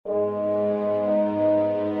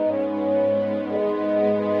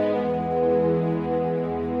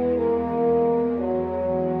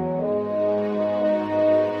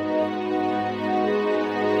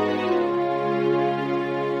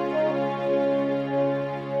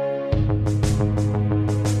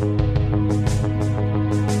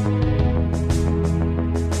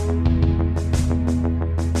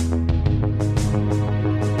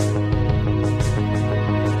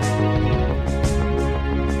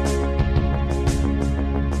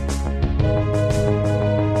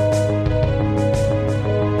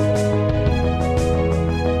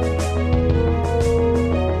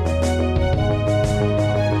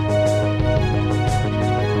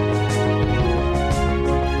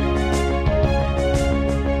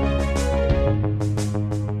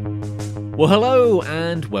Well, hello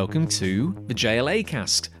and welcome to the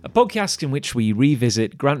JLAcast, a podcast in which we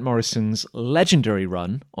revisit Grant Morrison's legendary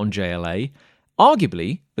run on JLA,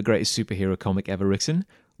 arguably the greatest superhero comic ever written,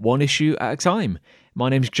 one issue at a time. My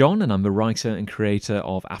name's John and I'm the writer and creator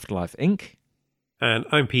of Afterlife Inc. And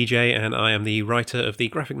I'm PJ, and I am the writer of the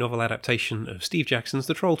graphic novel adaptation of Steve Jackson's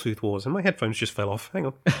The Trolltooth Wars, and my headphones just fell off. Hang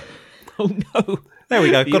on. Oh no. There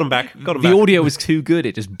we go. Got them back. The audio was too good.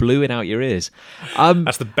 It just blew it out your ears.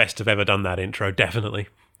 That's the best I've ever done that intro, definitely.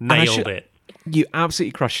 Nailed it. You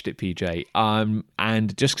absolutely crushed it, PJ.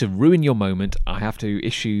 And just to ruin your moment, I have to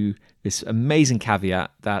issue this amazing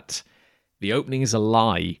caveat that the opening is a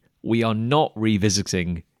lie. We are not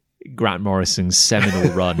revisiting Grant Morrison's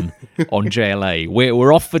seminal run on JLA.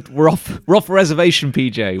 We're off reservation,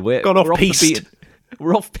 PJ. We're off piste.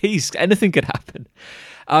 We're off piste. Anything could happen.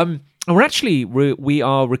 We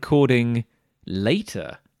are recording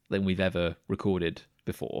later than we've ever recorded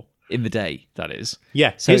before in the day. That is.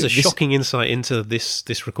 Yeah. So here's a shocking insight into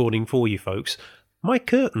this recording for you folks. My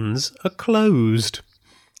curtains are closed.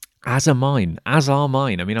 As are mine. It's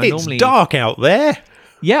normally dark out there.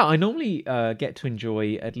 Yeah, I normally get to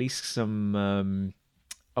enjoy at least some.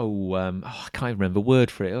 I can't remember the word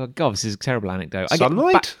for it. Oh God, this is a terrible anecdote.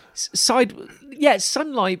 Sunlight?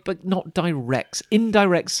 Sunlight, but not direct.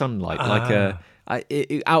 Indirect sunlight,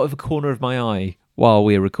 out of a corner of my eye while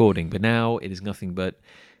we're recording. But now it is nothing but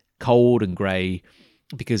cold and grey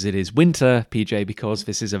because it is winter, PJ. Because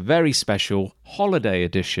this is a very special holiday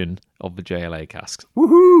edition of the JLAcast.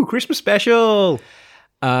 Woohoo! Christmas special.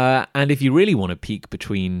 And if you really want to peek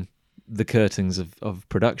between the curtains of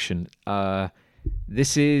production,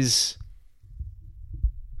 this is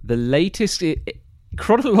the latest,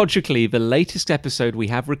 chronologically, the latest episode we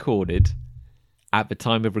have recorded at the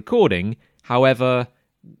time of recording. However,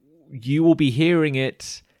 you will be hearing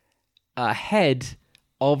it ahead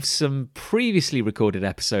of some previously recorded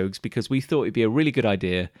episodes because we thought it'd be a really good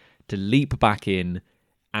idea to leap back in.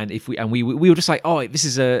 And we were just like, oh, this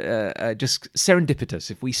is just serendipitous.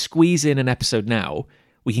 If we squeeze in an episode now,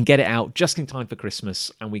 we can get it out just in time for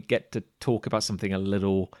Christmas, and we get to talk about something a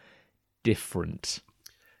little different.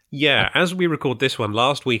 Yeah, as we record this one,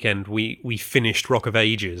 last weekend we finished Rock of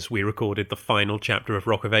Ages. We recorded the final chapter of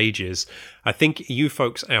Rock of Ages. I think you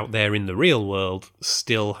folks out there in the real world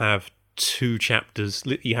still have 2 chapters.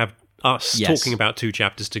 You have us talking about 2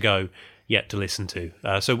 chapters to go yet to listen to.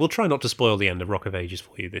 So we'll try not to spoil the end of Rock of Ages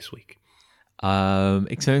for you this week.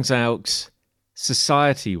 It turns out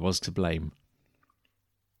society was to blame.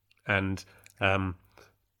 And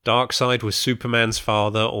Darkseid was Superman's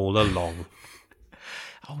father all along.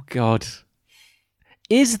 Oh, God.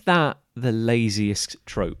 Is that the laziest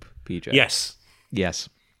trope, PJ? Yes.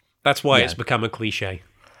 That's why it's become a cliche.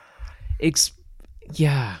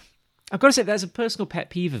 Yeah. I've got to say, there's a personal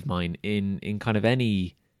pet peeve of mine in kind of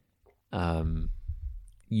any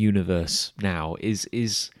universe now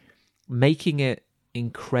is making it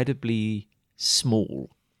incredibly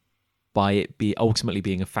small by it ultimately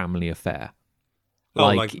being a family affair.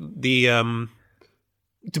 To be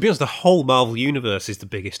honest, the whole Marvel Universe is the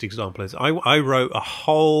biggest example. I wrote a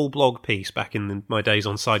whole blog piece back in my days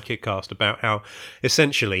on Sidekickcast about how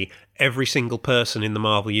essentially every single person in the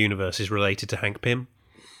Marvel Universe is related to Hank Pym.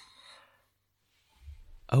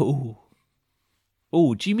 Oh,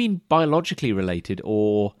 do you mean biologically related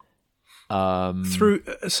or... Through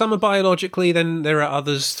some are biologically, then there are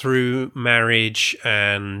others through marriage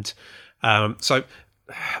and... Hank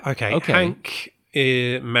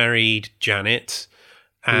married Janet.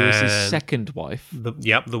 Who was his second wife.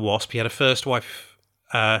 The Wasp. He had a first wife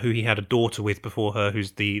who he had a daughter with before her,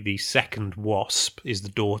 who's the second Wasp, is the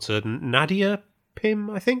daughter, Nadia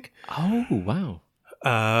Pym, I think. Oh, wow.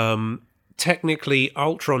 Technically,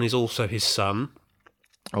 Ultron is also his son.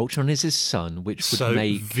 Ultron is his son, which would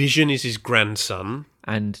make... Vision is his grandson.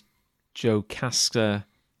 And Jocasta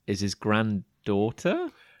is his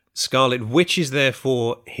granddaughter? Scarlet Witch is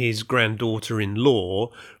therefore his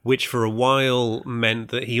granddaughter-in-law, which for a while meant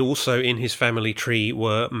that he also, in his family tree,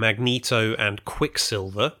 were Magneto and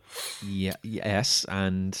Quicksilver. Yeah, yes,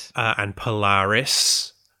 and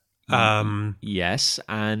Polaris. Yes,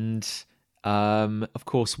 and of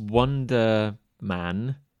course Wonder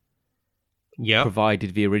Man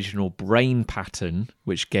provided the original brain pattern,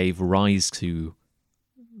 which gave rise to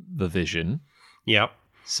the Vision. Yep.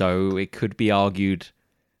 So it could be argued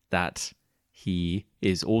that he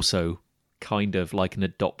is also kind of like an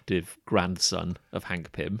adoptive grandson of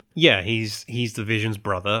Hank Pym. Yeah, he's the Vision's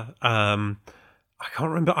brother. I can't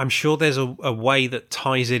remember. I'm sure there's a way that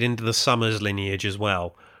ties it into the Summers lineage as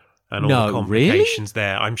well. And all the complications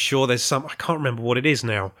there. I'm sure there's some... I can't remember what it is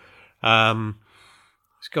now.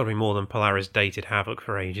 It's got to be more than Polaris dated Havoc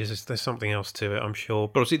for ages. There's something else to it, I'm sure.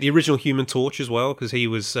 But was it the original Human Torch as well? Because he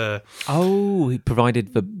was... he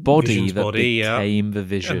provided the body Vision's that body, became the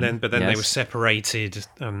Vision. But then they yes. were separated,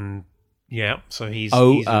 and so he's...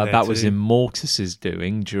 Oh, that was Immortus's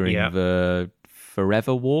doing during the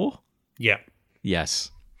Forever War? Yeah.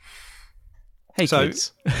 Yes. Hey, so,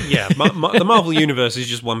 kids. Yeah, the Marvel Universe is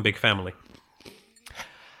just one big family.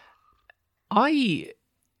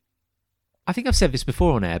 I think I've said this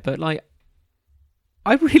before on air, but like,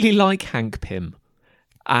 I really like Hank Pym,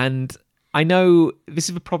 and I know this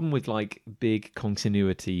is a problem with like big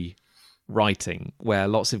continuity writing, where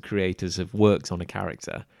lots of creators have worked on a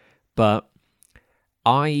character, but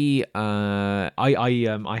I had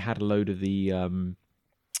a load of the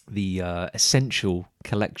essential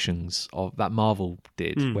collections of that Marvel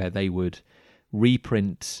did, where they would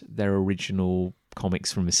reprint their original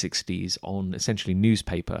comics from the 60s on essentially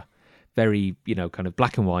newspaper. Very, kind of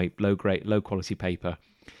black and white, low quality paper,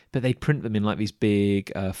 but they print them in like these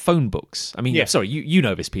big phone books. I mean, sorry, you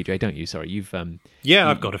know this, PJ, don't you? Sorry, you've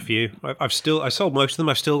I've got a few. I sold most of them.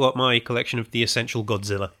 I've still got my collection of the Essential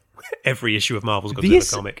Godzilla. Every issue of Marvel's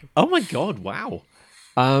Godzilla comic. Oh my god! Wow.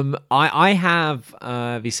 I have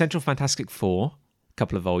the Essential Fantastic Four, a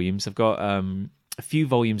couple of volumes. I've got a few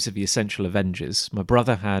volumes of the Essential Avengers. My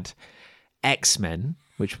brother had X-Men,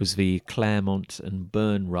 which was the Claremont and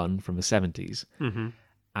Byrne run from the 70s, which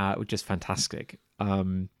is just fantastic.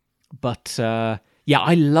 But I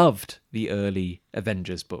loved the early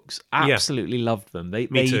Avengers books. Absolutely loved them.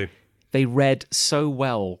 Me too. They read so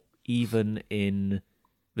well, even in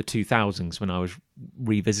the 2000s when I was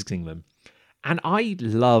revisiting them. And I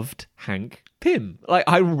loved Hank Pym. Like,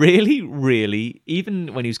 I really, really,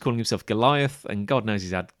 even when he was calling himself Goliath, and God knows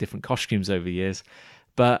he's had different costumes over the years,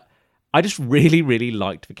 but I just really, really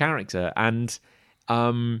liked the character. And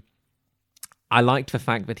I liked the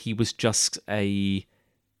fact that he was just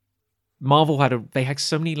Marvel they had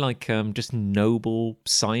so many like just noble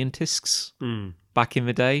scientists back in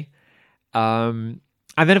the day. And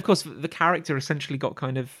then, of course, the character essentially got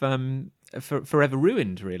kind of forever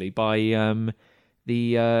ruined, really, by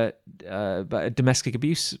the domestic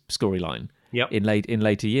abuse storyline in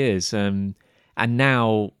later years. And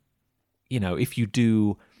now, if you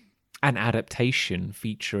do an adaptation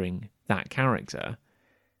featuring that character,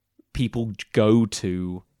 people go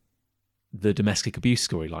to the domestic abuse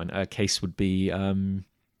storyline. A case would be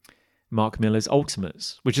Mark Millar's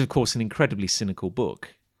Ultimates, which is, of course, an incredibly cynical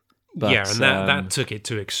book. But, and that took it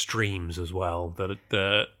to extremes as well.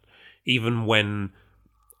 That even when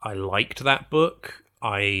I liked that book,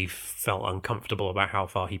 I felt uncomfortable about how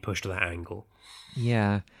far he pushed that angle.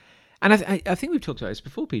 Yeah, and I think we've talked about this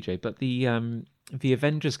before, PJ, but the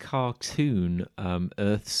Avengers cartoon,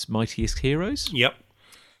 Earth's Mightiest Heroes,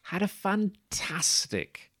 had a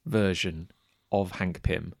fantastic version of Hank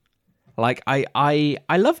Pym. Like, I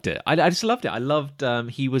loved it. I just loved it. I loved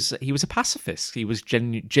he was a pacifist. He was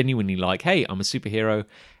genuinely like, hey, I'm a superhero.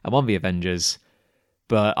 I'm on the Avengers,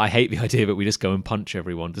 but I hate the idea that we just go and punch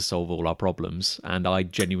everyone to solve all our problems. And I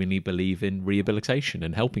genuinely believe in rehabilitation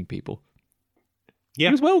and helping people. Yeah,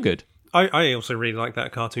 it was well good. I also really like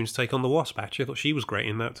that cartoon's take on the Wasp, actually. I thought she was great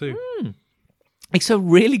in that too. It's a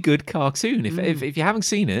really good cartoon. If you haven't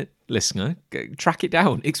seen it, listener, track it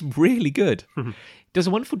down. It's really good. It does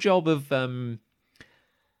a wonderful job of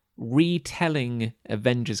retelling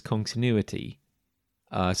Avengers continuity.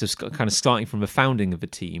 So kind of starting from the founding of the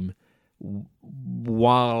team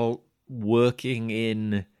while working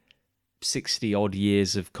in 60-odd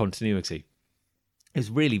years of continuity. It's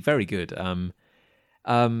really very good.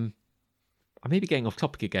 I may be getting off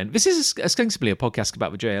topic again. This is ostensibly a podcast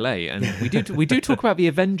about the JLA, and we do talk about the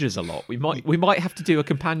Avengers a lot. We might have to do a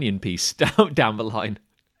companion piece down the line.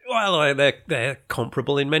 Well, they're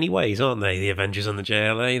comparable in many ways, aren't they? The Avengers and the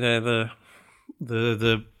JLA. They're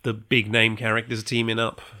the big name characters teaming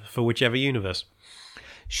up for whichever universe.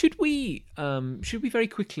 Should we very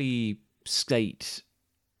quickly state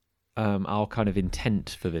our kind of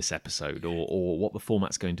intent for this episode, or what the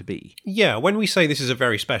format's going to be? Yeah, when we say this is a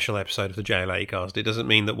very special episode of the JLAcast, it doesn't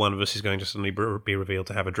mean that one of us is going to suddenly be revealed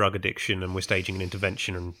to have a drug addiction and we're staging an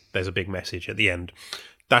intervention and there's a big message at the end.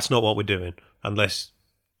 That's not what we're doing, unless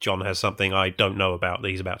John has something I don't know about that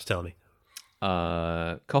he's about to tell me.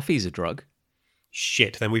 Coffee's a drug.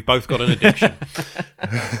 Shit, then we've both got an addiction.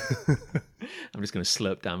 I'm just going to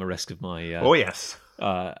slurp down the rest of my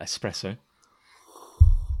espresso.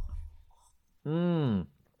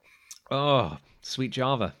 Oh, sweet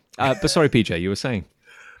Java. But sorry, PJ, you were saying?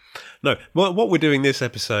 No, what we're doing this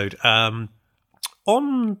episode, on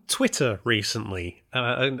Twitter recently,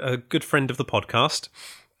 a good friend of the podcast,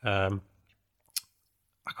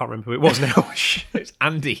 I can't remember who it was now. It's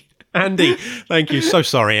Andy. Andy. Thank you. So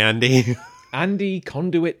sorry, Andy. Andy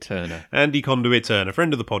Conduit Turner. Andy Conduit Turner,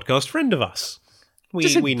 friend of the podcast, friend of us.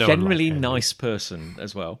 Just a we know generally and like nice person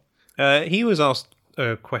as well. He was asked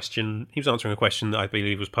a question. He was answering a question that I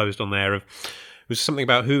believe was posed on there. It was something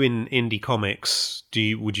about who in indie comics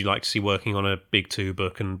would you like to see working on a Big Two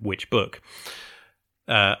book and which book?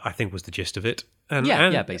 I think was the gist of it. And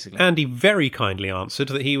basically. Andy very kindly answered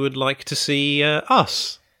that he would like to see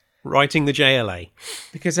us writing the JLA.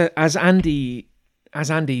 Because as Andy,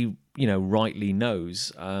 rightly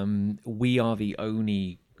knows, we are the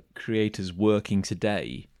only creators working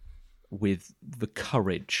today with the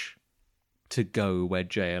courage to go where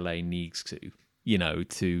JLA needs to,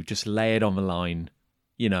 to just lay it on the line,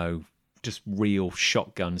 just real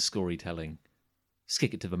shotgun storytelling,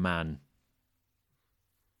 stick it to the man.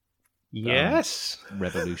 Yes.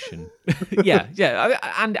 Revolution. yeah.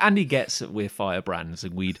 And Andy gets that we're firebrands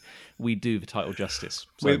and we do the title justice.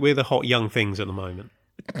 So. We're the hot young things at the moment.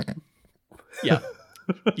 Yeah.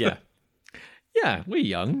 Yeah, we're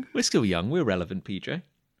young. We're still young. We're relevant, PJ.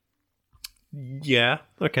 Yeah,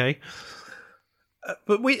 okay.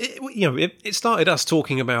 But it started us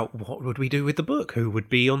talking about what would we do with the book, who would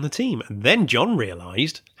be on the team. And then John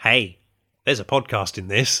realised, hey, there's a podcast in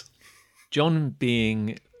this. John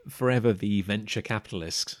being forever the venture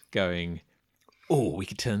capitalist going, oh, we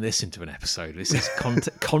could turn this into an episode. This is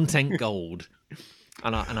content gold.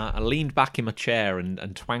 And I leaned back in my chair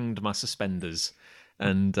and twanged my suspenders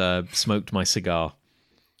and smoked my cigar.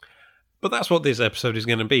 But that's what this episode is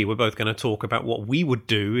going to be. We're both going to talk about what we would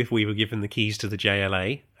do if we were given the keys to the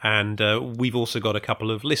JLA. And we've also got a couple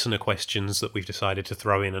of listener questions that we've decided to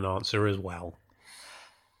throw in and answer as well.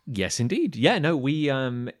 Yes, indeed. Yeah, no, we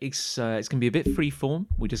it's going to be a bit freeform.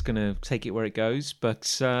 We're just going to take it where it goes.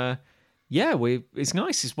 But it's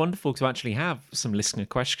nice. It's wonderful to actually have some listener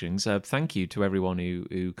questions. Thank you to everyone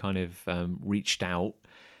who kind of reached out.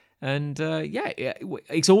 And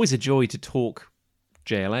it's always a joy to talk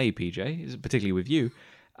JLA, PJ, particularly with you.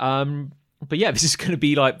 But yeah, this is going to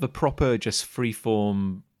be like the proper, just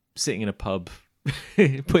freeform, sitting in a pub,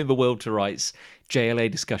 putting the world to rights, JLA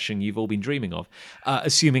discussion you've all been dreaming of,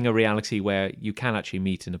 assuming a reality where you can actually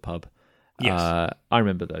meet in a pub. Yes. I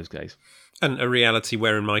remember those days. And a reality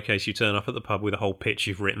where, in my case, you turn up at the pub with a whole pitch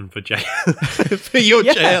you've written for for your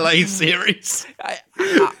JLA series.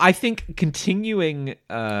 I think continuing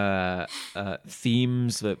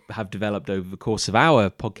themes that have developed over the course of our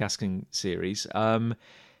podcasting series,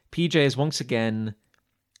 PJ has once again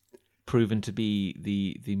proven to be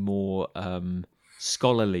the more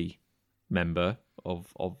scholarly member of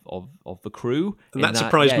the crew. And that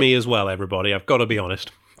surprised me as well, everybody. I've got to be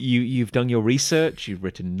honest. You've done your research, you've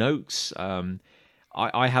written notes.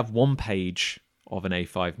 I have one page of an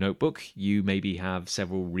A5 notebook. You maybe have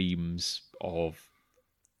several reams of...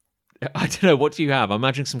 I don't know, what do you have? I'm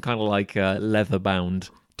imagining some kind of like leather-bound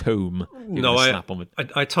tome. No,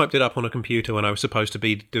 I typed it up on a computer when I was supposed to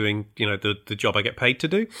be doing the job I get paid to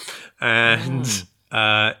do. And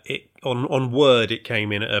on Word it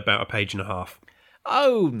came in at about a page and a half.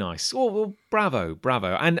 Oh, nice. Well, bravo.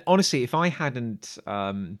 And honestly, if I hadn't,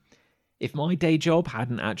 if my day job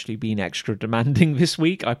hadn't actually been extra demanding this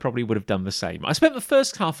week, I probably would have done the same. I spent the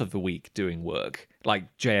first half of the week doing work,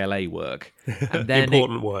 like JLA work. And then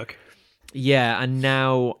important work. Yeah, and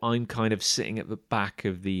now I'm kind of sitting at the back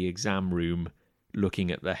of the exam room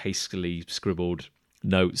looking at the hastily scribbled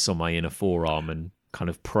notes on my inner forearm and kind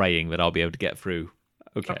of praying that I'll be able to get through.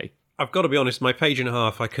 Okay. I've got to be honest, my page and a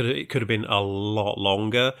half, it could have been a lot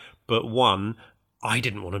longer, but one, I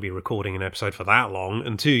didn't want to be recording an episode for that long,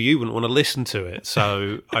 and two, you wouldn't want to listen to it,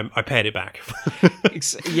 so I pared it back.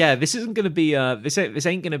 This isn't going to be this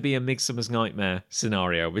ain't going to be a Midsummer's Nightmare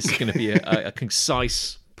scenario. This is going to be a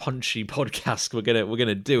concise, punchy podcast. We're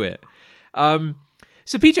gonna do it.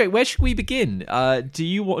 So PJ, where should we begin? Do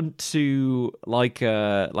you want to like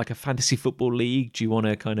a fantasy football league? Do you want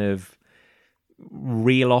to kind of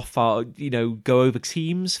reel off our, go over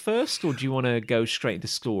teams first, or do you want to go straight into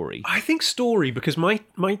story? I think story, because my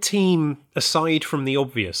team, aside from the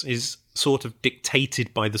obvious, is sort of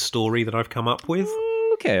dictated by the story that I've come up with.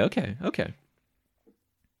 Okay.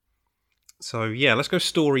 So yeah, let's go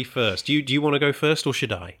story first. Do you want to go first, or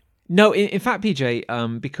should I? No, in fact,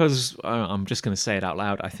 PJ, because I'm just going to say it out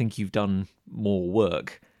loud, I think you've done more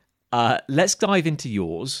work. Let's dive into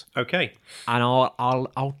yours. Okay. And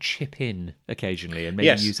I'll chip in occasionally and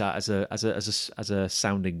maybe use that as a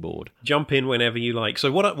sounding board. Jump in whenever you like. So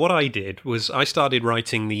what I did was I started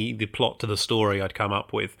writing the plot to the story I'd come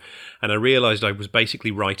up with, and I realised I was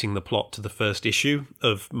basically writing the plot to the first issue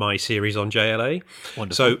of my series on JLA.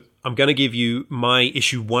 Wonderful. So I'm going to give you my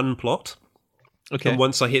issue 1 plot. Okay. And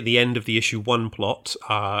once I hit the end of the issue 1 plot,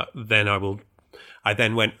 then I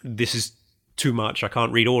then went, this is too much, I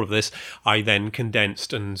can't read all of this. I then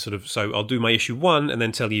condensed and so I'll do my issue 1 and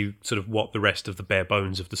then tell you sort of what the rest of the bare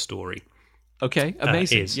bones of the story Okay,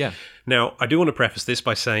 amazing. is. Yeah. Now, I do want to preface this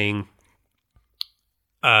by saying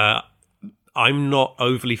I'm not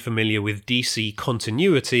overly familiar with DC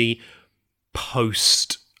continuity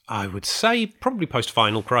post, I would say, probably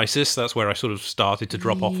post-Final Crisis. That's where I sort of started to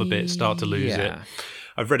drop off a bit, start to lose it.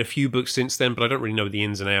 I've read a few books since then, but I don't really know the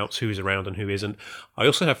ins and outs, who's around and who isn't. I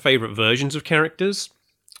also have favourite versions of characters.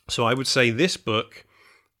 So I would say this book,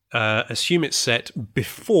 assume it's set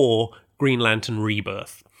before Green Lantern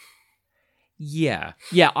Rebirth. Yeah,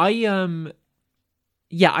 I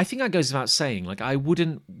think that goes without saying. Like, I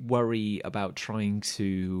wouldn't worry about trying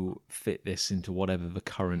to fit this into whatever the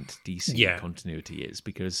current DC continuity is,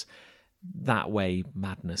 because that way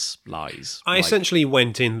madness lies. I essentially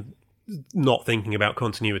went in not thinking about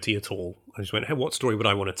continuity at all. I just went, hey, what story would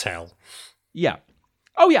I want to tell? Yeah.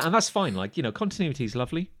 Oh, yeah, and that's fine. Like, continuity is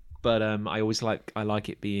lovely, but I like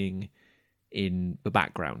it being in the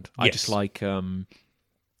background. I just like an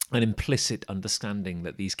implicit understanding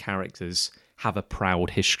that these characters have a proud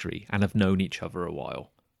history and have known each other a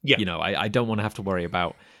while. Yeah. I don't want to have to worry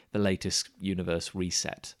about the latest universe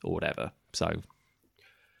reset or whatever. So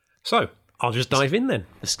I'll just dive in then.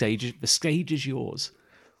 The stage is yours.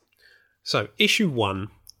 So issue 1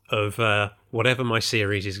 of whatever my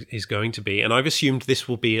series is going to be, and I've assumed this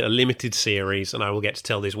will be a limited series and I will get to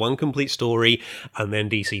tell this one complete story and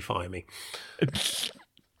then DC fire me.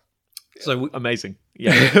 So amazing.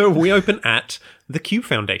 Yeah. We open at the Q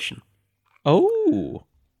Foundation. Oh.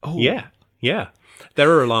 Yeah.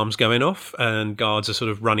 There are alarms going off and guards are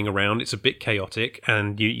sort of running around. It's a bit chaotic,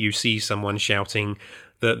 and you see someone shouting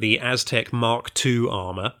that the Aztec Mark II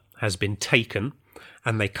armor has been taken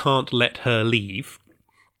and they can't let her leave.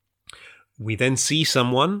 We then see a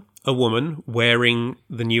woman, wearing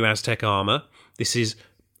the new Aztec armor.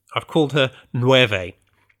 I've called her Nueve.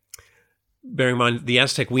 Bearing in mind, the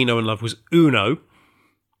Aztec we know and love was Uno,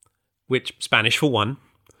 which Spanish for 1.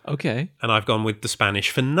 Okay. And I've gone with the Spanish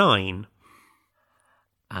for 9.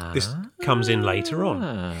 This comes in later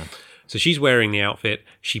on. So she's wearing the outfit,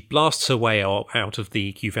 she blasts her way out of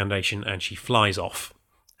the Q Foundation, and she flies off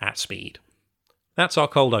at speed. That's our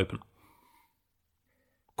cold open.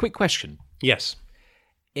 Quick question. Yes.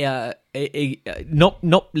 Not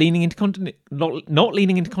leaning into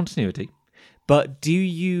continuity, but do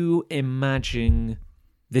you imagine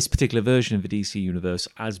this particular version of the DC universe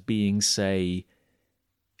as being, say,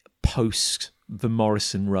 post the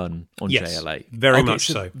Morrison run on JLA? Very much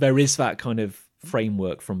so. There is that kind of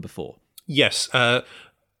framework from before. Yes.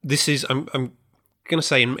 This is, I'm going to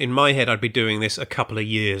say, in my head, I'd be doing this a couple of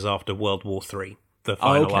years after World War III, the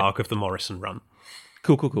final arc of the Morrison run.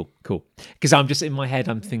 Cool. Because I'm just in my head,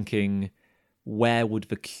 I'm thinking, where would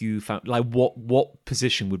the Q what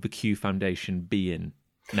position would the Q Foundation be in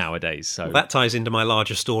nowadays? So that ties into my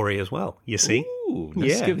larger story as well. You see, ooh,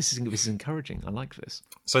 that's good. This is encouraging. I like this.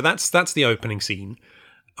 So that's the opening scene.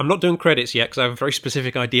 I'm not doing credits yet because I have a very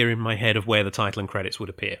specific idea in my head of where the title and credits would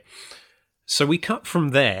appear. So we cut from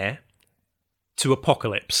there to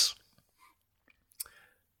Apocalypse,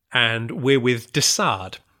 and we're with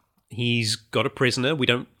Desard. He's got a prisoner. We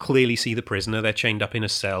don't clearly see the prisoner. They're chained up in a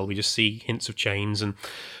cell. We just see hints of chains, and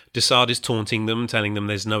Desard is taunting them, telling them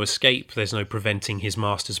there's no escape, there's no preventing his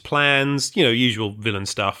master's plans, usual villain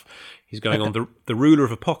stuff. He's going on, the ruler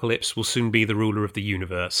of Apocalypse will soon be the ruler of the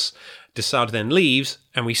universe. Desard then leaves,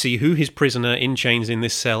 and we see who his prisoner in chains in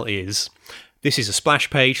this cell is. This is a splash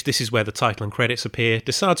page. This is where the title and credits appear.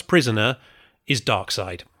 Desard's prisoner is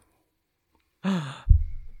Darkseid.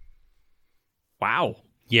 Wow.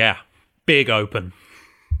 Yeah, big open.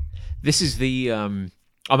 This is the I'm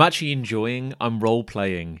actually enjoying. I'm role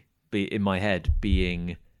playing in my head,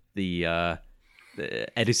 being the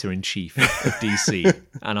editor in chief of DC,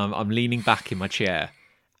 and I'm leaning back in my chair,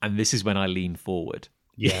 and this is when I lean forward.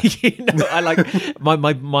 Yeah, I like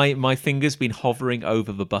my fingers been hovering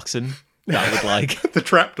over the button that would like the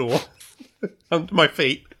trapdoor under my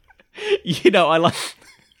feet. I like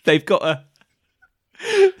they've got a.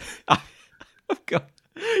 I've got.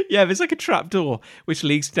 Yeah, there's like a trapdoor which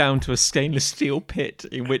leads down to a stainless steel pit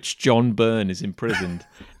in which John Byrne is imprisoned.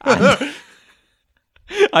 And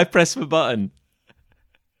I press the button,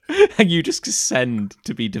 and you just descend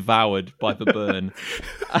to be devoured by the burn.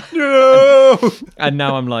 No! And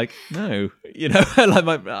now I'm like, no,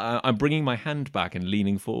 like I'm bringing my hand back and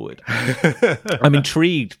leaning forward. I'm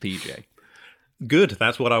intrigued, PJ. Good,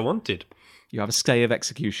 that's what I wanted. You have a stay of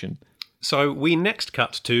execution. So we next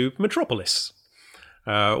cut to Metropolis,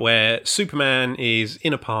 where Superman is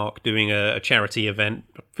in a park doing a charity event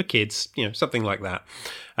for kids, something like that.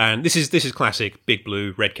 And this is classic big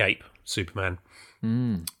blue, red cape Superman.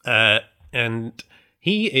 And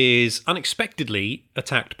he is unexpectedly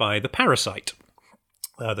attacked by the Parasite,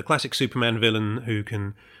 the classic Superman villain who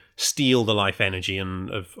can steal the life energy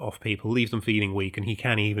of people, leave them feeling weak, and he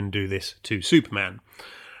can even do this to Superman.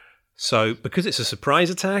 So, because it's a surprise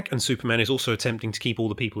attack, and Superman is also attempting to keep all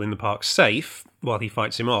the people in the park safe while he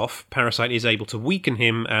fights him off, Parasite is able to weaken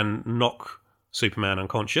him and knock Superman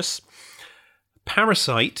unconscious.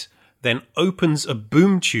 Parasite then opens a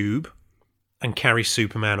boom tube and carries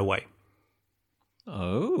Superman away.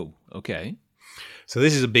 Oh, okay. So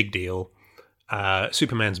this is a big deal.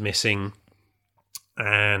 Superman's missing,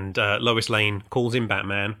 and Lois Lane calls in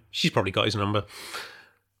Batman. She's probably got his number.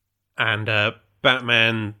 And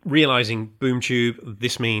Batman, realizing boom tube,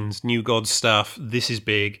 this means New Gods stuff, this is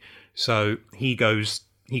big, so he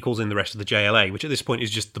calls in the rest of the JLA, which at this point is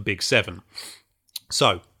just the big seven.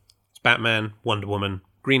 So, it's Batman, Wonder Woman,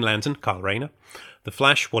 Green Lantern, Kyle Rayner, The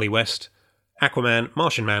Flash, Wally West, Aquaman,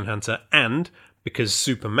 Martian Manhunter, and, because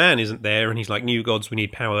Superman isn't there and he's like, New Gods, we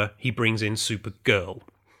need power, he brings in Supergirl.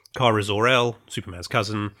 Kara Zor-El, Superman's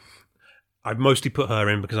cousin. I've mostly put her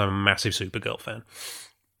in because I'm a massive Supergirl fan.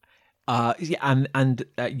 And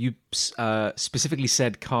you specifically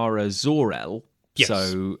said Kara Zor-El. Yes.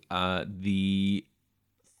 So the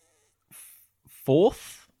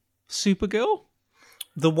fourth Supergirl?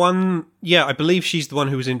 The one, I believe she's the one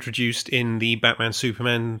who was introduced in the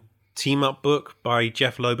Batman-Superman team-up book by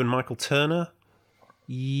Jeff Loeb and Michael Turner.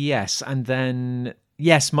 Yes, and then...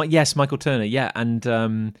 Yes, Michael Turner, yeah. And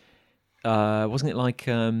wasn't it like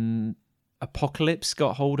Apocalypse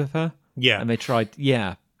got hold of her? Yeah. And they tried...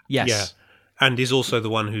 Yeah. Yes. Yeah, and is also the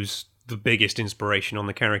one who's the biggest inspiration on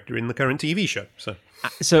the character in the current TV show. So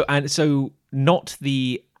not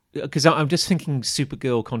the... Because I'm just thinking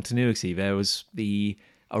Supergirl continuity. There was the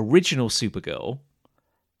original Supergirl,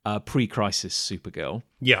 pre-Crisis Supergirl.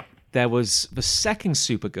 Yeah. There was the second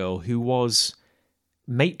Supergirl who was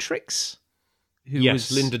Matrix.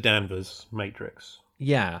 Yes, Linda Danvers, Matrix.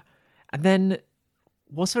 Yeah. And then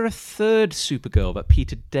was there a third Supergirl that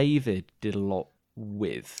Peter David did a lot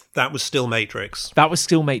with? That was still Matrix.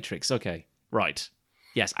 Okay, right.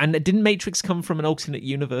 Yes, and didn't Matrix come from an alternate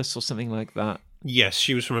universe or something like that? Yes,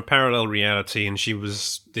 she was from a parallel reality, and she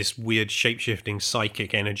was this weird shape-shifting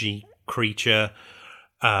psychic energy creature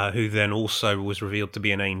who then also was revealed to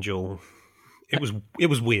be an angel. It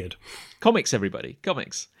was weird. Comics, everybody,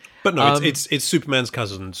 comics. But no, it's Superman's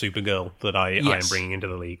cousin, Supergirl, that I am bringing into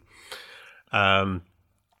the League.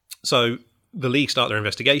 So the League start their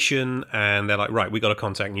investigation, and they're like, right, we got to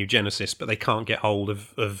contact New Genesis, but they can't get hold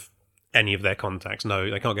of any of their contacts. No,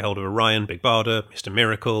 they can't get hold of Orion, Big Barda, Mr.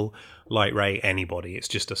 Miracle, Light Ray, anybody. It's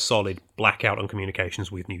just a solid blackout on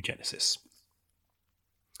communications with New Genesis.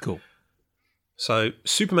 Cool. So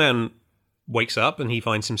Superman wakes up and he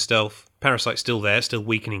finds himself, Parasite's still there, still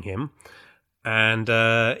weakening him, and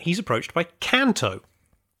he's approached by Kanto,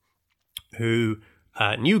 who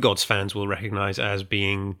New Gods fans will recognize as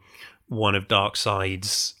being one of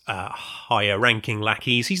Darkseid's higher-ranking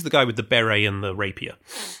lackeys. He's the guy with the beret and the rapier.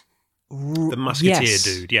 The musketeer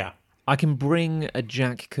dude, yeah. I can bring a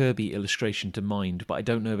Jack Kirby illustration to mind, but I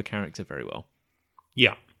don't know the character very well.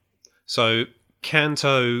 Yeah. So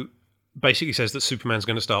Kanto basically says that Superman's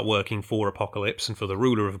going to start working for Apocalypse and for the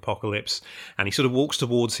ruler of Apocalypse, and he sort of walks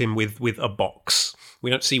towards him with a box. We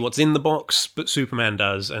don't see what's in the box, but Superman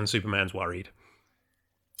does, and Superman's worried.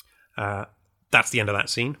 That's the end of that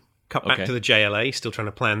scene. Cut back to the JLA, still trying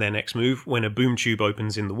to plan their next move, when a boom tube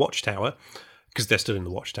opens in the Watchtower, because they're still in the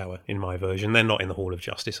Watchtower in my version. They're not in the Hall of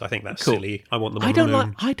Justice. I think that's silly. I want them on the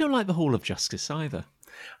moon. I don't like the Hall of Justice either.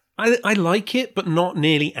 I like it, but not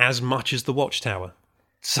nearly as much as the Watchtower.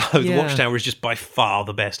 So the Watchtower is just by far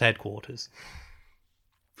the best headquarters.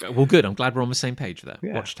 Well, good. I'm glad we're on the same page there.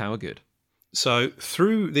 Yeah. Watchtower, good. So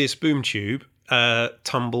through this boom tube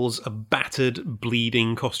tumbles a battered,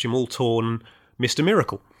 bleeding, costume all torn Mr.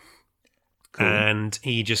 Miracle. Cool. And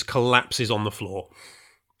he just collapses on the floor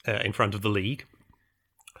in front of the League.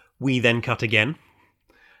 We then cut again,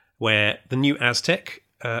 where the new Aztec,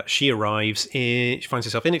 she finds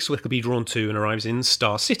herself inexplicably drawn to and arrives in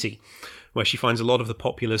Star City, where she finds a lot of the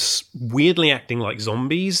populace weirdly acting like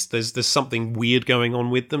zombies. There's something weird going on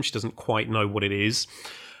with them. She doesn't quite know what it is.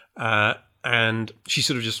 And she's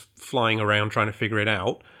sort of just flying around trying to figure it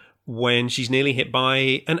out when she's nearly hit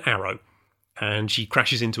by an arrow. And she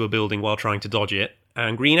crashes into a building while trying to dodge it.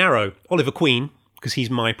 And Green Arrow, Oliver Queen, because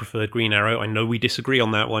he's my preferred Green Arrow. I know we disagree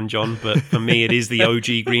on that one, John, but for me it is the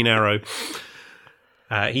OG Green Arrow.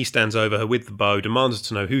 He stands over her with the bow, demands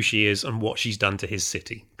to know who she is and what she's done to his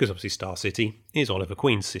city, because obviously Star City is Oliver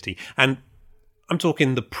Queen's city. And I'm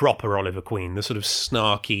talking the proper Oliver Queen, the sort of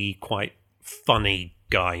snarky, quite funny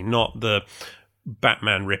guy, not the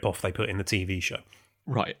Batman ripoff they put in the TV show.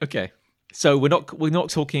 Right. Okay. So we're not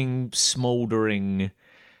talking smouldering,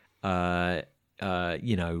 beautiful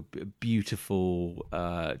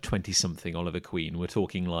 20-something Oliver Queen. We're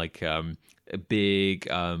talking like a big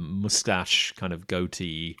mustache, kind of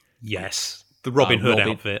goatee. Yes, the Robin Hood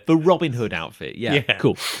outfit. The Robin Hood outfit. Yeah.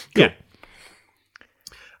 Cool. Yeah.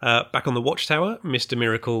 Back on the Watchtower, Mr.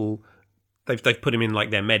 Miracle. They've put him in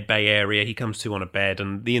like their med bay area. He comes to on a bed,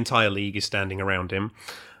 and the entire League is standing around him.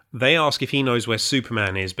 They ask if he knows where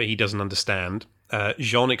Superman is, but he doesn't understand.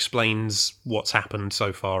 Jean explains what's happened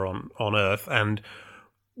so far on Earth, and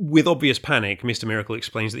with obvious panic, Mr. Miracle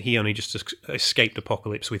explains that he only just escaped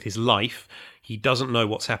Apocalypse with his life. He doesn't know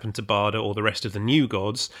what's happened to Barda or the rest of the New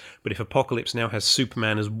Gods, but if Apocalypse now has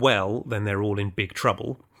Superman as well, then they're all in big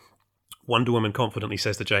trouble. Wonder Woman confidently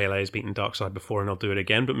says the JLA has beaten Darkseid before and I'll do it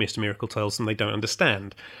again, but Mr. Miracle tells them they don't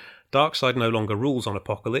understand. Darkseid no longer rules on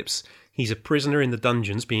Apocalypse. He's a prisoner in the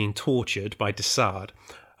dungeons being tortured by Desard.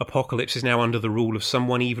 Apocalypse is now under the rule of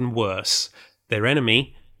someone even worse. Their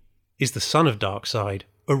enemy is the son of Darkseid,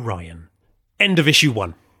 Orion. End of issue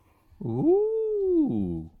 1.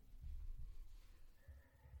 Ooh.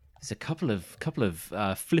 There's a couple of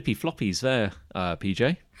flippy floppies there,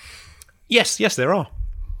 PJ. Yes, there are.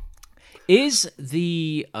 Is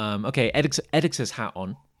the Edix's hat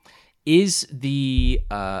on? Is the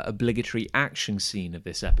obligatory action scene of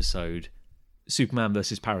this episode Superman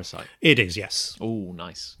versus Parasite? It is, yes. Oh,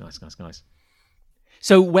 nice.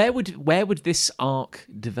 So where would this arc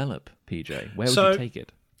develop, PJ? Where would you take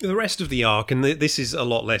it? The rest of the arc, and this is a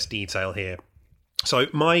lot less detail here. So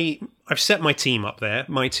I've set my team up there.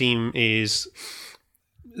 My team is,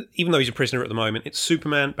 even though he's a prisoner at the moment, it's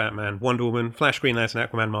Superman, Batman, Wonder Woman, Flash, Green Lantern,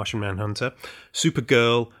 Aquaman, Martian Manhunter,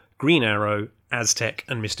 Supergirl, Green Arrow, Aztec,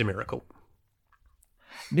 and Mr. Miracle.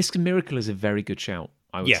 Mr. Miracle is a very good shout,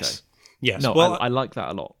 I would say. Yes. No, well, I like that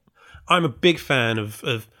a lot. I'm a big fan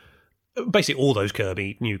of basically all those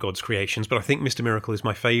Kirby New Gods creations, but I think Mr. Miracle is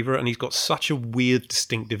my favourite, and he's got such a weird,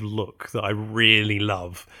 distinctive look that I really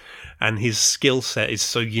love. And his skill set is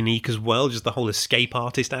so unique as well, just the whole escape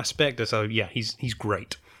artist aspect. So yeah, he's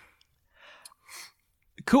great.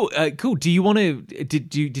 Cool. Do you want to?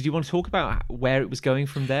 Did you want to talk about where it was going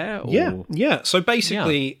from there? Or? Yeah. So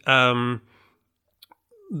basically, the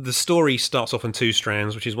story starts off on two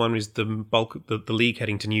strands, which is one is the bulk, the League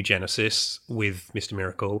heading to New Genesis with Mr.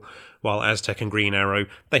 Miracle, while Aztec and Green Arrow,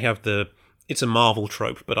 they have it's a Marvel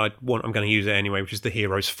trope, but I'm going to use it anyway, which is the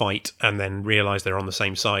heroes fight and then realise they're on the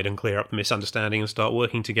same side and clear up the misunderstanding and start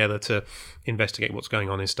working together to investigate what's going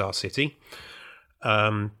on in Star City.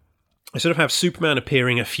 I sort of have Superman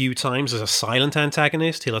appearing a few times as a silent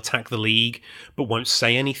antagonist. He'll attack the League, but won't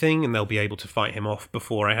say anything, and they'll be able to fight him off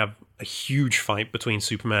before I have a huge fight between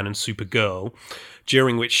Superman and Supergirl,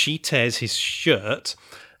 during which she tears his shirt,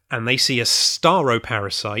 and they see a Starro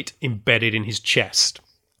parasite embedded in his chest.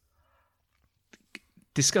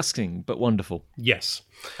 Disgusting, but wonderful. Yes.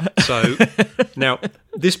 So, now,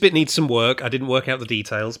 this bit needs some work. I didn't work out the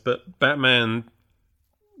details, but Batman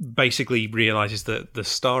basically realizes that the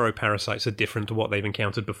Starro parasites are different to what they've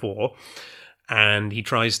encountered before, and he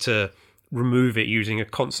tries to remove it using a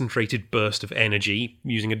concentrated burst of energy,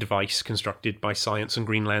 using a device constructed by science and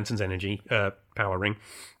Green Lantern's energy power ring.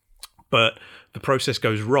 But the process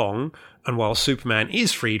goes wrong, and while Superman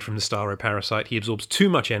is freed from the Starro parasite, he absorbs too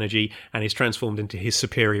much energy and is transformed into his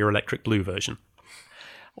superior electric blue version.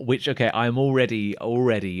 Which, okay, I'm already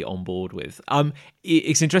on board with.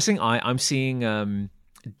 It's interesting. I'm seeing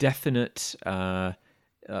definite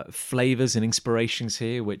flavors and inspirations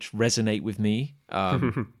here which resonate with me.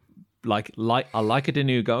 Like I like it in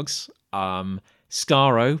New Gogs.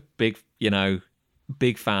 Starro,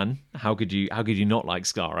 big fan. How could you not like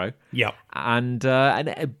Starro? Yeah. And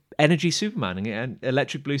Energy Superman and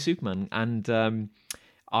Electric Blue Superman, and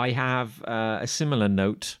I have a similar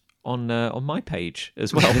note on my page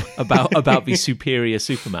as well about the superior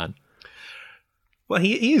Superman. Well,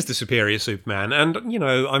 he is the superior Superman, and,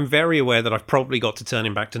 I'm very aware that I've probably got to turn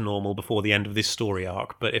him back to normal before the end of this story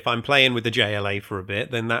arc, but if I'm playing with the JLA for a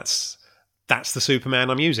bit, then that's the Superman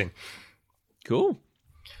I'm using. Cool.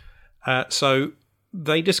 So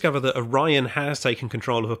they discover that Orion has taken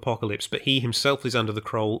control of Apocalypse, but he himself is under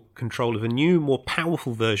the control of a new, more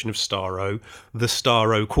powerful version of Starro, the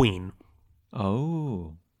Starro Queen.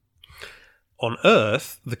 Oh. on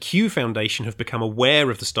Earth, the Q Foundation have become aware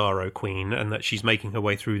of the Starro Queen and that she's making her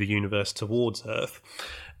way through the universe towards Earth.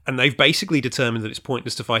 And they've basically determined that it's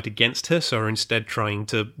pointless to fight against her, so are instead trying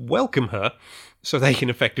to welcome her so they can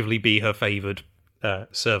effectively be her favoured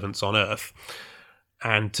servants on Earth.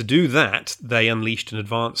 And to do that, they unleashed an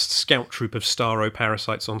advanced scout troop of Starro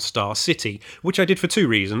parasites on Star City, which I did for 2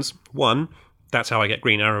 reasons. 1, that's how I get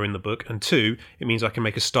Green Arrow in the book, and 2, it means I can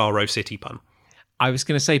make a Starro City pun. I was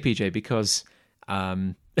going to say, PJ, because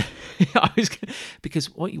because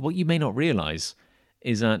what you may not realise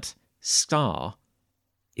is that Star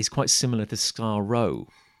is quite similar to Starro.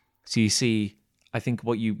 So you see, I think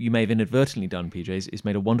what you may have inadvertently done, PJ, is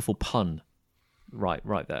made a wonderful pun right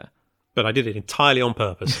there. But I did it entirely on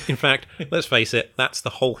purpose. In fact, let's face it, that's the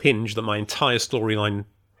whole hinge that my entire storyline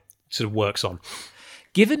sort of works on.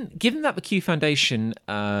 Given that the Q Foundation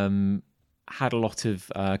had a lot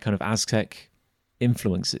of kind of Aztec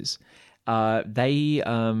influences, they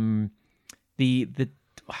the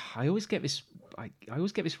I always get this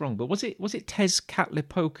wrong, but was it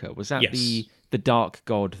Tezcatlipoca? Was that yes. the dark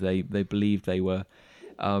god they believed they were?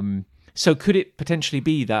 So could it potentially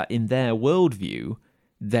be that in their worldview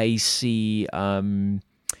they see the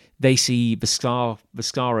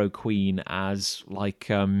Starro Queen as like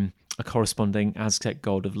a corresponding Aztec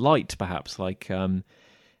god of light, perhaps like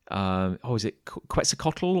is it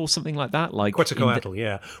Quetzalcoatl or something like that? Like Quetzalcoatl,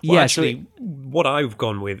 yeah. Well, yeah. Actually, what I've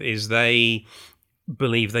gone with is they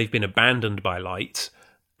believe they've been abandoned by light,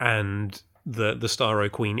 and the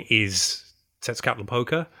Starro Queen is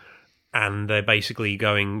Tezcatlipoca, and they're basically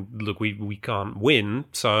going, look, we can't win,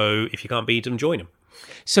 so if you can't beat them, join them.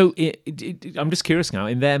 So I'm just curious now,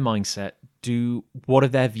 in their mindset, what are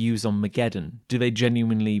their views on Mageddon? Do they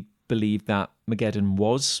genuinely believe that Mageddon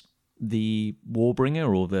was the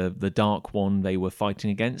Warbringer or the Dark One they were fighting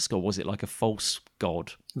against, or was it like a false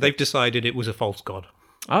god? They've decided it was a false god.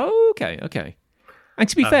 Oh, okay. And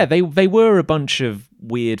to be fair, they were a bunch of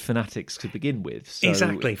weird fanatics to begin with. So,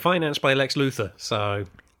 exactly, financed by Lex Luthor, so...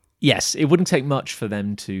 Yes, it wouldn't take much for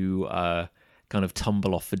them to kind of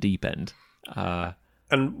tumble off the deep end.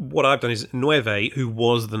 And what I've done is Nueve, who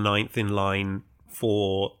was the 9th in line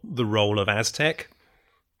for the role of Aztec,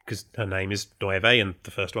 because her name is Nueve and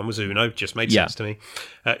the first one was Uno, just made sense to me.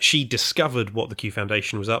 She discovered what the Q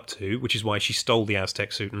Foundation was up to, which is why she stole the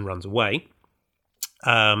Aztec suit and runs away.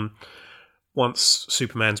 Once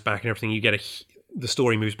Superman's back and everything, you get the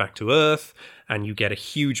story moves back to Earth, and you get a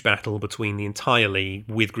huge battle between the entire League,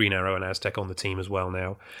 with Green Arrow and Aztec on the team as well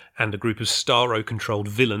now, and a group of Starro-controlled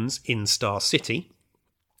villains in Star City.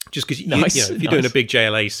 Just because if you're doing a big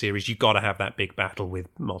JLA series, you've got to have that big battle with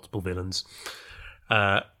multiple villains.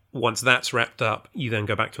 Once that's wrapped up, you then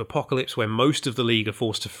go back to Apocalypse, where most of the League are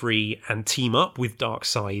forced to free and team up with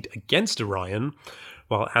Darkseid against Orion,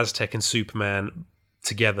 while Aztec and Superman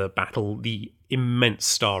together battle the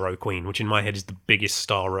immense Starro Queen, which in my head is the biggest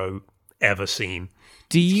Starro ever seen.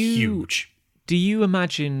 Huge. Do you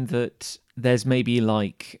imagine that there's maybe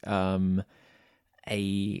like a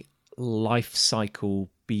life cycle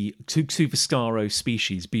to the Starro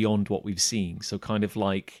species beyond what we've seen? So kind of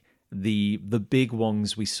like the big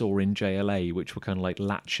ones we saw in JLA, which were kind of like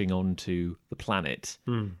latching onto the planet.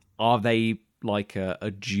 Are they like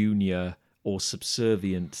a junior or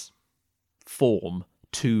subservient form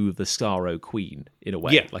to the Starro Queen in a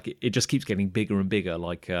way? Yeah. Like it just keeps getting bigger and bigger,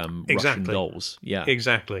 like Russian dolls. Yeah,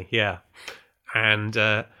 exactly. Yeah, and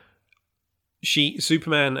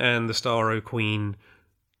Superman and the Starro Queen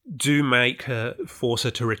do force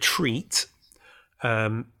her to retreat.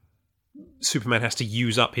 Superman has to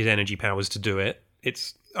use up his energy powers to do it.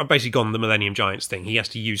 I've basically gone the Millennium Giants thing. He has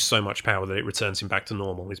to use so much power that it returns him back to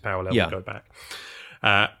normal. His power level will go back.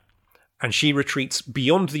 And she retreats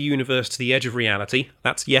beyond the universe to the edge of reality.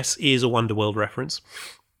 That's, is a Wonderworld reference.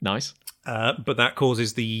 Nice. But that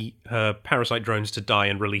causes her parasite drones to die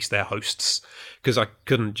and release their hosts, because I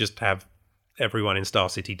couldn't just have everyone in Star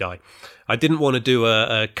City die. I didn't want to do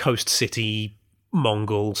a Coast City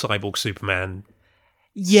Mongol cyborg Superman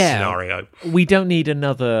scenario. We don't need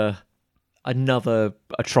another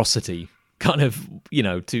atrocity kind of,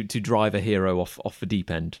 to drive a hero off the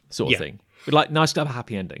deep end sort of thing. We'd like nice to have a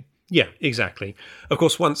happy ending. Yeah, exactly. Of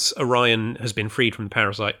course, once Orion has been freed from the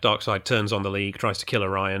parasite, Darkseid turns on the League, tries to kill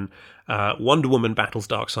Orion. Wonder Woman battles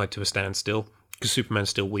Darkseid to a standstill, because Superman's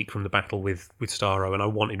still weak from the battle with Starro, and I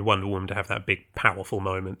wanted Wonder Woman to have that big, powerful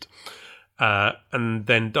moment. And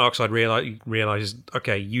then Darkseid realizes,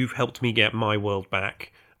 okay, you've helped me get my world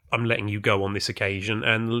back. I'm letting you go on this occasion.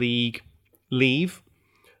 And the League leave.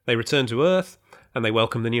 They return to Earth, and they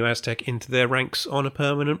welcome the new Aztec into their ranks on a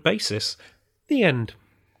permanent basis. The end.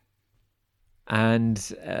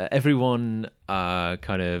 and everyone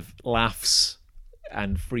kind of laughs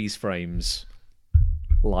and freeze frames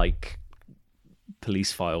like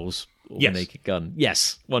police files or Yes. Naked Gun.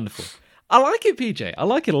 Yes, wonderful. I like it, PJ. I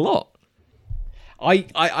like it a lot.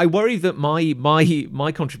 I worry that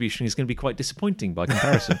my contribution is going to be quite disappointing by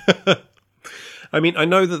comparison. I mean, I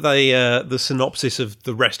know that the synopsis of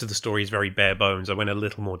the rest of the story is very bare bones. I went a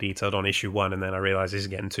little more detailed on issue 1, and then I realised this is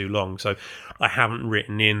getting too long. So I haven't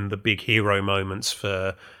written in the big hero moments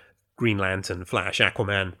for Green Lantern, Flash,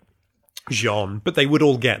 Aquaman, Jean, but they would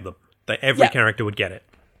all get them. Every character would get it.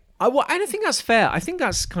 I don't think that's fair. I think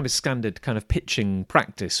that's kind of standard kind of pitching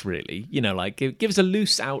practice, really. You know, like it gives a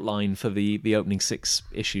loose outline for the opening 6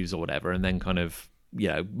 issues or whatever, and then kind of,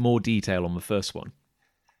 more detail on the first one.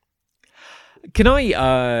 Can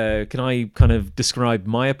I kind of describe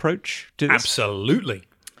my approach to this? Absolutely.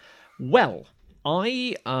 Well,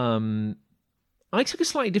 I took a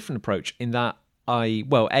slightly different approach in that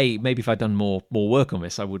maybe if I'd done more work on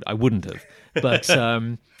this, I wouldn't have. But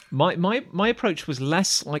my approach was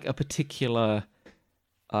less like a particular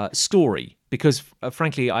story because,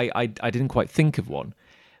 frankly, I didn't quite think of one,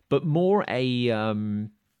 but more I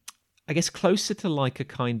guess closer to like a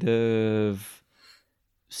kind of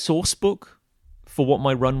source book for what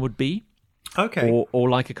my run would be. Okay. Or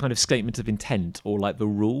like a kind of statement of intent, or like the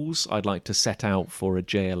rules I'd like to set out for a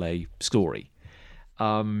JLA story.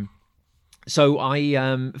 So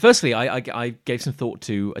firstly, I gave some thought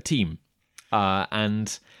to a team.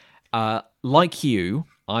 And like you,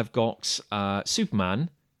 I've got Superman,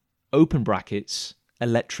 open brackets,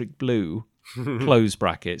 electric blue, close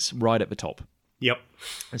brackets, right at the top. Yep.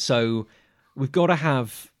 So we've got to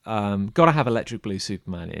have electric blue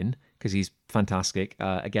Superman in, because he's fantastic.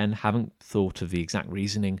 Again, haven't thought of the exact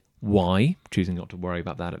reasoning why, choosing not to worry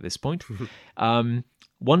about that at this point.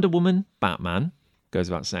 Wonder Woman, Batman, goes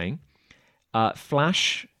without saying.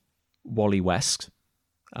 Flash, Wally West.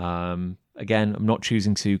 Again, I'm not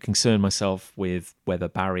choosing to concern myself with whether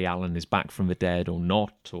Barry Allen is back from the dead or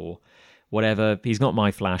not, or whatever. He's not my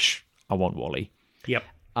Flash. I want Wally. Yep.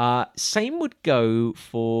 Same would go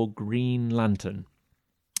for Green Lantern.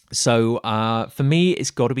 So for me,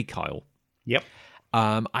 it's got to be Kyle. Yep.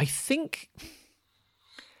 I think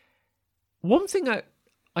one thing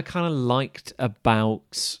I kind of liked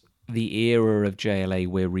about the era of JLA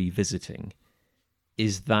we're revisiting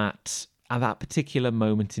is that at that particular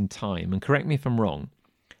moment in time, and correct me if I'm wrong,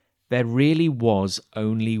 there really was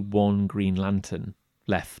only one Green Lantern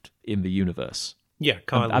left in the universe. Yeah,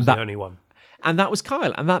 Kyle was the only one. And that was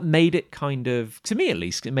Kyle. And that made it kind of, to me at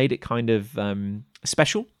least, it made it kind of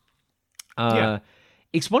special.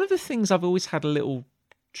 It's one of the things I've always had a little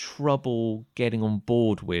trouble getting on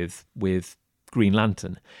board with Green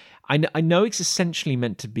Lantern. I know it's essentially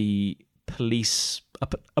meant to be a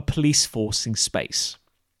police force in space,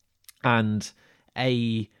 and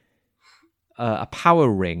a power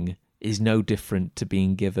ring is no different to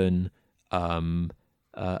being given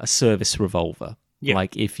a service revolver. Yeah.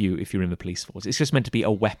 Like if you're in the police force, it's just meant to be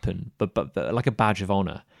a weapon, but like a badge of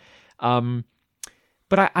honor.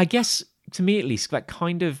 But I guess, to me at least, that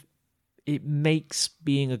kind of, it makes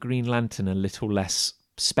being a Green Lantern a little less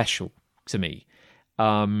special to me.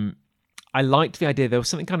 I liked the idea, there was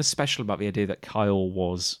something kind of special about the idea that Kyle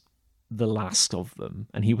was the last of them,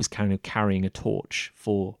 and he was kind of carrying a torch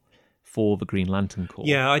for the Green Lantern Corps.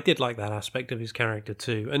 Yeah, I did like that aspect of his character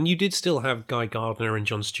too. And you did still have Guy Gardner and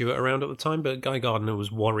John Stewart around at the time, but Guy Gardner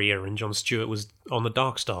was Warrior and John Stewart was on the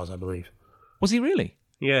Dark Stars, I believe. Was he really?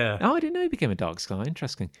 Yeah. Oh, I didn't know he became a Dark Star.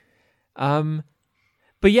 Interesting. But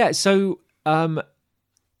yeah, so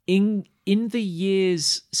in the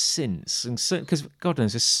years since, and because God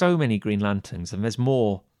knows there's so many Green Lanterns, and there's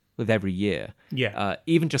more with every year. Yeah.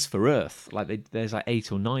 Even just for Earth, like there's like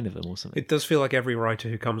 8 or 9 of them or something. It does feel like every writer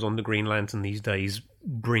who comes on the Green Lantern these days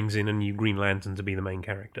brings in a new Green Lantern to be the main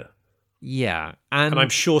character. Yeah, and I'm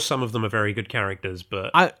sure some of them are very good characters,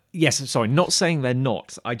 but yes, sorry, not saying they're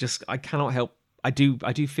not. I cannot help. I do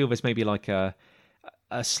feel there's maybe like a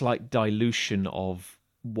slight dilution of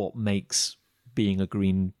what makes being a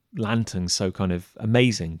Green Lantern so kind of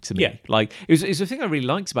amazing to me. Yeah. Like it was the thing I really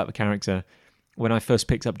liked about the character when I first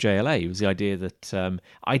picked up JLA. It was the idea that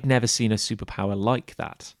I'd never seen a superpower like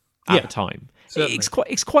that at the time. Certainly.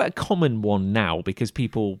 It's quite a common one now because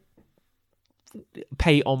people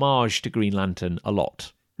pay homage to Green Lantern a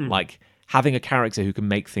lot. Like having a character who can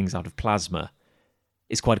make things out of plasma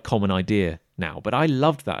is quite a common idea now. But I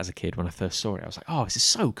loved that as a kid when I first saw it. I was like, oh, this is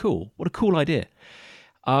so cool. What a cool idea.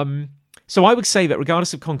 So I would say that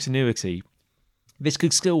regardless of continuity, this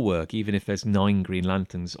could still work even if there's 9 Green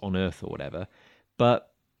Lanterns on Earth or whatever.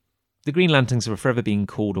 But the Green Lanterns are forever being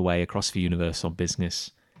called away across the universe on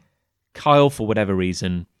business. Kyle, for whatever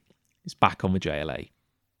reason, is back on the JLA.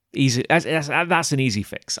 Easy, that's an easy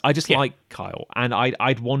fix. I just like Kyle, and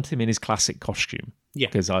I'd want him in his classic costume. Yeah,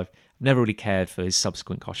 because I've never really cared for his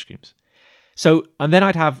subsequent costumes. So, and then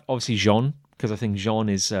I'd have obviously Jean, because I think Jean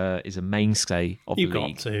is a mainstay of the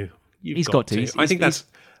league. He's got to. I think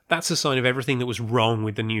that's a sign of everything that was wrong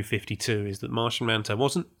with the New 52. Is that Martian Manhunter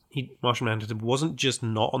wasn't just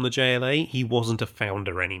not on the JLA. He wasn't a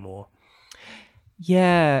founder anymore.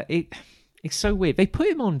 Yeah, it's so weird. They put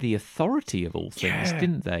him on the Authority of all things,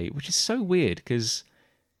 didn't they? Which is so weird because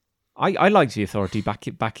I liked the Authority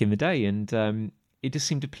back in the day, and it just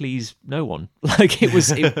seemed to please no one. Like it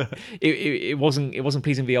wasn't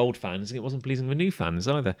pleasing the old fans, and it wasn't pleasing the new fans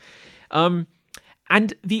either.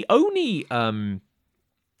 And the only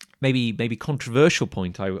maybe controversial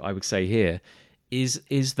point I would say here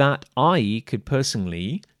is that I could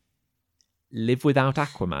personally live without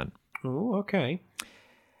Aquaman. Oh, okay.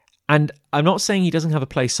 And I'm not saying he doesn't have a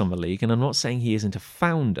place on the league, and I'm not saying he isn't a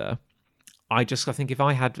founder. I think if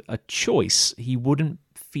I had a choice, he wouldn't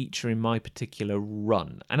feature in my particular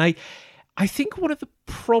run. And I think one of the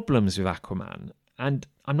problems with Aquaman, and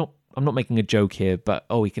I'm not making a joke here, but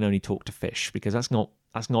he can only talk to fish, because that's not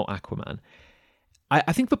Aquaman.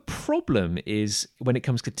 I think the problem is when it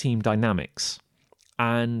comes to team dynamics.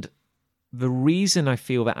 And the reason I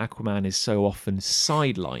feel that Aquaman is so often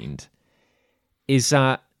sidelined is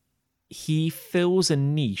that he fills a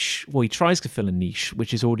niche, he tries to fill a niche,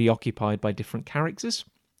 which is already occupied by different characters.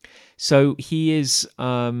 So he is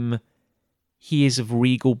of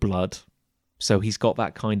regal blood. So he's got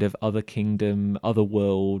that kind of other kingdom, other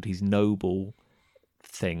world, he's noble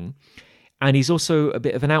thing. And he's also a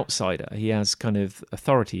bit of an outsider. He has kind of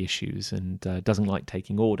authority issues and doesn't like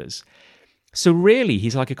taking orders. So really,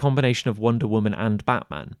 he's like a combination of Wonder Woman and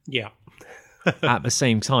Batman. Yeah. At the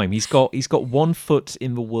same time, he's got 1 foot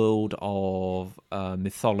in the world of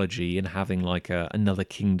mythology and having like another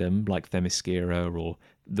kingdom like Themyscira or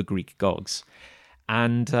the Greek gods,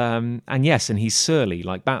 and he's surly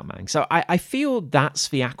like Batman. So I feel that's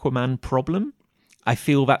the Aquaman problem. I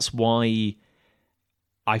feel that's why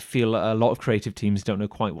I feel a lot of creative teams don't know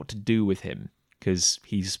quite what to do with him, because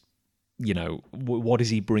he's, what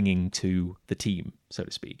is he bringing to the team, so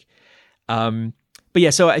to speak. But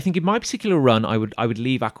yeah, so I think in my particular run, I would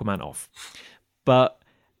leave Aquaman off, but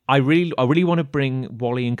I really want to bring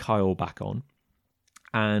Wally and Kyle back on,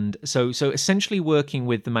 and so essentially working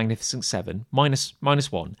with the Magnificent Seven minus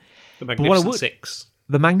one, the Magnificent Six,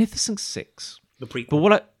 the Magnificent Six, the prequel.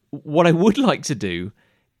 But what I would like to do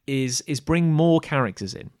is bring more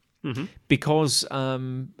characters in, because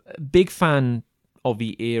big fan of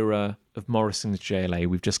the era of Morrison's JLA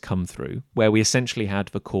we've just come through, where we essentially had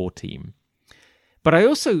the core team. But I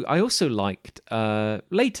also liked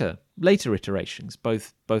later iterations,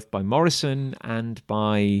 both by Morrison and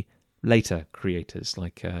by later creators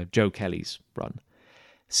like Joe Kelly's run.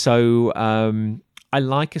 So I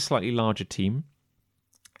like a slightly larger team.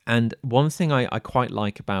 And one thing I quite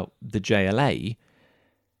like about the JLA,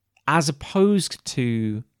 as opposed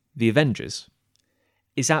to the Avengers,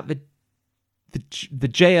 is that the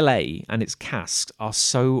JLA and its cast are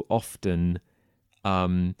so often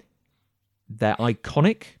they're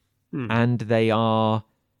iconic and they are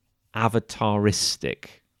avataristic,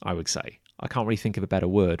 I would say. I can't really think of a better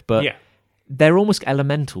word, but they're almost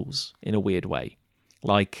elementals in a weird way.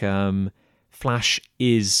 Like Flash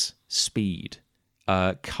is speed.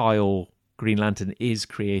 Kyle, Green Lantern, is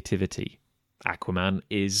creativity. Aquaman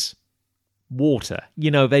is water.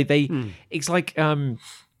 It's like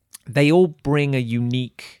they all bring a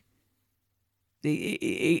unique.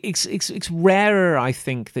 It's rarer, I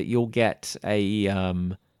think, that you'll get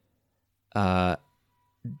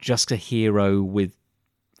just a hero with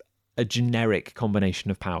a generic combination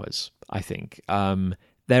of powers. I think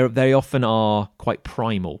they often are quite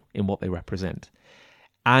primal in what they represent,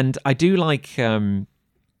 and I do like the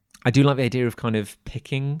idea of kind of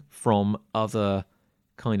picking from other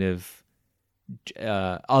kind of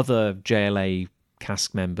other JLA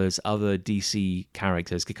cast members, other DC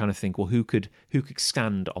characters, to kind of think, well, who could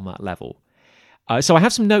stand on that level? So I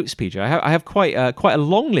have some notes, PJ. I have quite a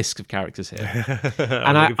long list of characters here,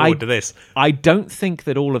 and I'm looking forward to this. I don't think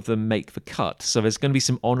that all of them make the cut, so there's going to be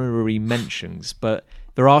some honorary mentions, but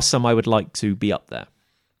there are some I would like to be up there.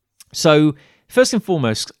 So first and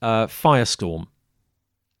foremost, Firestorm.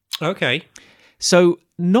 Okay. So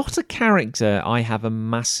not a character I have a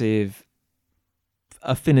massive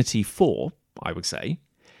affinity for, I would say,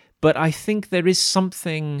 but I think there is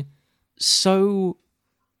something so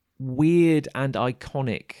weird and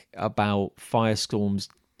iconic about Firestorm's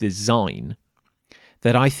design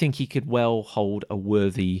that I think he could well hold a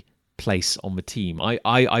worthy place on the team.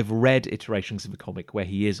 I've read iterations of the comic where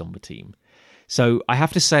he is on the team. So I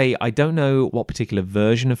have to say, I don't know what particular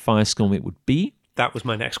version of Firestorm it would be. That was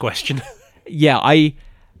my next question. Yeah,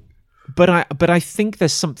 but I think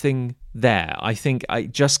there's something there. I think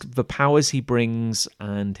just the powers he brings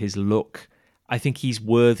and his look, I think he's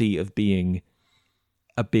worthy of being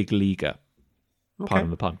a big leaguer. Okay. Pardon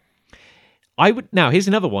the pun. Now, here's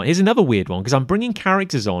another one. Here's another weird one, because I'm bringing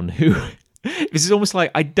characters on who... This is almost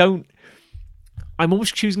like I'm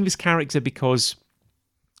almost choosing this character because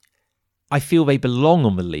I feel they belong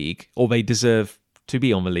on the league, or they deserve to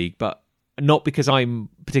be on the league, but not because I'm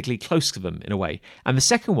particularly close to them in a way. And the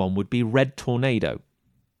second one would be Red Tornado.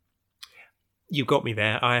 You got me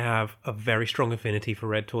there. I have a very strong affinity for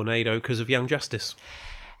Red Tornado because of Young Justice.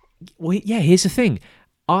 Well, yeah, here's the thing.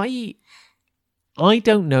 I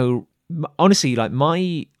don't know... Honestly, like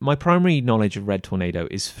my primary knowledge of Red Tornado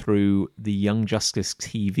is through the Young Justice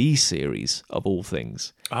TV series, of all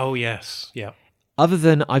things. Oh, yes. Yeah. Other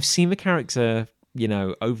than I've seen the character,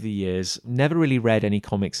 over the years, never really read any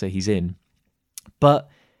comics that he's in. But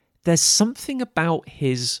there's something about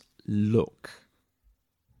his look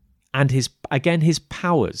and his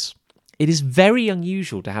powers. It is very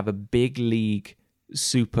unusual to have a big league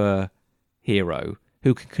superhero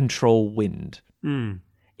who can control wind.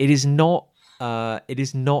 It is not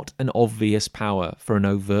an obvious power for an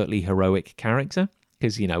overtly heroic character,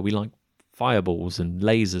 because we like fireballs and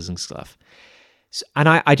lasers and stuff. So, and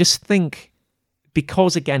I just think,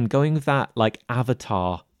 because again, going with that like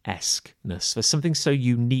Avatar-esqueness, there's something so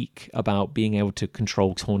unique about being able to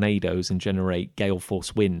control tornadoes and generate gale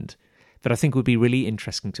force wind that I think would be really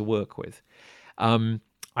interesting to work with.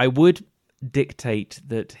 I would dictate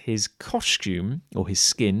that his costume, or his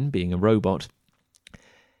skin, being a robot,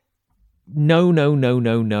 no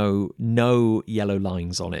yellow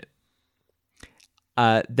lines on it.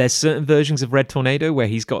 There's certain versions of Red Tornado where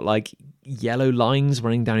he's got like yellow lines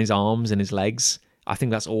running down his arms and his legs. I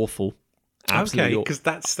think that's awful. Absolutely. Okay, because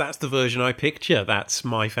that's the version I picture. That's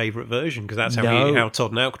my favourite version, because that's how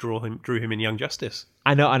Todd Nauck drew him in Young Justice.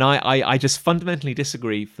 I know, and I just fundamentally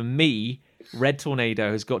disagree. For me, Red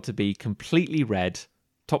Tornado has got to be completely red,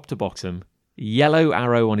 top to bottom, yellow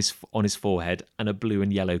arrow on his forehead, and a blue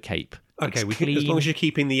and yellow cape. Okay, as long as you're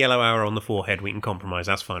keeping the yellow arrow on the forehead, we can compromise.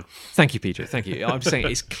 That's fine. Thank you, Peter. Thank you. I'm just saying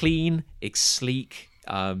it's clean, it's sleek,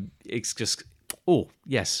 it's just, oh,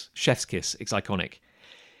 yes, chef's kiss. It's iconic.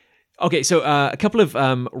 Okay, so a couple of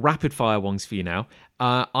rapid-fire ones for you now.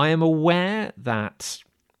 I am aware that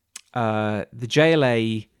the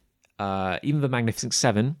JLA, even the Magnificent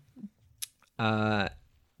Seven, it's a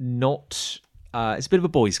bit of a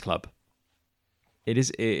boys' club.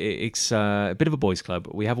 It's a bit of a boys' club.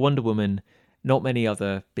 We have Wonder Woman, not many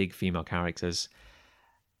other big female characters.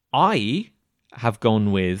 I have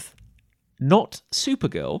gone with not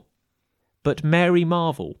Supergirl, but Mary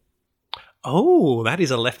Marvel. Oh, that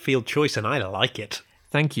is a left field choice, and I like it.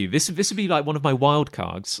 Thank you. This would be like one of my wild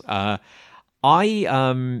cards. I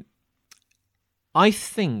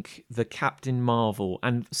think the Captain Marvel,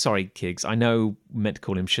 and sorry, Kiggs, I know we meant to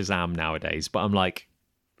call him Shazam nowadays, but I'm like,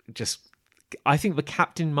 I think the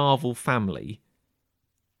Captain Marvel family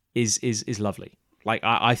is lovely. Like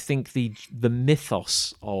I think the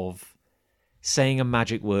mythos of saying a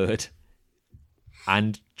magic word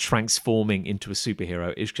and transforming into a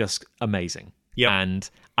superhero is just amazing. Yep. And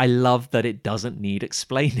I love that it doesn't need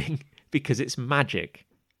explaining because it's magic.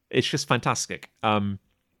 It's just fantastic.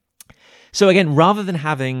 So again, rather than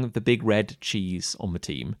having the big red cheese on the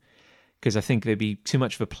team, because I think there'd be too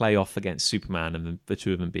much of a play-off against Superman and the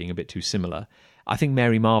two of them being a bit too similar, I think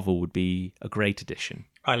Mary Marvel would be a great addition.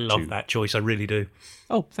 I love that choice, I really do.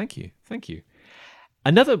 Oh, thank you. Thank you.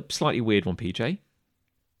 Another slightly weird one, PJ.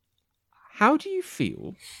 How do you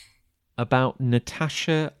feel about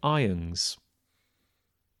Natasha Irons?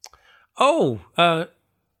 Oh,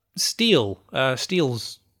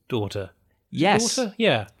 Steele's daughter. Yes. Daughter?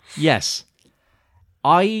 Yeah. Yes.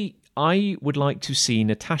 I would like to see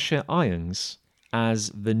Natasha Irons as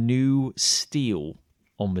the new Steel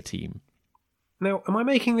on the team. Now, am I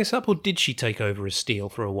making this up, or did she take over as Steel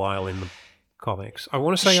for a while in the comics? I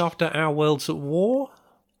want to say after Our Worlds at War.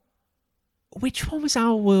 Which one was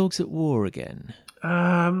Our Worlds at War again?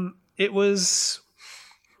 It was...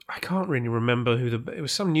 I can't really remember it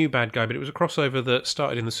was some new bad guy, but it was a crossover that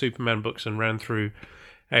started in the Superman books and ran through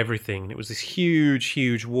everything. And it was this huge,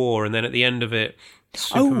 huge war, and then at the end of it,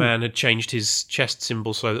 Superman had changed his chest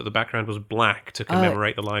symbol so that the background was black to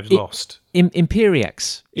commemorate the lives lost.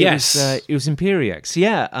 Imperiex. Yes. It was Imperiex.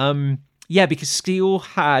 Yeah. Yeah, because Steel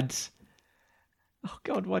had... Oh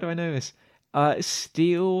God, why do I know this?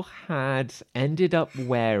 Steel had ended up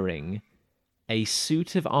wearing a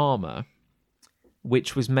suit of armor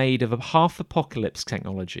which was made of a half Apocalypse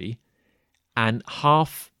technology and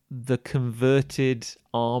half the converted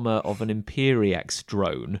armor of an Imperiex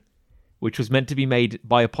drone, which was meant to be made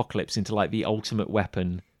by Apocalypse into like the ultimate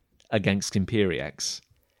weapon against Imperiex.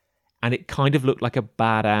 And it kind of looked like a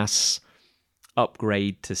badass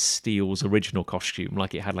upgrade to Steel's original costume,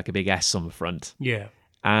 like it had like a big S on the front. Yeah.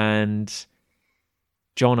 And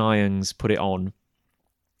John Irons put it on,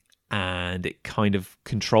 and it kind of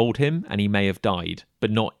controlled him, and he may have died, but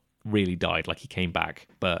not really died, like he came back.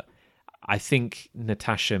 But I think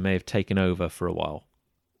Natasha may have taken over for a while.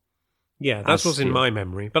 Yeah, that's what's in Steel. my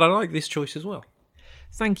memory, but I like this choice as well.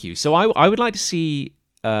 Thank you. So I would like to see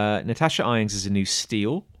Natasha Irons as a new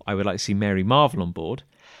Steel. I would like to see Mary Marvel on board.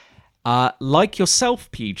 Like yourself,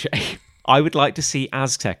 PJ, I would like to see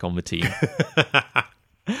Aztec on the team.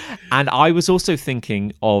 And I was also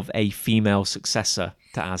thinking of a female successor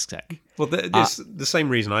to Aztec. Well, the same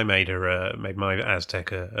reason I made my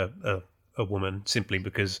Aztec a woman, simply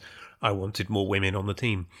because I wanted more women on the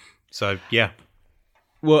team. So, yeah.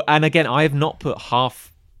 Well, and again, I have not put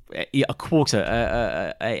half, a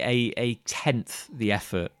quarter, a tenth the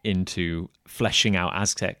effort into fleshing out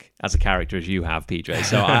Aztec as a character as you have, PJ.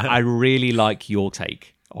 So I really like your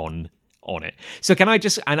take on it. So can I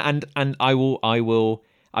just and I will.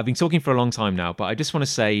 I've been talking for a long time now, but I just want to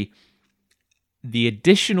say the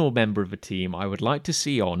additional member of the team I would like to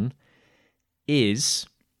see on is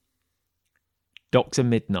Dr.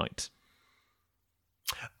 Midnight.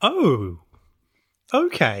 Oh,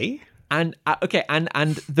 okay. And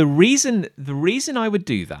the reason I would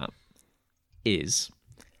do that is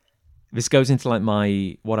this goes into like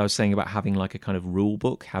what I was saying about having like a kind of rule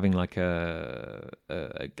book, having like a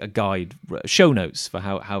guide, show notes for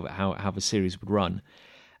how the series would run.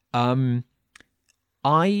 I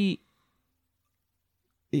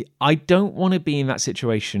don't want to be in that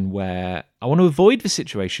situation where I want to avoid the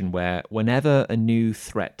situation where whenever a new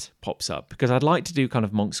threat pops up, because I'd like to do kind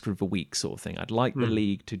of Monster of the Week sort of thing. I'd like the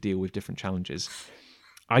League to deal with different challenges.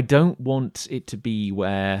 I don't want it to be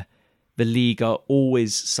where the League are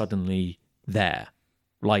always suddenly there.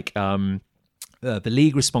 Like the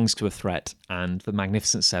League responds to a threat and the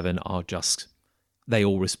Magnificent Seven are just, they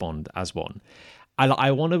all respond as one.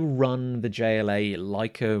 I want to run the JLA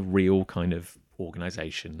like a real kind of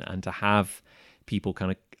organization and to have people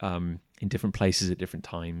kind of in different places at different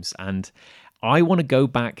times. And I want to go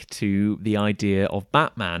back to the idea of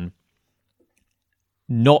Batman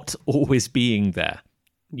not always being there.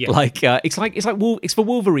 Yeah. Like it's the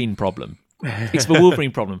Wolverine problem. It's the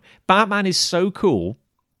Wolverine problem. Batman is so cool.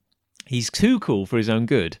 He's too cool for his own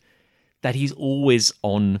good that he's always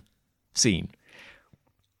on scene.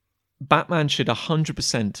 Batman should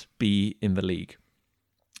 100% be in the League.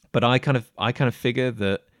 But I kind of figure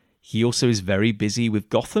that he also is very busy with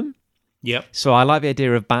Gotham. Yep. So I like the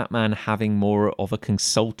idea of Batman having more of a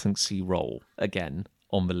consultancy role again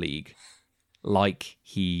on the League, like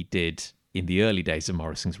he did in the early days of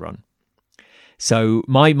Morrison's run. So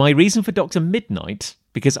my reason for Dr. Midnight,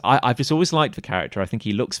 because I've just always liked the character. I think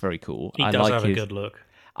he looks very cool. He does have a good look.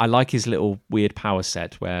 I like his little weird power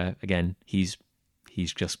set where, again, he's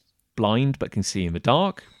just blind but can see in the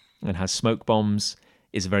dark and has smoke bombs,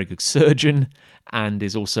 is a very good surgeon, and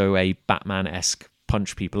is also a Batman-esque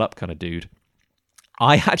punch people up kind of dude.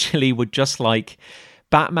 I actually would just like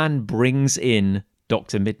Batman brings in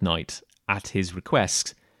Dr. Midnight at his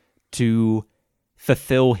request to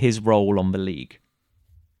fulfill his role on the League.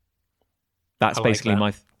 That's basically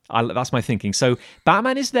that's my thinking. So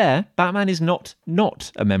Batman is there. Batman is not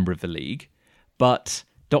a member of the League, but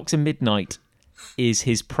Dr. Midnight is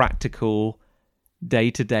his practical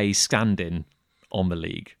day-to-day stand-in on the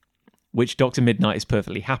League, which Dr. Midnight is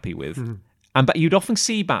perfectly happy with. Mm-hmm. But you'd often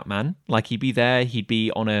see Batman, like he'd be there, he'd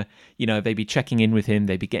be on they'd be checking in with him,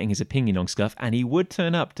 they'd be getting his opinion on stuff, and he would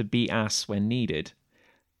turn up to beat ass when needed.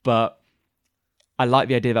 But I like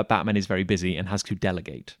the idea that Batman is very busy and has to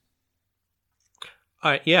delegate.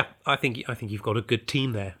 I think you've got a good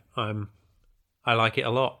team there. I like it a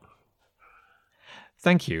lot.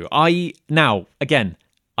 Thank you. I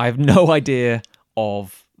have no idea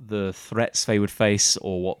of the threats they would face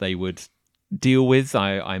or what they would deal with.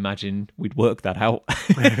 I imagine we'd work that out.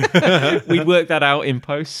 We'd work that out in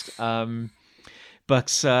post. And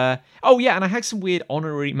I had some weird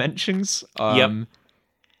honorary mentions. Do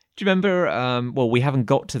you remember? We haven't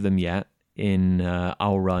got to them yet in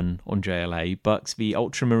our run on JLA, but the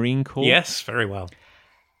Ultramarine Corps. Yes, very well.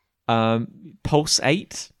 Pulse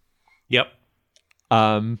 8. Yep.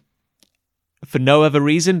 for no other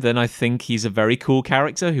reason than I think he's a very cool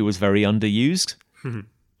character who was very underused.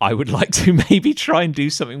 I would like to maybe try and do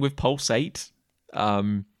something with Pulsate.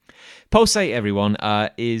 Pulsate, everyone,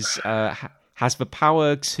 has the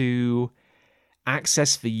power to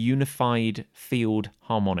access the unified field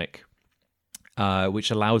harmonic,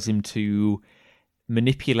 which allows him to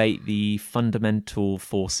manipulate the fundamental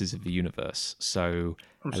forces of the universe. So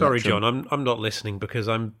I'm sorry, John, I'm not listening because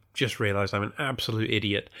I'm just realised I'm an absolute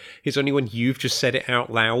idiot. It's only when you've just said it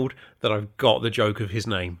out loud that I've got the joke of his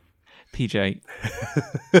name. PJ,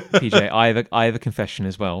 I have a confession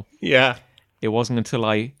as well. Yeah. It wasn't until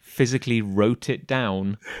I physically wrote it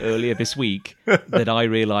down earlier this week that I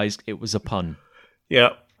realised it was a pun. Yeah.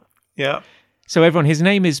 Yeah. So everyone, his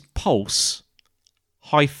name is Pulse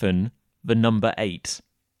hyphen the number 8.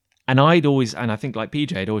 And I think like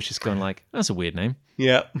PJ had always just gone like, that's a weird name.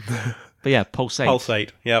 Yeah. But yeah, Pulsate.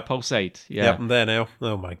 Pulsate. Yeah. Pulsate. Yeah. Yep, I'm there now.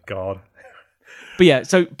 Oh my God. But yeah,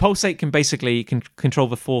 so Pulsate can basically control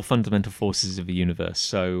the 4 fundamental forces of the universe.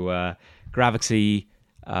 So gravity,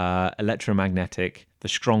 electromagnetic, the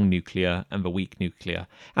strong nuclear, and the weak nuclear.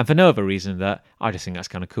 And for no other reason that I just think that's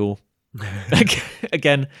kind of cool.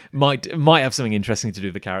 Again, might have something interesting to do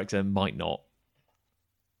with the character, might not.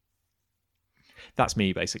 That's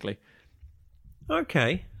me, basically.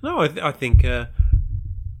 Okay. No, I think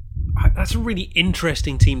that's a really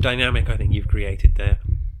interesting team dynamic I think you've created there.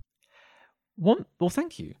 Well,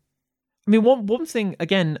 thank you. I mean, one thing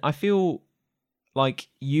again, I feel like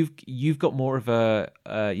you've got more of a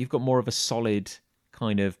solid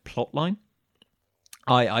kind of plot line.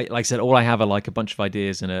 I like I said, all I have are like a bunch of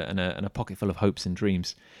ideas and a pocket full of hopes and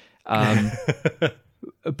dreams. But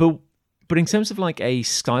in terms of like a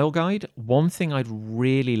style guide, one thing I'd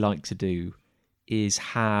really like to do is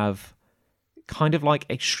have kind of like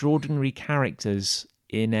extraordinary characters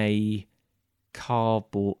in a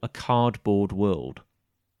cardboard world,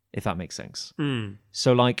 if that makes sense.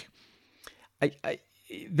 So like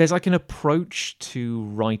there's like an approach to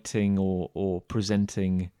writing or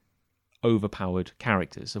presenting overpowered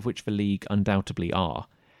characters, of which the League undoubtedly are,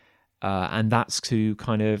 and that's to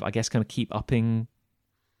kind of keep upping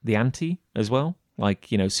the ante as well. Like,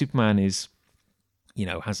 Superman is,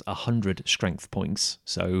 has 100 strength points,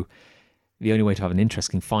 so the only way to have an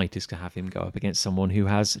interesting fight is to have him go up against someone who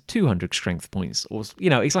has 200 strength points, or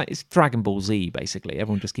it's Dragon Ball Z basically.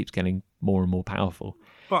 Everyone just keeps getting more and more powerful.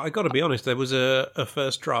 Well, I got to be honest, there was a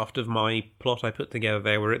first draft of my plot I put together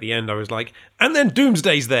there where at the end I was like, and then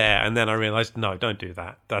Doomsday's there, and then I realised, no, don't do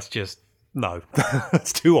that. That's just, no,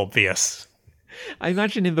 that's too obvious. I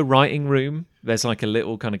imagine in the writing room, there's like a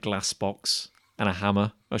little kind of glass box and a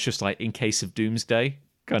hammer. That's just like in case of Doomsday,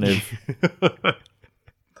 kind of.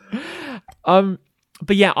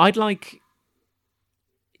 But yeah,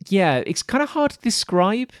 it's kind of hard to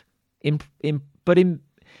describe.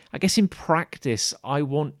 I guess in practice, I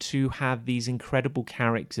want to have these incredible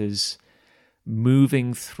characters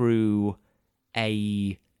moving through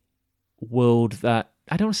a world that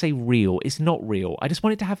I don't want to say real. It's not real. I just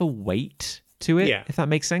want it to have a weight to it, if that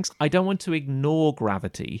makes sense. I don't want to ignore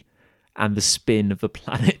gravity and the spin of the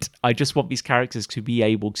planet. I just want these characters to be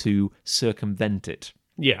able to circumvent it.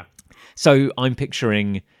 Yeah. So I'm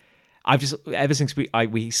picturing, ever since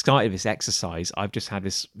we started this exercise, I've just had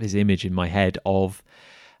this image in my head of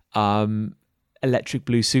electric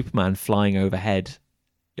blue Superman flying overhead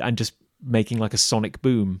and just making like a sonic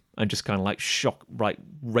boom and just kind of like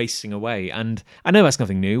racing away. And I know that's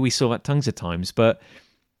nothing new. We saw that tons of times, but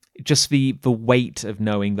just the weight of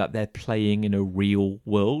knowing that they're playing in a real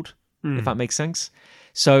world, if that makes sense.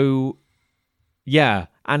 So yeah.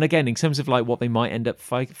 And again, in terms of like what they might end up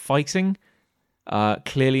fighting,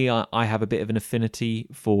 clearly I have a bit of an affinity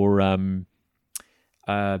for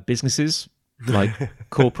businesses, like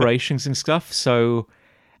corporations and stuff. So,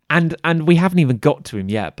 and we haven't even got to him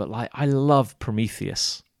yet, but like I love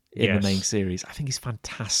Prometheus in the main series. I think he's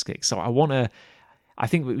fantastic. So I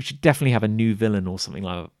think we should definitely have a new villain or something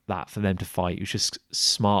like that for them to fight, who's just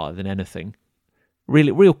smarter than anything.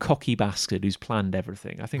 Really, real cocky bastard who's planned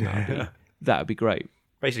everything. I think that would be great.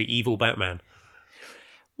 Basically, evil Batman.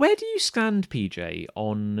 Where do you stand, PJ,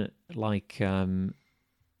 on like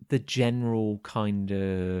the general kind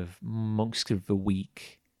of Monster of the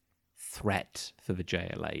Week threat for the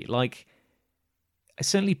JLA? Like,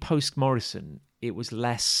 certainly post Morrison, it was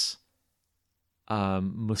less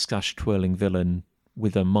mustache twirling villain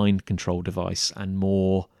with a mind control device and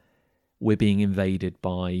more we're being invaded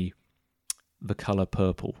by the color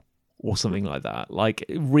purple or something like that. Like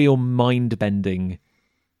real mind bending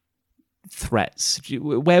threats.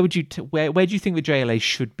 Where do you think the JLA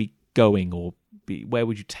should be going, or where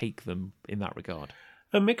would you take them in that regard?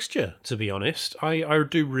 A mixture, to be honest. I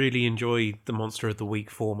do really enjoy the Monster of the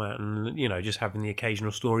Week format and, just having the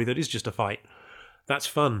occasional story that is just a fight. That's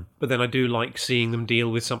fun. But then I do like seeing them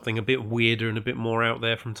deal with something a bit weirder and a bit more out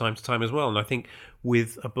there from time to time as well. And I think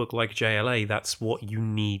with a book like JLA, that's what you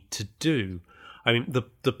need to do. I mean,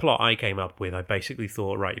 the plot I came up with, I basically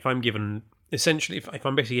thought, right, if I'm given... Essentially, if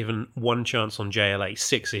I'm basically given one chance on JLA,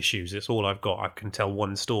 6 issues, it's all I've got, I can tell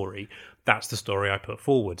one story, that's the story I put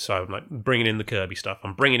forward. So I'm like bringing in the Kirby stuff,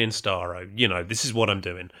 I'm bringing in Starro, this is what I'm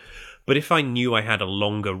doing. But if I knew I had a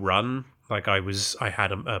longer run, like I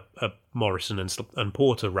had a Morrison and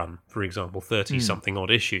Porter run, for example, 30-something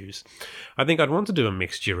odd issues, I think I'd want to do a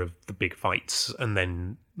mixture of the big fights and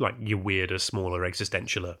then like your weirder, smaller,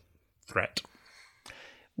 existentialer threat.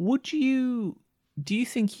 Do you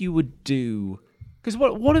think you would do? Because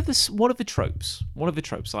what are the tropes? What are the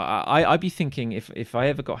tropes? I'd be thinking if I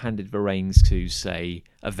ever got handed the reins to, say,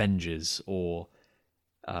 Avengers or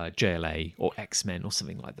JLA or X-Men or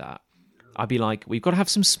something like that, I'd be like, we've got to have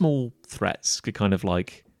some small threats to kind of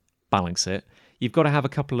like balance it. You've got to have a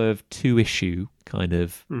couple of 2-issue kind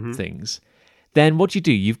of things. Then what do you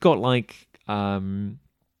do? You've got like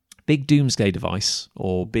big doomsday device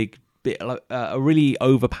or a really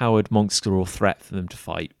overpowered monster or threat for them to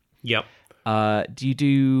fight. Yep. Do you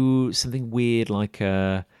do something weird like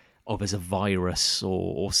there's a virus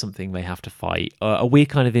or something they have to fight? A weird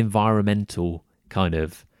kind of environmental kind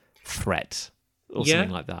of threat or something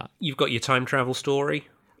like that? You've got your time travel story.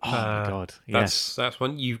 Oh my god, yes. That's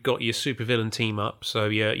one. You've got your supervillain team up, so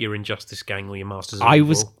your Injustice Gang or your Masters of I Evil.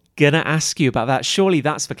 was going to ask you about that. Surely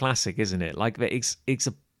that's the classic, isn't it? Like it's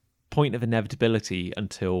a point of inevitability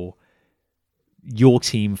until your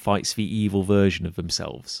team fights the evil version of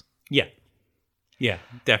themselves. Yeah,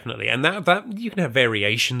 definitely. And that you can have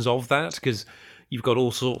variations of that, because you've got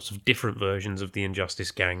all sorts of different versions of the Injustice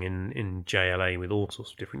Gang in JLA with all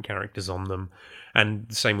sorts of different characters on them. And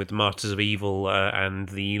the same with the Masters of Evil and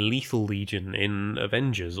the Lethal Legion in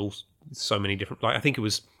Avengers. So many different... Like, I think it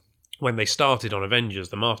was when they started on Avengers,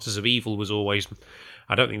 the Masters of Evil was always...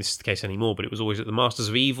 I don't think this is the case anymore, but it was always that the Masters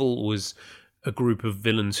of Evil was a group of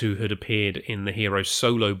villains who had appeared in the hero's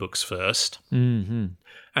solo books first. Mm-hmm.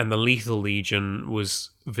 And the Lethal Legion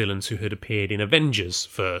was villains who had appeared in Avengers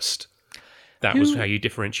first. That was how you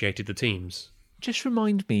differentiated the teams. Just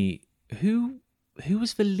remind me, who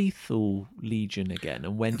was the Lethal Legion again,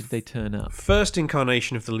 and when did they turn up? First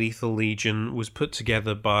incarnation of the Lethal Legion was put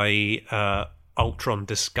together by Ultron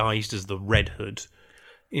disguised as the Red Hood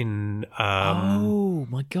in oh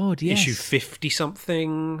my god, yes, issue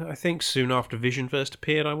 50-something, I think, soon after Vision first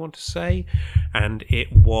appeared, I want to say. And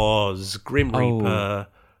it was Grim Reaper,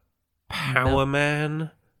 Power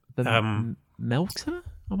Man, Melter?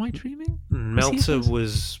 Am I dreaming? Melter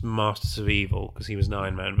was Masters of Evil, because he was an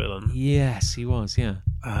Iron Man villain. Yes, he was, yeah.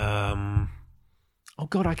 Oh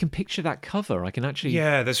god, I can picture that cover. I can actually...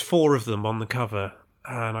 Yeah, there's 4 of them on the cover,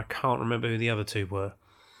 and I can't remember who the other 2 were.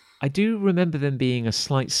 I do remember them being a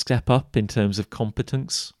slight step up in terms of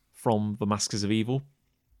competence from the Masters of Evil.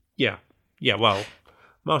 Yeah, well,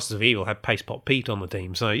 Masters of Evil had Paste Pot Pete on the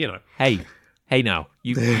team, so, Hey now,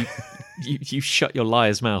 you shut your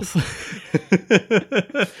liar's mouth.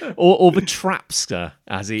 or the Trapster,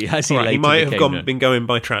 as he later he might have became been going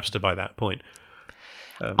by Trapster by that point.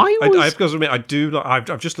 I've got to admit, I've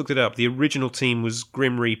just looked it up. The original team was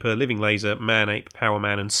Grim Reaper, Living Laser, Man Ape, Power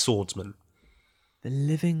Man, and Swordsman. The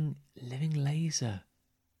living laser.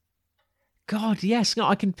 God, yes, no,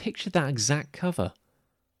 I can picture that exact cover.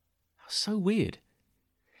 That's so weird.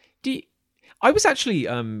 I was actually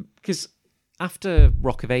because after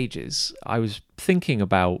Rock of Ages, I was thinking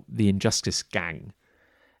about the Injustice Gang,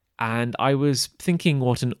 and I was thinking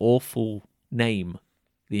what an awful name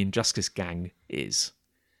the Injustice Gang is.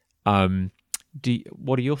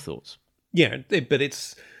 What are your thoughts? Yeah, but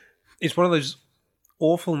it's one of those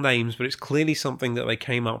awful names, but it's clearly something that they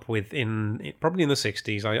came up with probably in the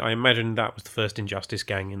 60s. I imagine that was the first Injustice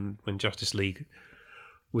Gang when Justice League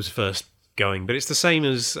was first going. But it's the same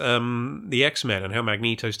as the X-Men and how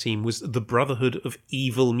Magneto's team was the Brotherhood of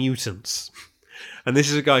Evil Mutants. And this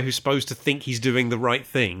is a guy who's supposed to think he's doing the right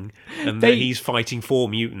thing and that he's fighting for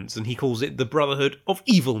mutants, and he calls it the Brotherhood of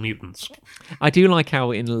Evil Mutants. I do like how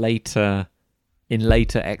in later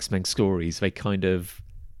X-Men stories they kind of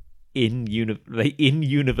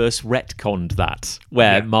in-universe retconned that,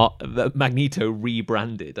 where Magneto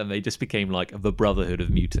rebranded and they just became like the Brotherhood of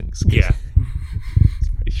Mutants. Yeah. It's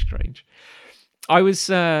very strange. I was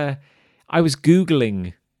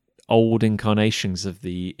Googling old incarnations of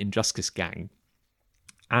the Injustice Gang,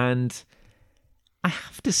 and I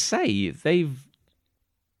have to say they've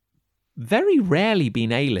very rarely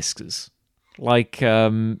been A-listers. Like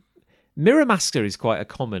Mirror Master is quite a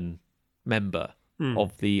common member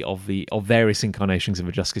of various incarnations of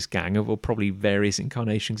a Justice Gang, or probably various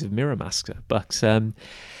incarnations of Mirror Master. But but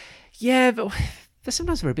they're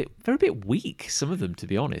sometimes they're a bit weak. Some of them, to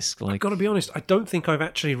be honest. Like, I've got to be honest, I don't think I've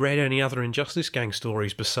actually read any other Injustice Gang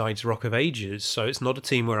stories besides Rock of Ages, so it's not a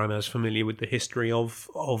team where I'm as familiar with the history of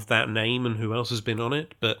that name and who else has been on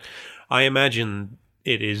it. But I imagine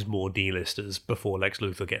it is more D-listers before Lex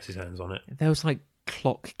Luthor gets his hands on it. There was like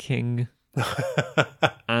Clock King.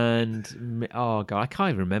 And oh god, I can't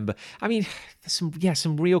even remember. I mean, there's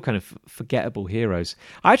some real kind of forgettable heroes.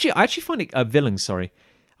 I actually find it villains. Sorry,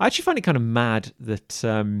 I actually find it kind of mad that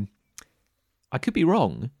I could be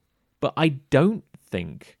wrong, but I don't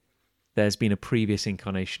think there's been a previous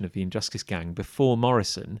incarnation of the Injustice Gang before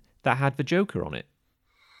Morrison that had the Joker on it.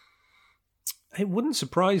 It wouldn't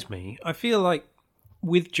surprise me. I feel like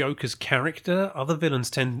with Joker's character, other villains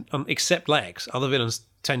tend, except Lex, other villains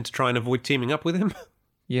tend to try and avoid teaming up with him.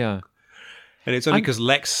 Yeah. And it's only because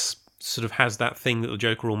Lex sort of has that thing that the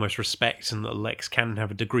Joker almost respects, and that Lex can have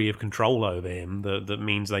a degree of control over him that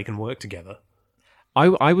means they can work together. I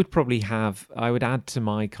would add to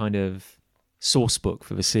my kind of source book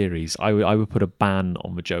for the series, I would put a ban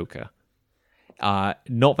on the Joker.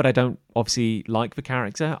 Not that I don't obviously like the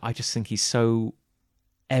character, I just think he's so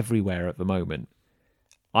everywhere at the moment.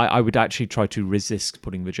 I would actually try to resist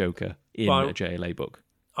putting the Joker in a JLA book.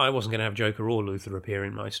 I wasn't going to have Joker or Luthor appear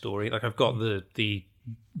in my story. Like, I've got the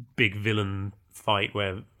big villain fight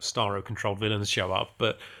where Starro-controlled villains show up,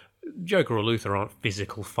 but Joker or Luthor aren't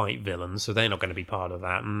physical fight villains, so they're not going to be part of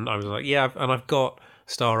that. And I was like, I've got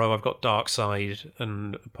Starro, I've got Darkseid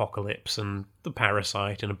and Apocalypse and the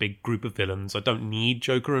Parasite and a big group of villains. I don't need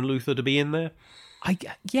Joker and Luthor to be in there.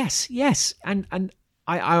 Yes, and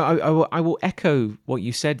I will echo what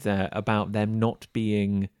you said there about them not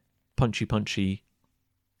being punchy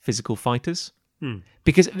physical fighters.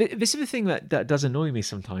 Because this is the thing that does annoy me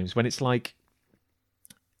sometimes, when it's like,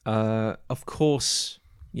 of course,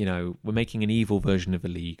 you know, we're making an evil version of the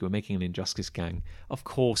League, we're making an Injustice Gang, of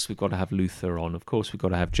course we've got to have Luthor on, of course we've got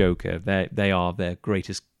to have Joker, they are their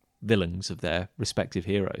greatest villains of their respective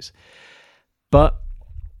heroes. But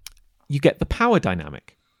you get the power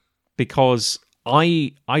dynamic, because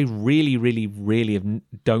I really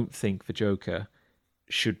don't think the Joker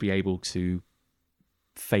should be able to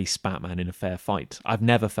face Batman in a fair fight. I've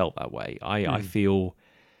never felt that way. I feel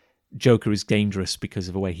Joker is dangerous because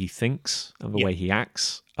of the way he thinks and the way he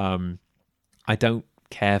acts. I don't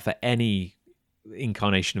care for any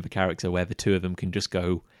incarnation of a character where the two of them can just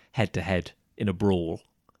go head to head in a brawl.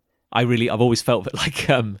 I've always felt that like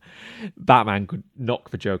Batman could knock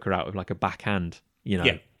the Joker out with like a backhand, you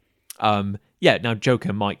know. Now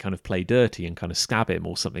Joker might kind of play dirty and kind of stab him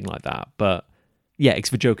or something like that, but yeah,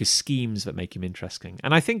 it's the Joker's schemes that make him interesting.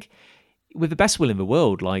 And I think with the best will in the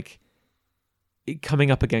world, like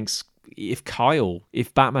coming up against, if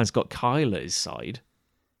Batman's got Kyle at his side,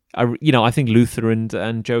 I think Luthor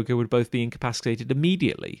and Joker would both be incapacitated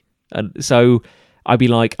immediately. And so I'd be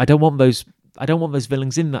like, I don't want those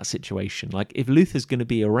villains in that situation. Like, if Luthor's going to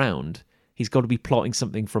be around, he's got to be plotting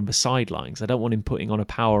something from the sidelines. I don't want him putting on a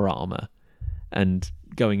power armor and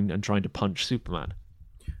going and trying to punch Superman.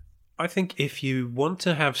 I think if you want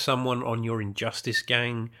to have someone on your Injustice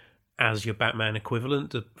Gang as your Batman equivalent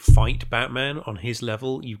to fight Batman on his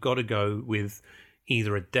level, you've got to go with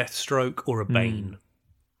either a Deathstroke or a Bane.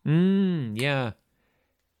 Yeah.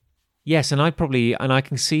 Yes, and I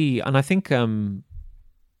can see, and I think,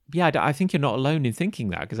 I think you're not alone in thinking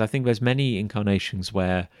that, because I think there's many incarnations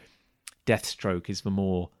where Deathstroke is the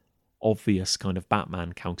more obvious kind of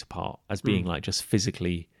Batman counterpart as being like just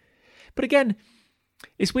physically. But again,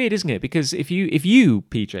 it's weird, isn't it? Because if you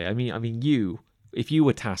PJ, if you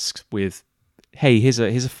were tasked with, hey, here's a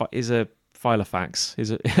Filofax,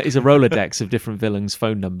 here's a Rolodex of different villains'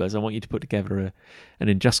 phone numbers, I want you to put together an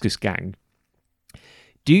Injustice Gang.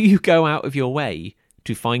 Do you go out of your way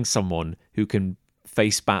to find someone who can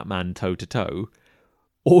face Batman toe to toe,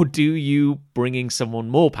 or do you bring in someone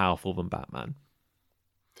more powerful than Batman?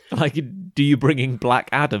 Like, do you bring in Black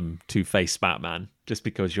Adam to face Batman just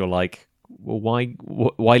because you're like, well,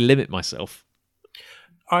 why limit myself?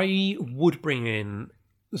 I would bring in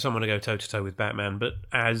someone to go toe to toe with Batman, but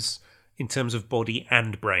as in terms of body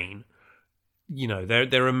and brain, you know,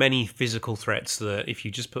 there are many physical threats that if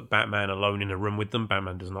you just put Batman alone in a room with them,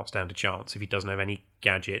 Batman does not stand a chance. If he doesn't have any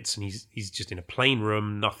gadgets and he's just in a plain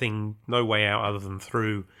room, no way out other than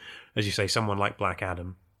through, as you say, someone like Black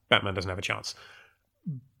Adam, Batman doesn't have a chance.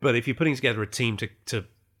 But if you're putting together a team to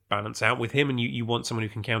balance out with him, and you want someone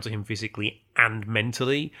who can counter him physically and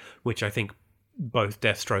mentally, which I think both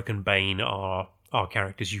Deathstroke and Bane are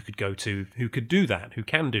characters you could go to who could do that, who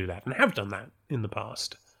can do that, and have done that in the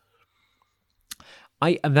past.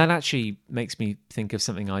 And that actually makes me think of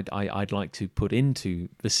something I'd like to put into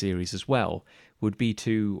the series as well. Would be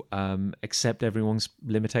to accept everyone's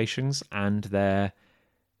limitations and their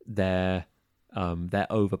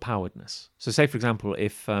overpoweredness. So, say for example,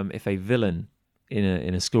 if a villain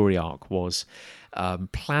in a story arc was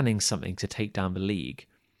planning something to take down the League,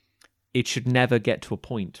 it should never get to a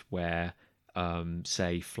point where,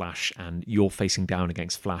 say, Flash and you're facing down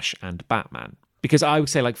against Flash and Batman, because I would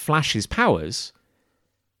say like Flash's powers,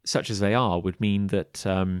 such as they are, would mean that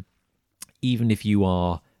even if you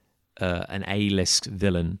are an A-list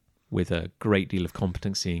villain with a great deal of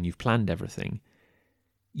competency and you've planned everything,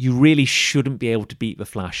 you really shouldn't be able to beat the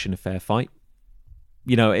Flash in a fair fight.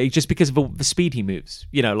 Just because of the speed he moves.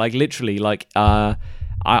 Like literally, like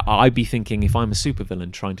I'd be thinking if I'm a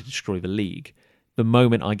supervillain trying to destroy the League, the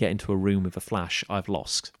moment I get into a room with the Flash, I've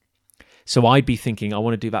lost. So I'd be thinking I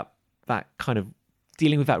want to do that kind of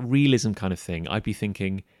dealing with that realism kind of thing. I'd be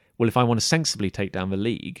thinking, well, if I want to sensibly take down the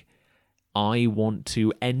League, I want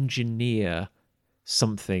to engineer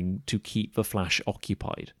something to keep the Flash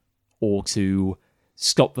occupied or to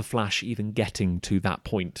stop the Flash even getting to that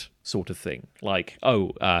point, sort of thing. Like, I'm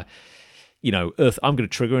going to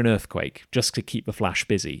trigger an earthquake just to keep the Flash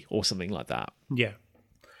busy or something like that. Yeah.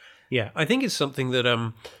 Yeah, I think it's something that,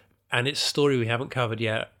 and it's a story we haven't covered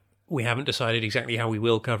yet. We haven't decided exactly how we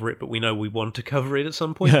will cover it, but we know we want to cover it at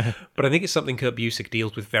some point. But I think it's something Kurt Busiek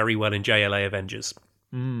deals with very well in JLA Avengers.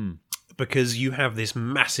 Because you have this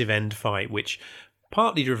massive end fight, which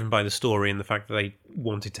partly driven by the story and the fact that they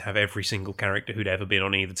wanted to have every single character who'd ever been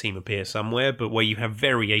on either team appear somewhere, but where you have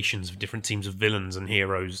variations of different teams of villains and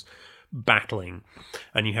heroes battling,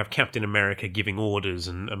 and you have Captain America giving orders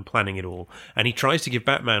and planning it all, and he tries to give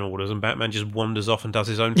Batman orders and Batman just wanders off and does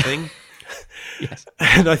his own thing. Yes.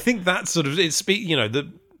 And I think that sort of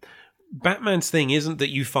the Batman's thing isn't that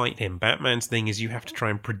you fight him. Batman's thing is you have to try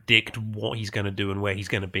and predict what he's going to do and where he's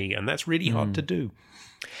going to be, and that's really hard to do.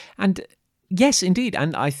 And yes, indeed.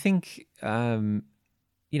 And I think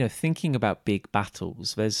thinking about big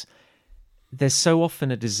battles, there's so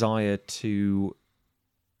often a desire to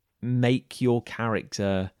make your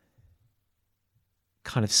character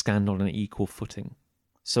kind of stand on an equal footing.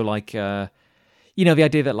 So like the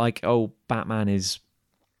idea that like, oh, Batman is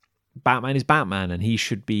Batman and he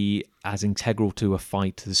should be as integral to a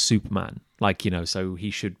fight as Superman. Like, so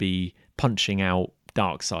he should be punching out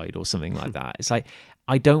Darkseid or something like that. It's like,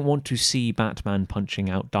 I don't want to see Batman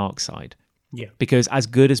punching out Darkseid. Yeah. Because as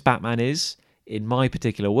good as Batman is, in my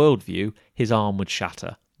particular worldview, his arm would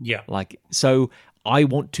shatter. Yeah. Like, so I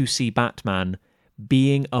want to see Batman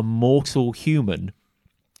being a mortal human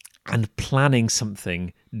and planning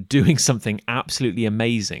something, doing something absolutely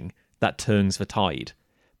amazing that turns the tide.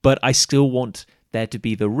 But I still want there to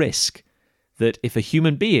be the risk that if a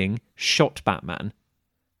human being shot Batman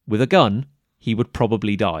with a gun, he would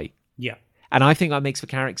probably die. Yeah. And I think that makes the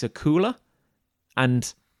character cooler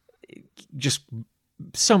and just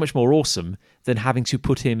so much more awesome than having to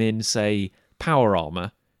put him in, say, power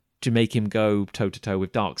armor to make him go toe-to-toe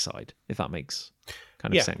with Darkseid, if that makes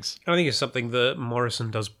kind of sense. I think it's something that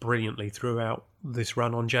Morrison does brilliantly throughout this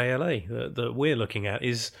run on JLA that we're looking at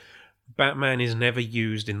is Batman is never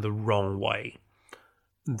used in the wrong way.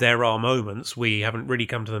 There are moments, we haven't really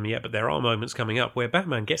come to them yet, but there are moments coming up where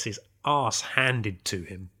Batman gets his arse handed to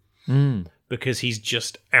him because he's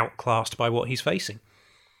just outclassed by what he's facing.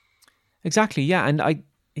 Exactly, yeah. And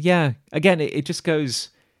again, it just goes,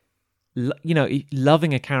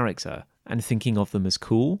 loving a character and thinking of them as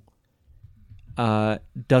cool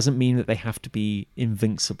doesn't mean that they have to be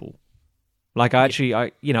invincible. Like, I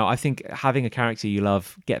think having a character you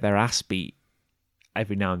love get their ass beat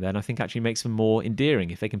every now and then, I think actually makes them more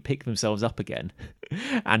endearing if they can pick themselves up again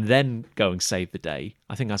and then go and save the day.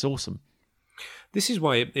 I think that's awesome. This is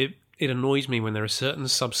why it annoys me when there are certain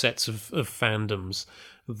subsets of fandoms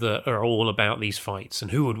that are all about these fights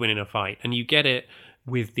and who would win in a fight. And you get it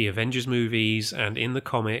with the Avengers movies and in the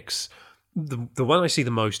comics. The one I see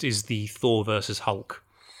the most is the Thor versus Hulk.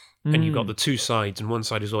 And you've got the two sides, and one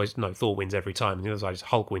side is always, no, Thor wins every time, and the other side is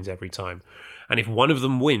Hulk wins every time. And if one of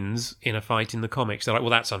them wins in a fight in the comics, they're like,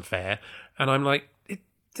 well, that's unfair. And I'm like,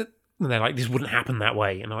 and they're like, this wouldn't happen that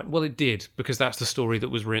way. And I'm like, well, it did, because that's the story that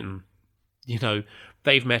was written.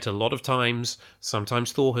 They've met a lot of times.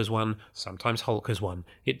 Sometimes Thor has won, sometimes Hulk has won.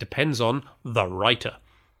 It depends on the writer.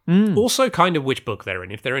 Also kind of which book they're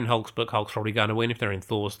in. If they're in Hulk's book, Hulk's probably going to win. If they're in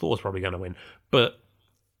Thor's probably going to win. But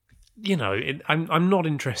I'm not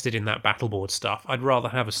interested in that battle board stuff. I'd rather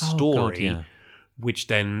have a story which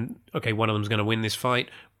then, okay, one of them's going to win this fight.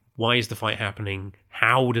 Why is the fight happening?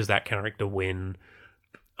 How does that character win?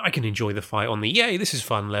 I can enjoy the fight on the, yay, this is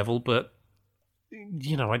fun level, but,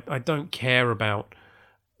 I don't care about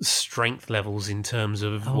strength levels in terms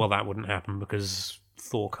of, well, that wouldn't happen because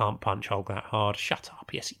Thor can't punch Hulk that hard. Shut up.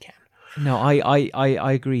 Yes, he can. No,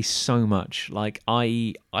 I agree so much. Like,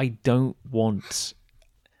 I never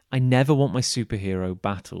want my superhero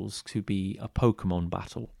battles to be a Pokemon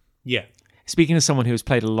battle. Yeah. Speaking as someone who has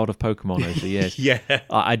played a lot of Pokemon over the years, yeah,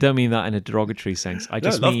 I don't mean that in a derogatory sense. I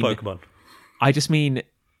love Pokemon. I just mean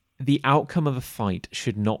the outcome of a fight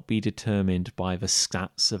should not be determined by the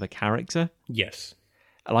stats of a character. Yes.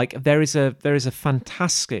 Like, there is a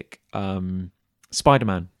fantastic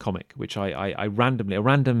Spider-Man comic, which I randomly, a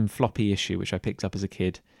random floppy issue, which I picked up as a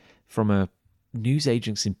kid from a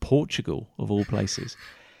newsagents in Portugal, of all places.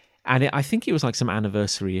 And I think it was like some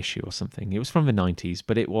anniversary issue or something. It was from the 90s,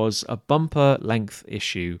 but it was a bumper-length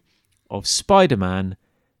issue of Spider-Man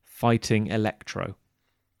fighting Electro.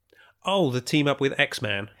 Oh, the team up with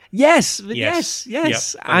X-Man. Yes. Yep,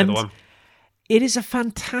 and it is a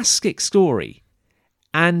fantastic story.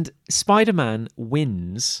 And Spider-Man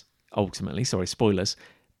wins, ultimately, sorry, spoilers,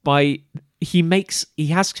 he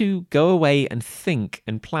has to go away and think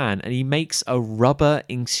and plan, and he makes a rubber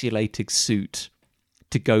insulated suit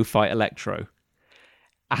to go fight Electro.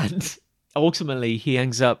 And ultimately, he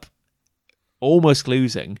ends up almost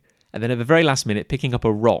losing, and then at the very last minute, picking up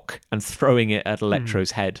a rock and throwing it at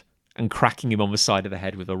Electro's head and cracking him on the side of the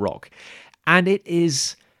head with a rock. And it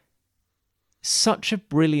is such a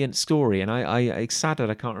brilliant story, and it's sad that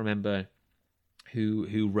I can't remember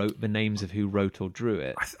who wrote the names of who wrote or drew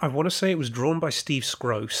it. I want to say it was drawn by Steve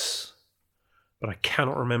Scrose, but I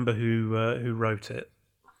cannot remember who wrote it.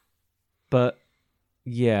 But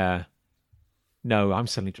yeah, no, I'm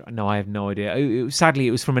suddenly no, I have no idea. Sadly,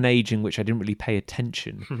 it was from an age in which I didn't really pay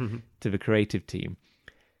attention to the creative team.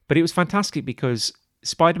 But it was fantastic because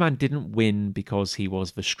Spider-Man didn't win because he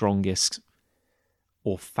was the strongest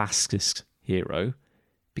or fastest hero,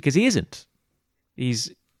 because he isn't.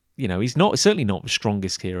 He's certainly not the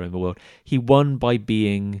strongest hero in the world. He won by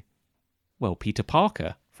being, well, Peter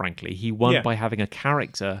Parker, frankly. He won by having a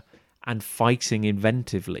character and fighting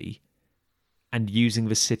inventively and using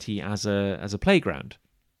the city as a playground.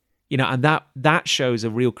 And that shows a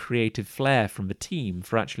real creative flair from the team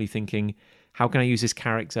for actually thinking, how can I use this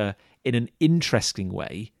character in an interesting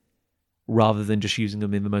way rather than just using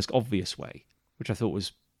them in the most obvious way, which I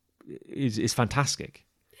thought is fantastic.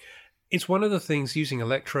 It's one of the things, using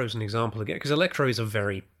Electro as an example again, because Electro is a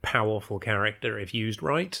very powerful character if used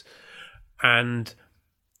right. And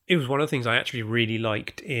it was one of the things I actually really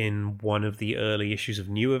liked in one of the early issues of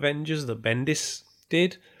New Avengers that Bendis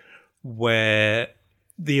did, where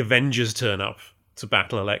the Avengers turn up to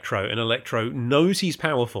battle Electro, and Electro knows he's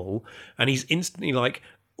powerful, and he's instantly like,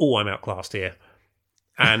 oh, I'm outclassed here.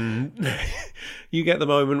 And you get the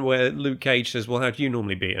moment where Luke Cage says, well, how do you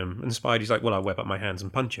normally beat him? And Spidey's like, well, I web up my hands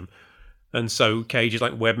and punch him. And so Cage is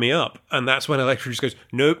like, web me up. And that's when Electro just goes,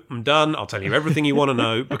 nope, I'm done. I'll tell you everything you want to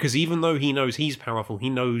know. Because even though he knows he's powerful, he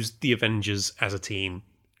knows the Avengers as a team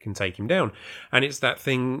can take him down. And it's that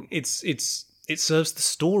thing, it serves the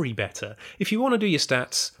story better. If you want to do your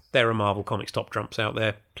stats, there are Marvel Comics top trumps out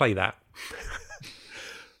there. Play that.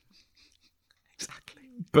 Exactly.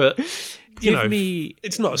 But,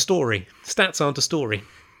 it's not a story. Stats aren't a story.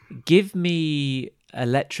 Give me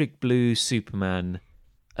Electric Blue Superman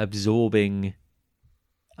absorbing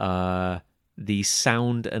the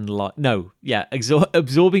sound and light.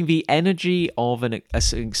 Absorbing the energy of an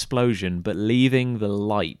explosion, but leaving the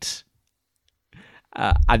light,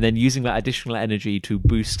 and then using that additional energy to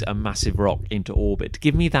boost a massive rock into orbit.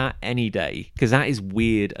 Give me that any day, because that is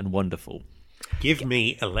weird and wonderful. Give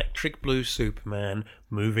me Electric Blue Superman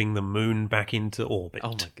moving the moon back into orbit.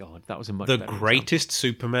 Oh my god, that was a much the better greatest example.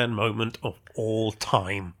 Superman moment of all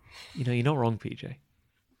time. You're not wrong, PJ.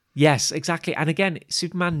 Yes, exactly. And again,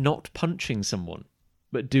 Superman not punching someone,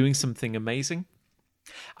 but doing something amazing.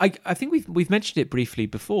 I think we've mentioned it briefly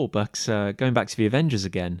before, but going back to the Avengers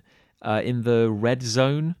again, in the Red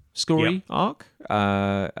Zone story arc,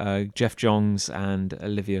 Jeff Johns and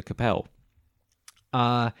Olivia Coppell,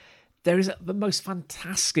 there is the most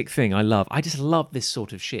fantastic thing I love. I just love this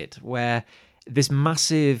sort of shit, where this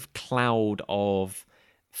massive cloud of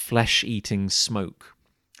flesh-eating smoke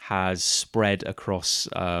has spread across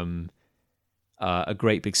a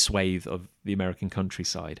great big swathe of the American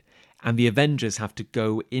countryside. And the Avengers have to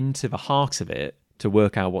go into the heart of it to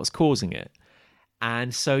work out what's causing it.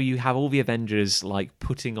 And so you have all the Avengers like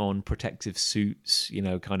putting on protective suits,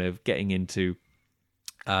 kind of getting into,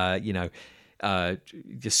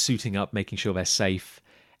 just suiting up, making sure they're safe.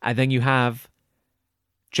 And then you have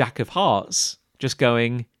Jack of Hearts just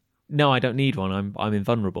going, no, I don't need one. I'm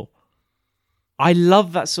invulnerable. I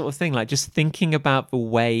love that sort of thing. Like just thinking about the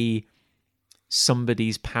way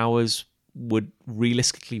somebody's powers would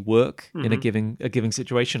realistically work in a given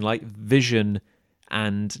situation, like Vision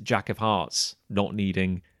and Jack of Hearts not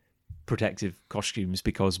needing protective costumes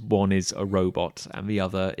because one is a robot and the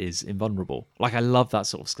other is invulnerable. Like I love that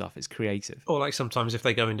sort of stuff. It's creative. Or like sometimes if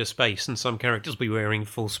they go into space and some characters will be wearing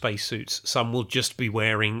full space suits, some will just be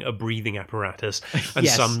wearing a breathing apparatus, and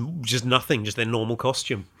some just nothing, just their normal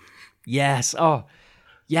costume. Yes. Oh,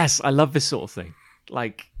 yes. I love this sort of thing.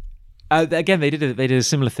 Like. Again, they did a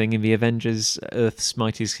similar thing in the Avengers Earth's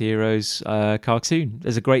Mightiest Heroes cartoon.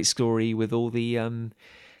 There's a great story with all the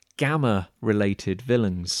gamma-related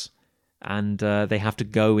villains, and they have to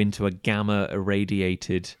go into a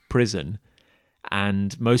gamma-irradiated prison,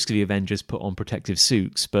 and most of the Avengers put on protective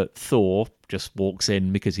suits, but Thor just walks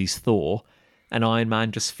in because he's Thor, and Iron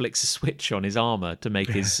Man just flicks a switch on his armor to make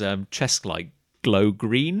his chest light glow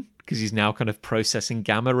green, because he's now kind of processing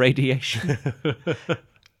gamma radiation.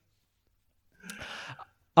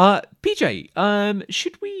 PJ,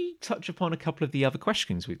 should we touch upon a couple of the other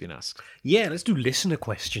questions we've been asked? Yeah, let's do listener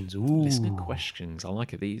questions. Ooh. Listener questions. I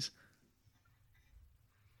like these.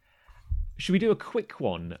 Should we do a quick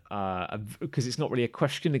one? Because it's not really a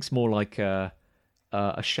question. It's more like a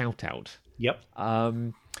shout out. Yep.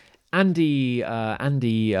 Andy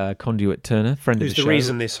Conduit Turner, friend Who's of the the show.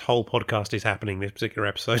 reason this whole podcast is happening, this particular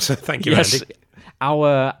episode. So thank you, Andy.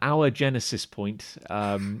 Our Genesis point,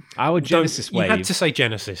 our Genesis wave. You had to say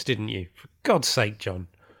Genesis, didn't you? For God's sake, John.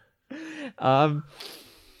 Our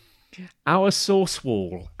source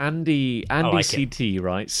wall, Andy like CT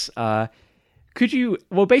writes, could you...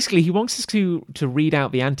 Well, basically, he wants us to read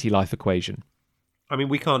out the anti-life equation. I mean,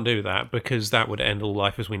 we can't do that because that would end all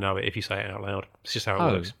life as we know it if you say it out loud. It's just how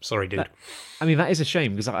it works. Sorry, dude. That is a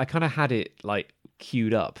shame because I kind of had it like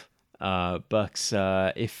queued up. But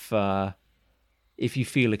if you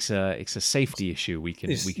feel it's a safety issue, we can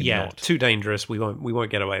not. Too dangerous. We won't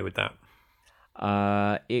get away with that.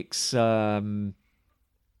 It's I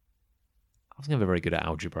was never very good at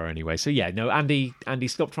algebra anyway. So yeah, no, Andy,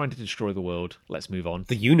 stop trying to destroy the world. Let's move on.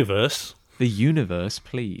 The universe,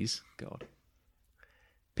 please, God.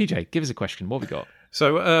 PJ, give us a question. What have we got?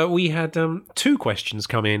 So we had two questions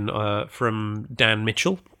come in from Dan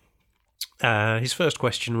Mitchell. His first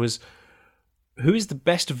question was, who is the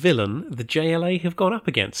best villain the JLA have gone up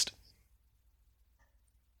against?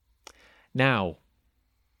 Now,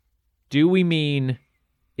 do we mean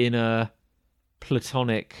in a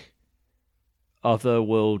platonic,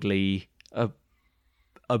 otherworldly,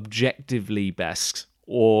 objectively best,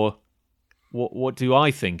 or what do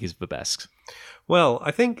I think is the best? Well,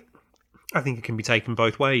 I think it can be taken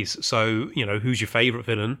both ways. So, who's your favourite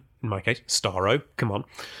villain? In my case, Starro. Come on.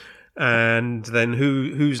 And then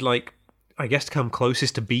who's like, I guess, come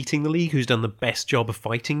closest to beating the League? Who's done the best job of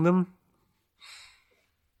fighting them?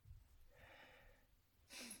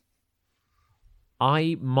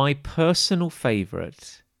 My personal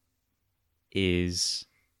favourite is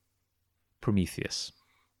Prometheus.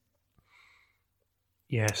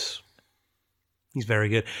 Yes. He's very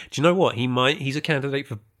good. Do you know what? He's a candidate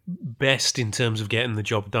for best in terms of getting the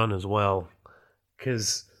job done as well.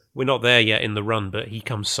 Because we're not there yet in the run, but he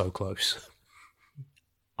comes so close.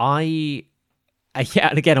 And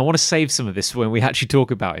again, I want to save some of this when we actually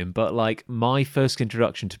talk about him, but like my first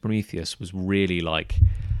introduction to Prometheus was really like,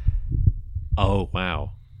 oh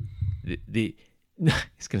wow.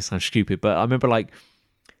 It's going to sound stupid, but I remember like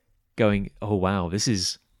going, oh wow,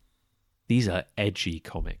 these are edgy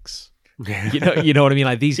comics. You know what I mean?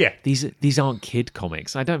 Like these aren't kid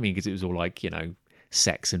comics. I don't mean because it was all like,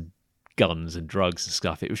 sex and guns and drugs and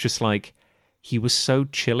stuff. It was just like he was so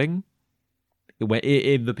chilling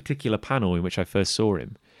in the particular panel in which I first saw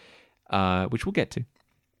him, which we'll get to.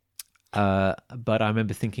 But I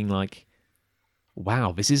remember thinking like,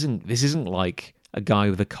 wow, this isn't like a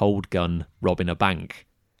guy with a cold gun robbing a bank.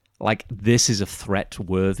 Like this is a threat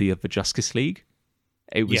worthy of the Justice League.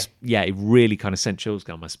 It was, it really kind of sent chills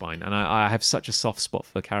down my spine. And I have such a soft spot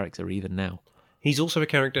for the character even now. He's also a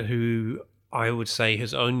character who I would say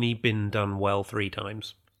has only been done well 3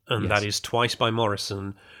 times. And that is twice by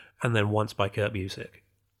Morrison and then once by Kurt Busiek.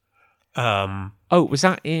 Was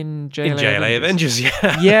that in JLA in JLA Avengers?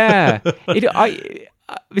 Yeah.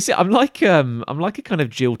 I'm like a kind of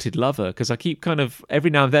jilted lover because I keep kind of every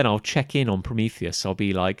now and then I'll check in on Prometheus. I'll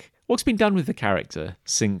be like, what's been done with the character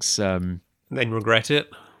since... Then regret it.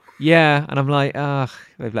 Yeah, and I'm like,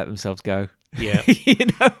 they've let themselves go. Yeah.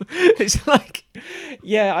 It's like,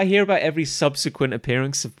 yeah, I hear about every subsequent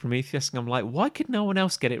appearance of Prometheus, and I'm like, why could no one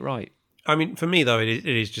else get it right? I mean, for me, though, it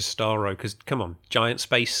is just Starro, because, come on, giant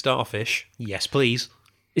space starfish. Yes, please.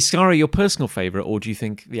 Is Starro your personal favourite, or do you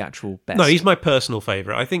think the actual best? No, he's my personal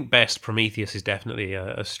favourite. I think best Prometheus is definitely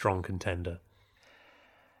a strong contender.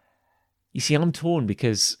 You see, I'm torn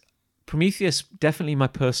because Prometheus, definitely my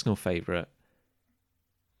personal favourite.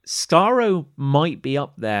 Starro might be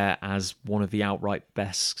up there as one of the outright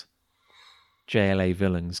best JLA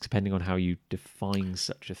villains, depending on how you define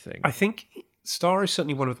such a thing. I think Starro is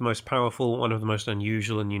certainly one of the most powerful, one of the most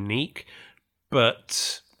unusual and unique,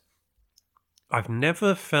 but I've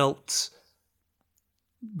never felt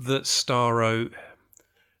that Starro...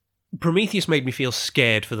 Prometheus made me feel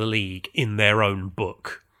scared for the League in their own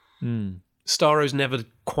book. Starro's never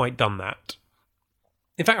quite done that.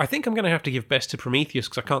 In fact, I think I'm going to have to give best to Prometheus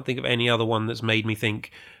because I can't think of any other one that's made me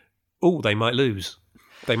think, oh, they might lose.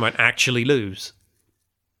 They might actually lose.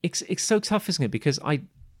 It's so tough, isn't it? Because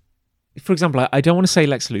for example, I don't want to say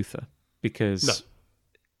Lex Luthor because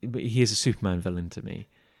he is a Superman villain to me.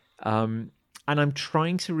 And I'm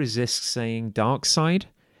trying to resist saying Darkseid.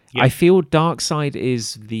 Yep. I feel Darkseid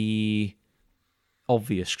is the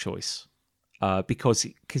obvious choice because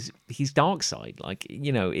he's Darkseid. Like,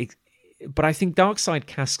 but I think Darkseid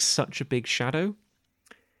casts such a big shadow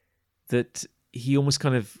that he almost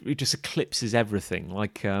kind of just eclipses everything.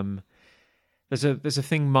 Like, there's a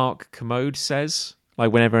thing Mark Commode says,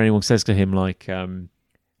 like whenever anyone says to him, like,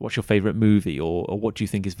 what's your favorite movie, or what do you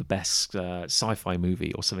think is the best sci-fi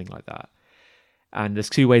movie, or something like that. And there's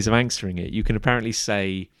two ways of answering it. You can apparently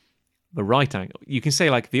say the right answer. You can say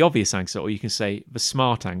like the obvious answer, or you can say the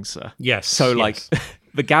smart answer. Yes. So like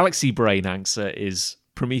the galaxy brain answer is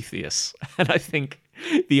Prometheus, and I think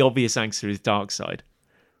the obvious answer is Darkseid.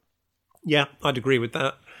 Yeah, I'd agree with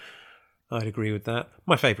that. My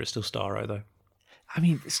favourite's still Starro, though. I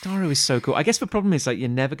mean, Starro is so cool. I guess the problem is like you're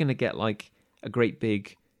never going to get like a great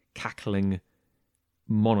big cackling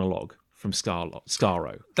monologue from Starro.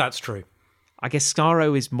 That's true. I guess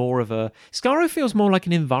Starro is more of Starro feels more like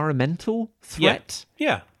an environmental threat.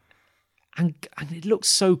 Yeah. And it looks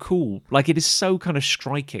so cool. Like, it is so kind of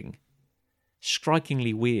strikingly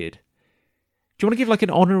weird. Do you want to give like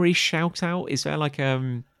an honorary shout out? Is there like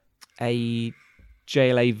a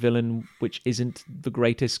JLA villain which isn't the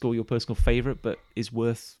greatest or your personal favourite but is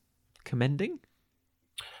worth commending?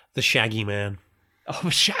 The Shaggy Man.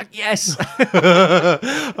 Oh, yes!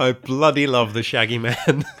 I bloody love the Shaggy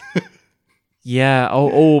Man. Yeah,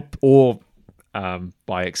 or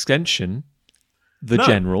by extension, the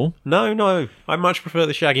General. No, I much prefer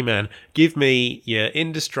the Shaggy Man. Give me your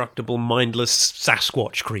indestructible, mindless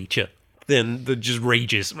Sasquatch creature than that just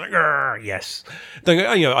rages. I'm like, yes.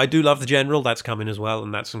 I do love the General. That's coming as well,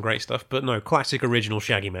 and that's some great stuff. But no, classic original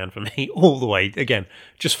Shaggy Man for me, all the way. Again,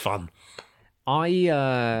 just fun.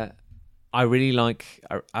 I really like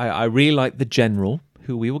the General,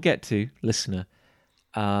 who we will get to, listener.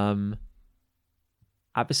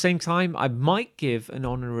 At the same time, I might give an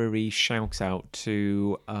honorary shout out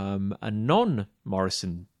to a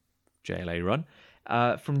non-Morrison JLA run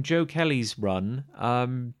from Joe Kelly's run.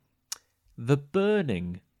 The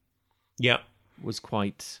Burning, was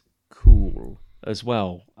quite cool as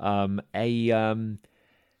well. A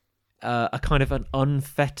kind of an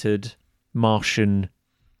unfettered Martian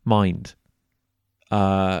mind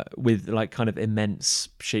with like kind of immense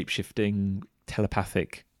shape-shifting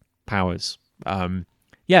telepathic powers.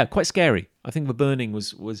 Yeah, quite scary. I think The Burning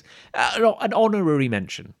was an honorary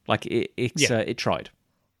mention. Like it tried.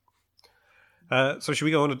 So should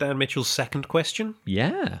we go on to Dan Mitchell's second question?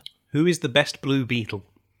 Yeah. Who is the best Blue Beetle?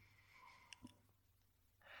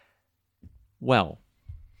 Well,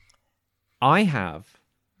 I have,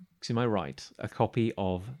 to my right, a copy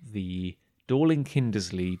of the Dorling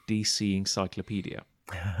Kindersley DC Encyclopedia,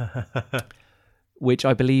 which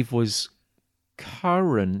I believe was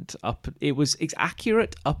current it's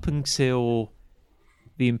accurate up until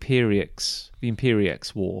the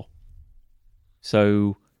Imperiex War.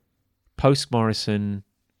 So post Morrison,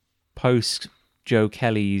 post Joe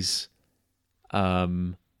Kelly's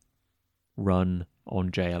run on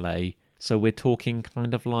JLA. So we're talking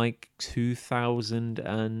kind of like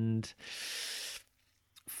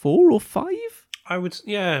 2004 or 5?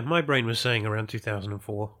 My brain was saying around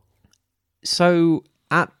 2004. So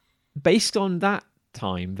based on that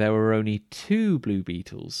time, there were only 2 Blue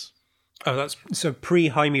Beetles. Oh, that's so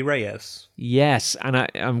pre-Jaime Reyes. Yes, and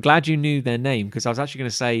I'm glad you knew their name, because I was actually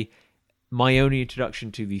going to say my only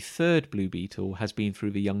introduction to the 3rd Blue Beetle has been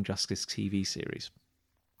through the Young Justice TV series.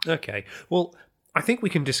 Okay, well, I think we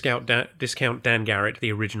can discount Dan Garrett,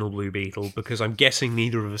 the original Blue Beetle, because I'm guessing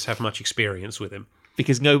neither of us have much experience with him.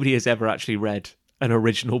 Because nobody has ever actually read an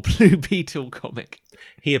original Blue Beetle comic.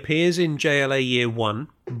 He appears in JLA Year 1,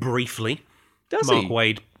 briefly. Does Mark he?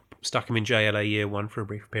 Waid stuck him in JLA Year 1 for a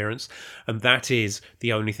brief appearance, and that is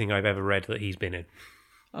the only thing I've ever read that he's been in.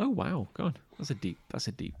 Oh wow, God, that's a deep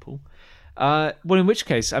pull. Well, in which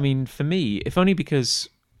case, I mean, for me, if only because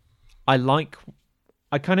I like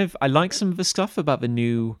some of the stuff about the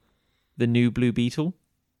new Blue Beetle,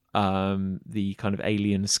 the kind of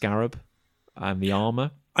alien scarab and the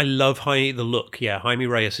armor. I love the look. Yeah, Jaime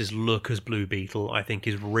Reyes' look as Blue Beetle, I think,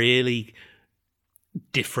 is really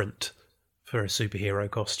different for a superhero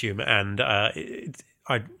costume, and I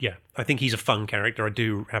think he's a fun character. I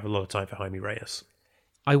do have a lot of time for Jaime Reyes.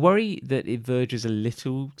 I worry that it verges a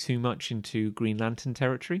little too much into Green Lantern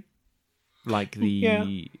territory, like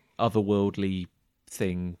the otherworldly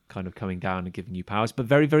thing kind of coming down and giving you powers, but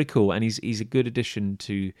very, very cool. And he's a good addition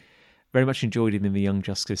to. Very much enjoyed him in the Young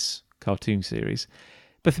Justice cartoon series,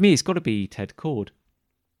 but for me, it's got to be Ted Kord.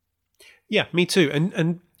 Yeah, me too.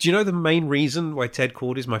 And do you know the main reason why Ted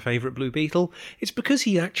Kord is my favourite Blue Beetle? It's because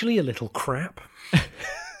he's actually a little crap.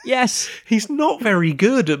 Yes, he's not very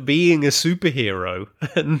good at being a superhero,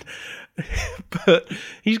 but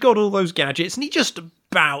he's got all those gadgets, and he just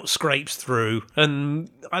about scrapes through, and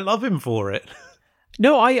I love him for it.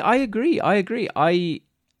 No, I agree. I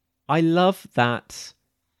love that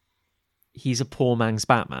he's a poor man's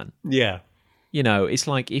Batman. Yeah. You know, it's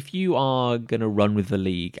like if you are going to run with the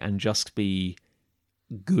League and just be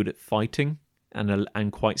good at fighting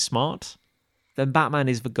and quite smart, then Batman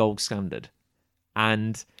is the gold standard.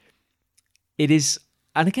 And it is,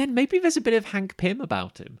 and again, maybe there's a bit of Hank Pym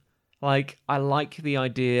about him. Like, I like the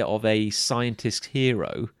idea of a scientist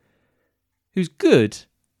hero who's good,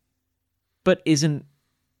 but isn't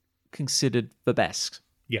considered the best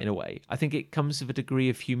in a way. I think it comes with a degree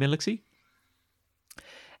of humility.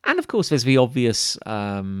 And of course, there's the obvious,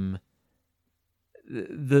 the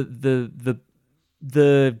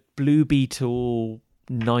Blue Beetle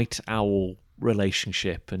Night Owl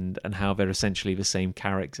relationship and how they're essentially the same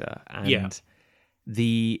character. And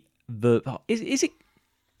the is it,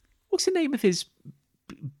 what's the name of his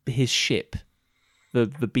ship? The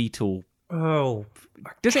Beetle. Oh,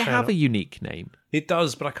 does it have a unique name? It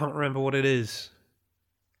does, but I can't remember what it is.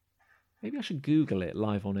 Maybe I should Google it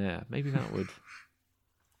live on air. Maybe that would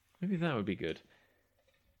be good.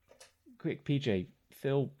 Quick, PJ,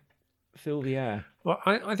 fill the air. Well,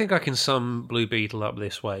 I think I can sum Blue Beetle up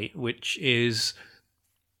this way, which is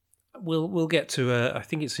we'll get to I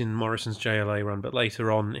think it's in Morrison's JLA run, but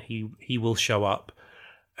later on he will show up,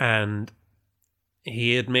 and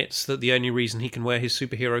he admits that the only reason he can wear his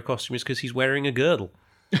superhero costume is because he's wearing a girdle.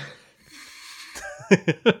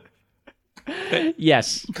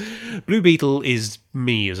 Yes. Blue Beetle is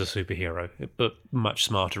me as a superhero, but much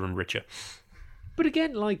smarter and richer. But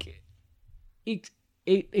again, like it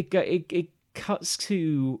cuts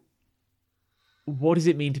to what does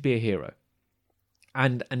it mean to be a hero?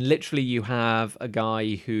 And literally you have a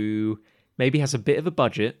guy who maybe has a bit of a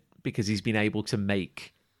budget because he's been able to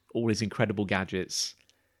make all his incredible gadgets,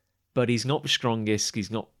 but he's not the strongest,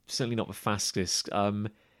 certainly not the fastest.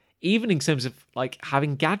 Even in terms of like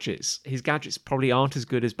having gadgets, his gadgets probably aren't as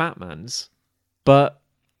good as Batman's, but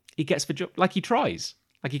he gets the job. Like he tries,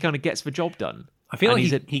 like he kind of gets the job done. I feel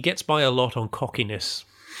like he gets by a lot on cockiness.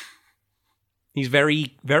 He's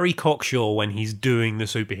very, very cocksure when he's doing the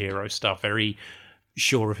superhero stuff. Very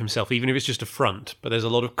sure of himself, even if it's just a front. But there's a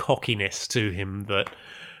lot of cockiness to him that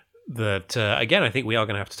again, I think we are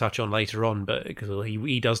going to have to touch on later on, but because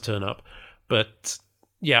he does turn up, but.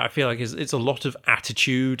 Yeah, I feel like it's a lot of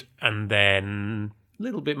attitude and then a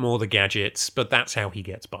little bit more the gadgets, but that's how he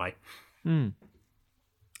gets by. Mm.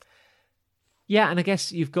 Yeah, and I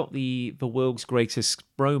guess you've got the world's greatest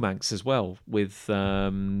bromance as well with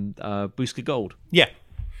Booster Gold. Yeah.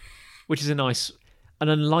 Which is an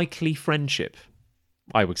unlikely friendship,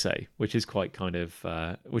 I would say, which is quite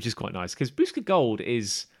nice, because Booster Gold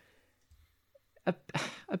is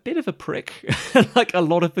a bit of a prick, like a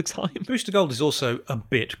lot of the time. Booster Gold is also a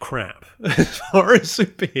bit crap as far as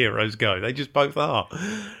superheroes go. They just both are.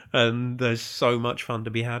 And there's so much fun to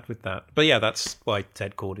be had with that. But yeah, that's why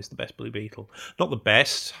Ted Kord is the best Blue Beetle. Not the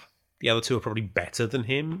best. The other two are probably better than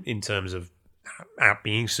him in terms of out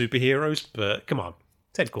being superheroes, but come on,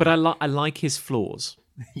 Ted Kord. But I like his flaws.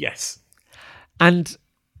 Yes. And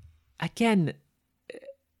again,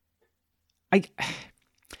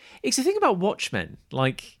 it's the thing about Watchmen,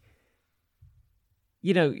 like,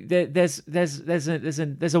 you know, there's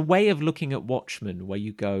a way of looking at Watchmen where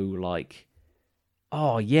you go like,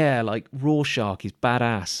 oh yeah, like Rorschach is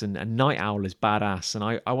badass and Night Owl is badass,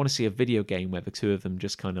 and I want to see a video game where the two of them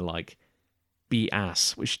just kind of like beat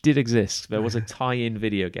ass, which did exist. There was a tie-in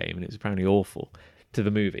video game, and it was apparently awful to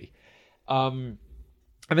the movie. And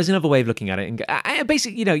there's another way of looking at it, and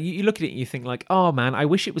basically, you look at it and you think like, oh man, I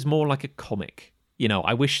wish it was more like a comic.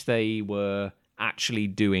 I wish they were actually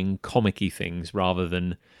doing comic-y things rather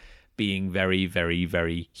than being very, very,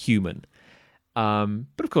 very human.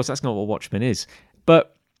 But of course, that's not what Watchmen is.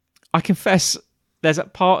 But I confess, there's a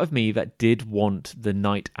part of me that did want the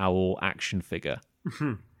Night Owl action figure.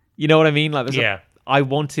 You know what I mean? Like, I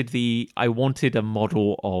wanted a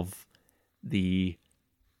model of the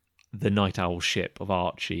Night Owl ship of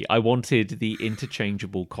Archie. I wanted the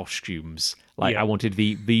interchangeable costumes. Like, I wanted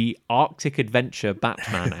the Arctic Adventure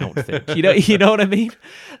Batman outfit. You know what I mean?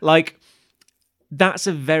 Like, that's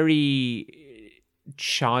a very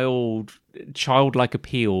childlike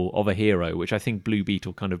appeal of a hero, which I think Blue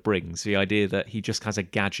Beetle kind of brings. The idea that he just has a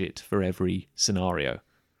gadget for every scenario.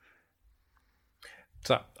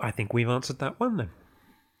 So I think we've answered that one then.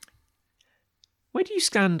 Where do you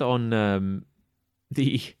stand on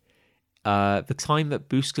the time that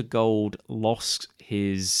Booster Gold lost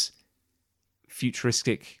his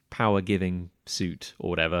futuristic power-giving suit or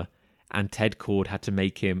whatever, and Ted Kord had to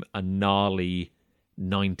make him a gnarly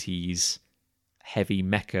 90s heavy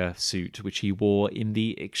mecha suit, which he wore in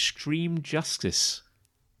the Extreme Justice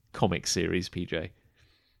comic series, PJ?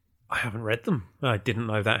 I haven't read them. I didn't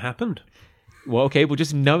know that happened. Well, okay, well,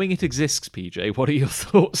 just knowing it exists, PJ, what are your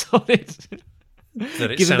thoughts on it?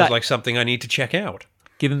 That it sounds like something I need to check out.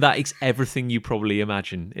 Given that it's everything you probably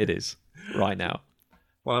imagine it is right now.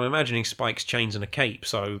 Well, I'm imagining spikes, chains, and a cape,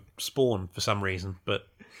 so Spawn for some reason, but...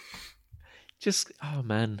 Just, oh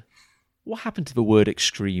man, what happened to the word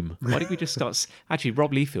extreme? Why did we just start... Actually,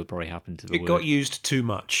 Rob Liefeld probably happened to the word. It got used too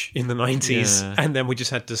much in the 90s, and then we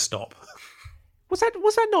just had to stop. Was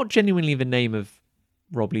that not genuinely the name of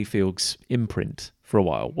Rob Liefeld's imprint for a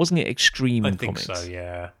while? Wasn't it Extreme I think Comics? so,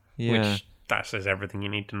 yeah. Yeah. Which, that says everything you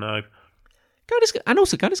need to know. Can I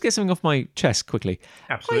just get something off my chest quickly?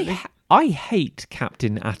 Absolutely. I hate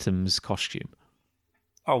Captain Atom's costume.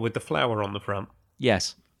 Oh, with the flower on the front.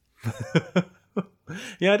 Yes.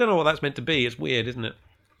 Yeah, I don't know what that's meant to be. It's weird, isn't it?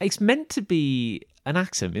 It's meant to be an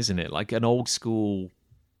atom, isn't it? Like an old school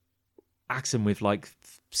atom with like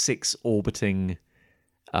 6 orbiting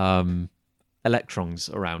electrons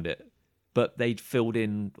around it. But they'd filled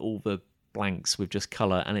in all the blanks with just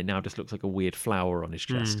colour, and it now just looks like a weird flower on his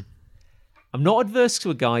chest. I'm not adverse to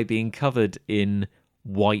a guy being covered in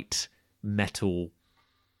white metal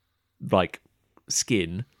like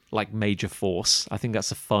skin, like Major Force. I think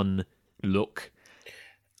that's a fun look.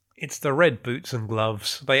 It's the red boots and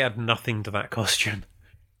gloves. They add nothing to that costume.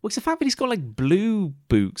 Well, it's the fact that he's got like blue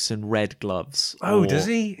boots and red gloves. Oh, does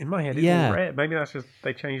he? In my head, it's all red. Maybe that's just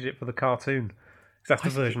they changed it for the cartoon. That's the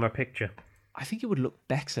version I picture. I think it would look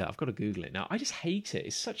better. I've got to Google it now. I just hate it.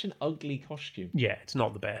 It's such an ugly costume. Yeah, it's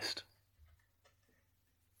not the best.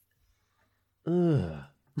 Ugh.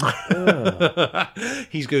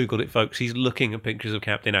 He's Googled it, folks. He's looking at pictures of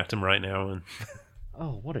Captain Atom right now. And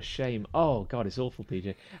oh, what a shame. Oh, God, it's awful,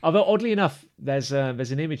 PJ. Although, oddly enough, there's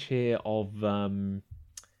an image here of,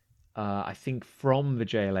 I think, from the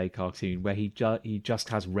JLA cartoon where he just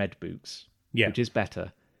has red boots, which is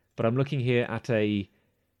better. But I'm looking here at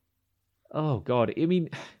oh, God, I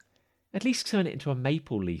mean, at least turn it into a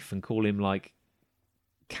maple leaf and call him, like,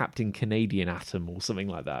 Captain Canadian Atom or something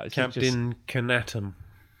like that. It's Captain Canatom.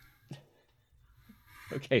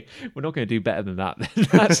 Okay, we're not going to do better than that.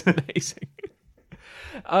 That's amazing.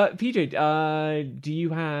 PJ, do you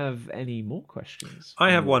have any more questions?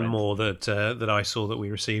 I have one more that I saw that we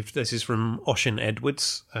received. This is from Oshin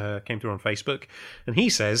Edwards, came through on Facebook, and he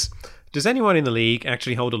says, does anyone in the league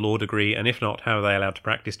actually hold a law degree, and if not, how are they allowed to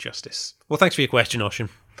practice justice? Well, thanks for your question, Oshin.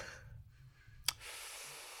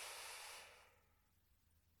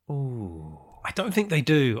 Ooh. I don't think they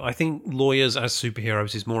do. I think lawyers as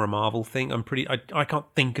superheroes is more a Marvel thing. I can't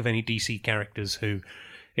think of any DC characters who,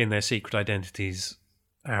 in their secret identities,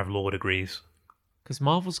 have law degrees. Because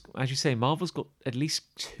Marvel's, as you say, Marvel's got at least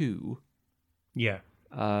 2. Yeah.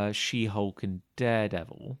 She-Hulk and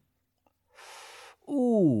Daredevil.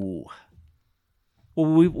 Ooh.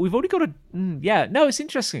 Well, we've already got a... yeah, no, it's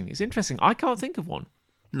interesting. It's interesting. I can't think of one.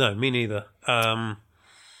 No, me neither.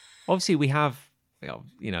 Obviously, we have...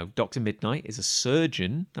 Dr. Midnight is a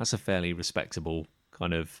surgeon. That's a fairly respectable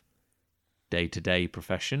kind of day-to-day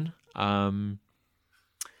profession. Do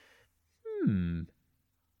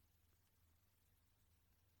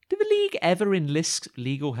the league ever enlist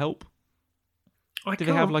legal help? Do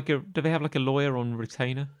they have like a lawyer on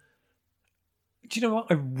retainer? Do you know what?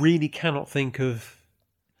 I really cannot think of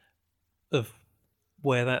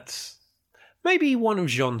where that's... Maybe one of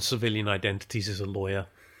Jean's civilian identities is a lawyer.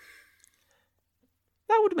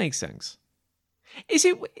 That would make sense.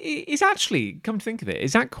 Is actually, come to think of it,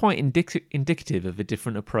 is that quite indicative of a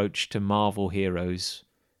different approach to Marvel heroes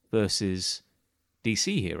versus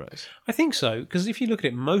DC heroes? I think so, because if you look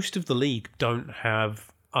at it, most of the League don't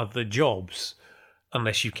have other jobs,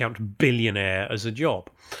 unless you count billionaire as a job.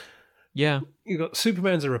 Yeah. You've got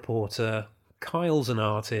Superman's a reporter, Kyle's an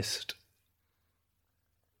artist.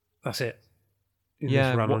 That's it. In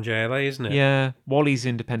this run on JLA, isn't it? Yeah. Wally's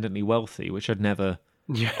independently wealthy, which I'd never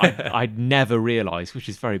realised, which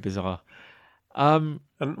is very bizarre. And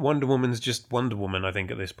Wonder Woman's just Wonder Woman, I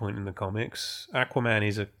think, at this point in the comics. Aquaman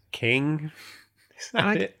is a king. Is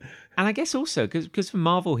that it? And I guess also, because for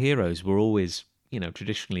Marvel heroes, we're always,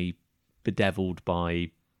 traditionally bedeviled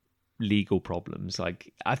by legal problems.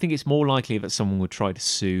 Like, I think it's more likely that someone would try to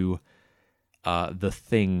sue the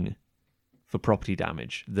Thing for property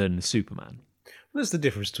damage than Superman. That's the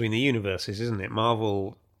difference between the universes, isn't it?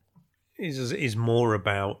 Marvel is more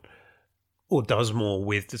about, or does more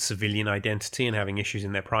with, the civilian identity and having issues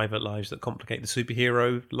in their private lives that complicate the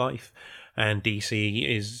superhero life. And DC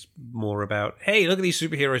is more about, hey, look at these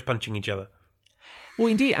superheroes punching each other. Well,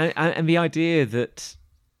 indeed. And the idea that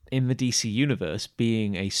in the DC universe,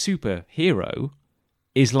 being a superhero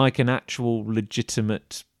is like an actual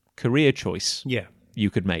legitimate career choice. Yeah. You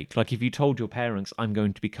could make. Like, if you told your parents, I'm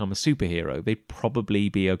going to become a superhero, they'd probably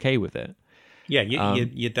be okay with it. Yeah,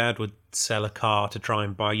 your dad would sell a car to try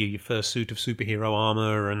and buy you your first suit of superhero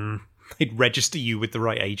armor, and they'd register you with the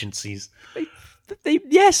right agencies.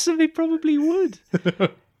 Yes, and they probably would.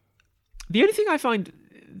 The only thing I find,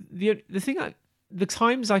 the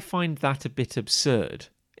times I find that a bit absurd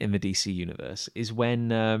in the DC universe is when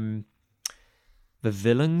the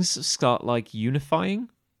villains start like unifying.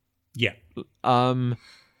 Yeah.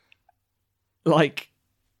 Like,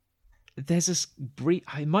 there's this brief,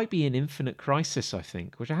 it might be in Infinite Crisis, I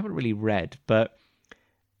think, which I haven't really read, but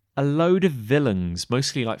a load of villains,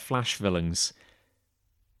 mostly like Flash villains,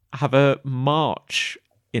 have a march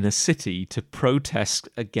in a city to protest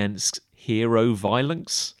against hero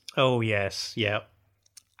violence. Oh, yes, yeah.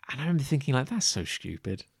 And I remember thinking, like, that's so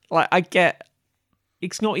stupid. Like, I get,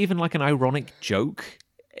 it's not even like an ironic joke.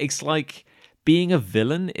 It's like, being a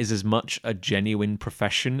villain is as much a genuine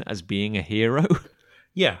profession as being a hero.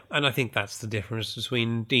 Yeah, and I think that's the difference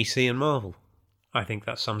between DC and Marvel. I think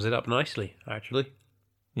that sums it up nicely, actually.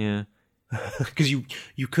 Yeah. Because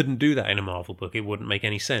you couldn't do that in a Marvel book. It wouldn't make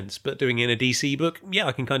any sense. But doing it in a DC book, yeah,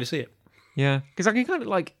 I can kind of see it. Yeah, because I can kind of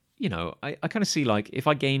like, I kind of see like if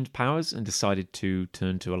I gained powers and decided to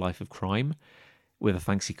turn to a life of crime with a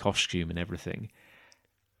fancy costume and everything,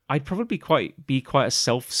 I'd probably be quite a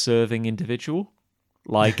self-serving individual.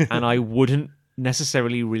 Like, and I wouldn't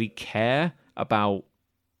necessarily really care about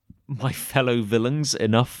my fellow villains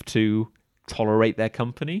enough to tolerate their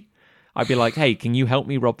company. I'd be like, hey, can you help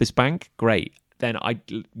me rob this bank? Great. Then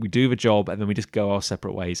we do the job and then we just go our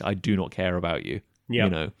separate ways. I do not care about you.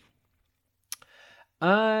 Yeah.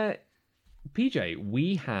 PJ,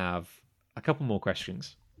 we have a couple more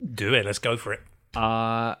questions. Do it. Let's go for it.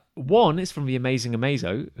 One is from the Amazing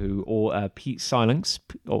Amazo, or Pete Silence.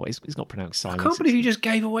 Oh, it's not pronounced Silence. I can't believe you just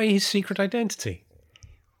gave away his secret identity.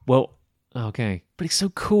 Well, okay, but it's so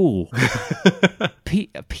cool.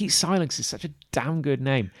 Pete Silence is such a damn good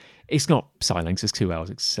name. It's not Silence, it's 2 L's,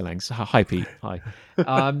 it's Silence. Hi, Pete. Hi.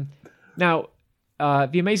 Now,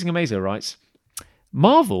 the Amazing Amazo writes,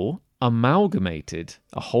 Marvel amalgamated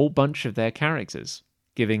a whole bunch of their characters,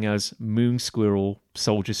 giving us Moon Squirrel,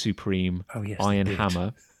 Soldier Supreme, Iron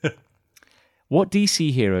Hammer. What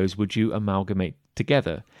DC heroes would you amalgamate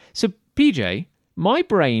together? So, PJ, my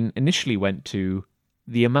brain initially went to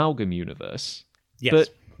the Amalgam universe. Yes. But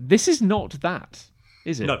this is not that,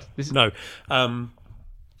 is it? No.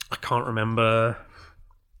 I can't remember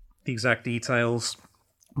the exact details,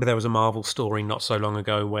 but there was a Marvel story not so long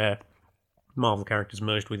ago where Marvel characters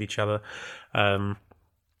merged with each other.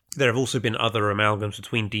 There have also been other amalgams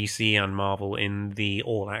between DC and Marvel in the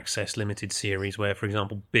All Access limited series where, for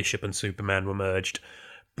example, Bishop and Superman were merged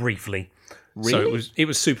briefly. Really? So it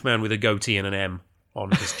was Superman with a goatee and an M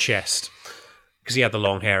on his chest because he had the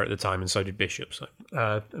long hair at the time, and so did Bishop, so,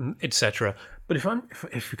 etc. But if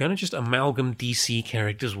you're going to just amalgam DC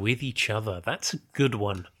characters with each other, that's a good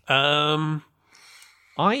one. I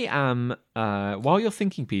am, while you're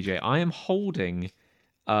thinking, PJ, I am holding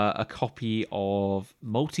a copy of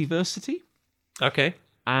Multiversity. Okay.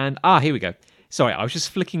 And, here we go. Sorry, I was just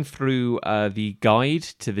flicking through the guide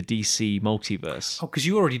to the DC multiverse. Oh, because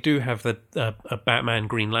you already do have a Batman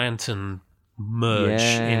Green Lantern merge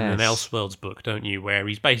in an Yes. Elseworlds book, don't you? Where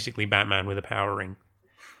he's basically Batman with a power ring.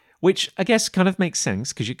 Which I guess kind of makes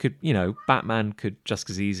sense because you could, Batman could just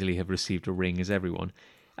as easily have received a ring as anyone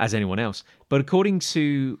else. But according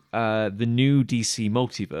to the new DC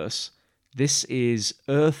multiverse, this is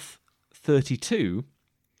Earth 32,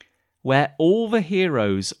 where all the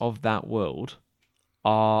heroes of that world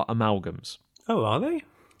are amalgams. Oh, are they?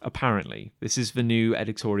 Apparently, this is the new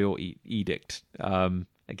editorial edict.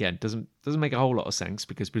 Again, doesn't make a whole lot of sense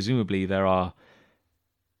because presumably there are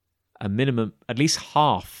a minimum, at least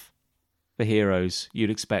half the heroes you'd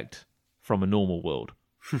expect from a normal world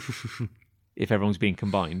if everyone's being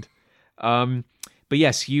combined. But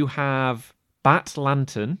yes, you have Bat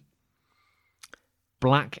Lantern,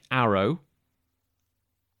 Black Arrow,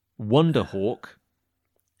 Wonder Hawk,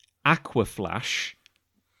 Aqua Flash,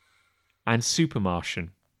 and Super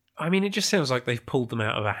Martian. I mean, it just sounds like they've pulled them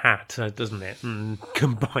out of a hat, doesn't it? And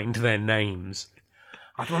combined their names.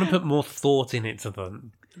 I'd want to put more thought into it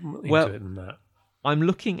than that. I'm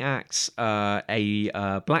looking at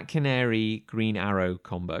a Black Canary Green Arrow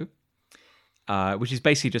combo, which is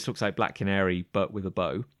basically just looks like Black Canary but with a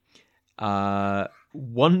bow.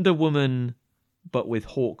 Wonder Woman but with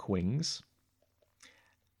hawk wings.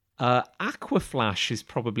 Aqua Flash is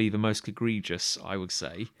probably the most egregious, I would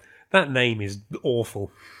say. That name is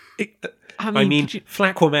awful. I mean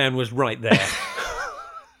Flaquaman was right there.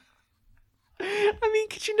 I mean,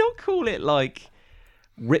 could you not call it like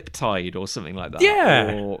Riptide or something like that?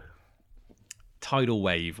 Yeah. Or Tidal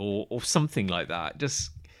Wave or something like that.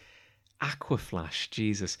 Just Aqua Flash,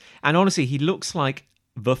 Jesus. And honestly, he looks like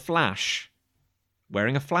the Flash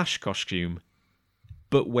wearing a Flash costume,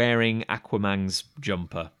 but wearing Aquaman's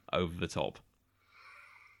jumper over the top.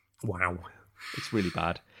 Wow. It's really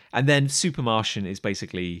bad. And then Super Martian is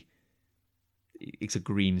basically, it's a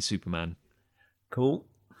green Superman. Cool.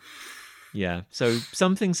 Yeah, so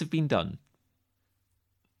some things have been done.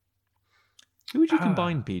 Who would you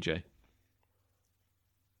combine, PJ?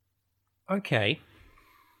 Okay.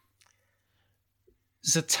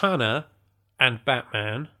 Zatanna and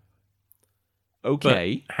Batman.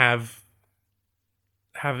 Okay. But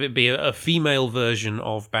have it be a female version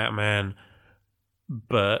of Batman,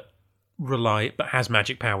 but has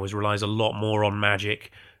magic powers, relies a lot more on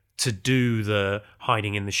magic to do the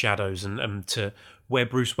hiding in the shadows and to where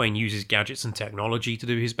Bruce Wayne uses gadgets and technology to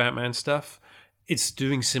do his Batman stuff. It's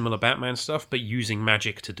doing similar Batman stuff, but using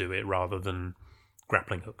magic to do it rather than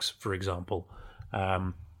grappling hooks, for example.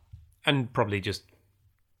 And probably just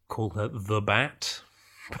call her the Bat.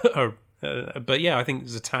 But yeah, I think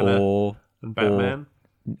Zatanna and Batman.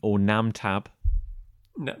 Or Namtab.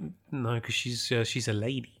 No, because she's a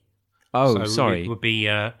lady. Oh, so sorry. It would be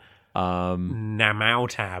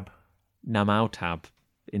Namautab. Namautab,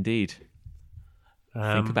 indeed.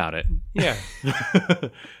 Think about it. Yeah.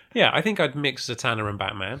 Yeah, I think I'd mix Zatanna and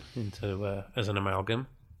Batman into as an amalgam.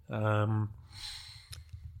 One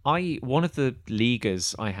of the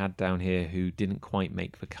leaguers I had down here who didn't quite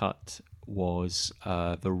make the cut was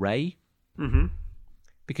the Ray. Mm-hmm.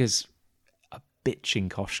 Because a bitching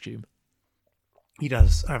costume. He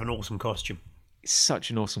does have an awesome costume. It's such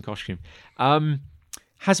an awesome costume.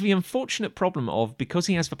 Has the unfortunate problem of, because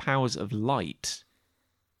he has the powers of light,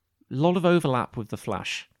 a lot of overlap with the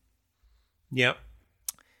Flash. Yep.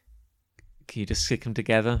 Can you just stick them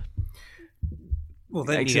together? Well,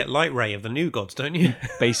 then you get Light Ray of the New Gods, don't you?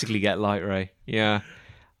 Basically get Light Ray. Yeah.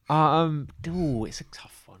 It's a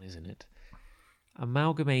tough one, isn't it?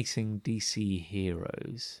 Amalgamating DC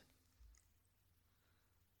heroes.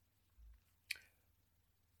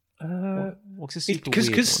 What's a super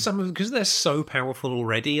weird one? Because they're so powerful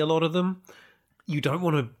already, a lot of them, you don't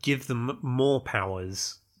want to give them more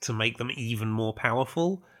powers to make them even more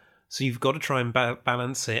powerful. So you've got to try and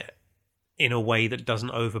balance it in a way that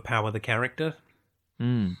doesn't overpower the character,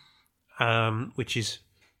 which is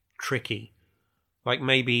tricky. Like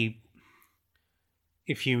maybe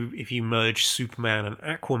if you merge Superman and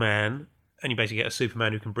Aquaman, and you basically get a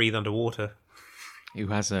Superman who can breathe underwater, who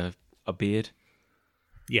has a beard.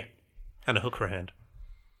 Yeah, and a hook for a hand.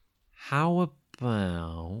 How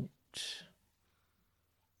about...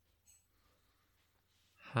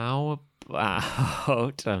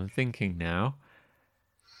 I'm thinking now.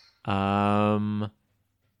 I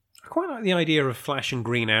quite like the idea of Flash and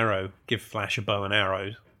Green Arrow. Give Flash a bow and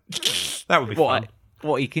arrows. That would be fun.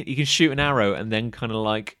 What, you can shoot an arrow and then kind of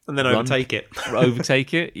like... And then overtake it.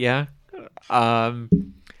 Overtake it, yeah.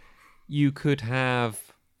 You could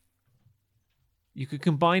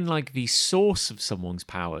combine like the source of someone's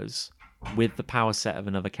powers with the power set of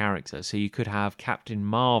another character. So you could have Captain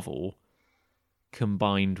Marvel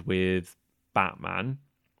combined with Batman,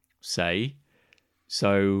 say,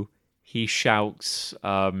 So he shouts,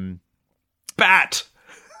 Bat!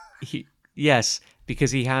 yes,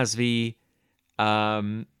 because he has hang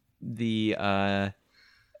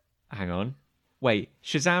on. Wait,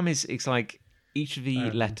 Shazam is, it's like each of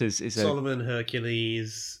the letters is Solomon,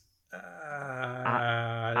 Hercules,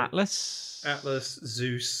 Atlas,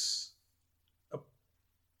 Zeus,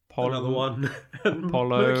 Apollo, another one.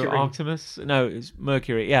 Apollo, Artemis. No, it's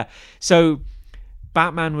Mercury. Yeah. So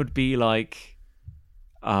Batman would be like,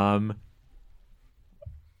 oh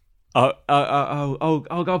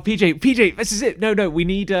God, PJ, this is it. No, we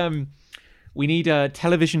need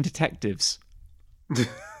television detectives.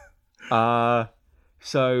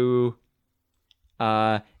 So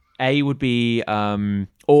A would be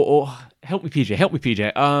or help me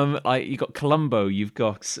PJ. Like you got Columbo, you've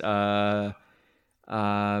got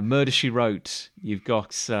Murder She Wrote, you've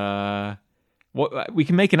got what we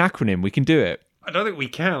can make an acronym, we can do it. I don't think we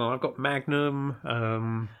can. I've got Magnum.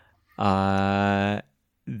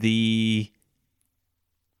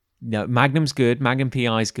 Magnum's good. Magnum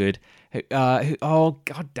PI's good. Oh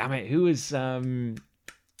God damn it! Who is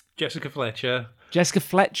Jessica Fletcher. Jessica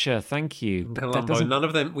Fletcher? Thank you. Columbo. None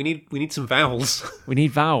of them. We need some vowels. We need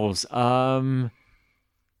vowels. Or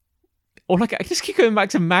like I just keep going back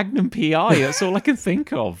to Magnum PI. That's all I can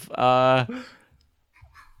think of. A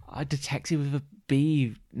detective with a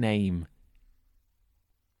B name.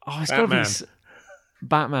 Oh, it's got to be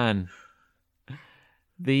Batman.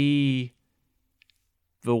 The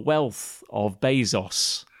wealth of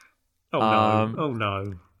Bezos. Oh no! Oh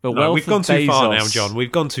no! The wealth we've gone of too Bezos, far now, John.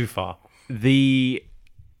 We've gone too far. No,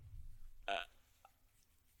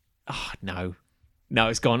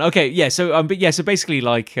 it's gone. Okay, yeah. So so basically,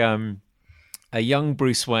 like a young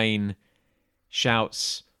Bruce Wayne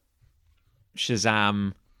shouts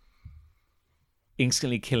Shazam,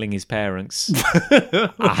 instantly killing his parents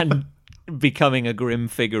and becoming a grim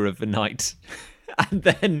figure of the night, and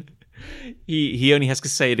then he only has to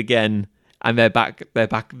say it again, and they're back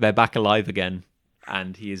alive again,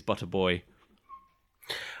 and he is but a boy.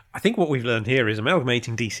 I think what we've learned here is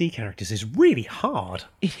amalgamating DC characters is really hard.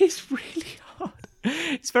 It is really hard.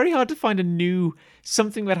 It's very hard to find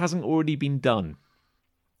something that hasn't already been done.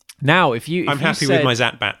 Now, I'm happy with my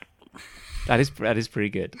Zatbat. That is pretty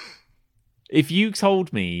good. If you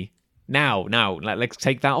told me now, let's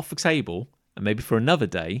take that off the table, and maybe for another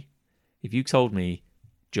day, if you told me,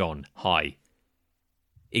 John, hi,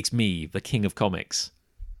 it's me, the King of Comics.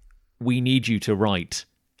 We need you to write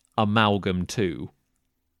Amalgam 2.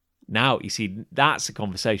 Now, you see, that's a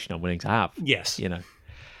conversation I'm willing to have. Yes.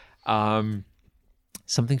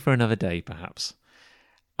 Something for another day, perhaps.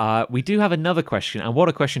 We do have another question, and what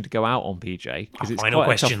a question to go out on, PJ. It's final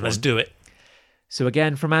question, let's do it. So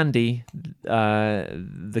again, from Andy,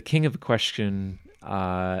 the king of the question,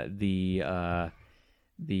 the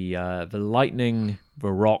lightning,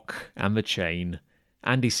 the rock, and the chain,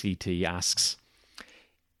 Andy CT asks,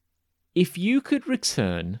 if you could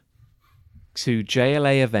return to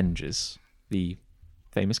JLA Avengers, the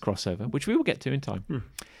famous crossover, which we will get to in time,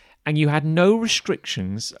 and you had no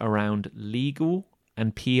restrictions around legal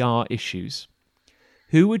and PR issues,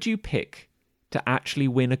 who would you pick to actually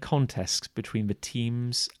win a contest between the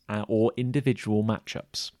teams or individual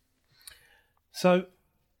matchups? So,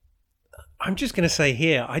 I'm just going to say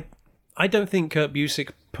here, I don't think Kurt Busiek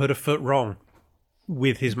put a foot wrong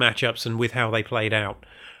with his matchups and with how they played out.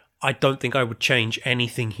 I don't think I would change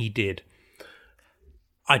anything he did.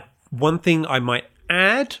 One thing I might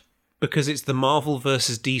add, because it's the Marvel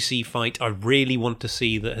versus DC fight I really want to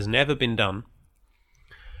see that has never been done,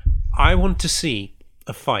 I want to see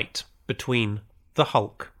a fight between the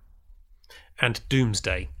Hulk and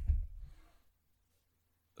Doomsday.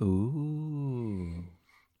 Ooh.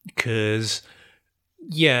 Because,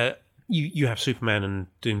 yeah, you have Superman and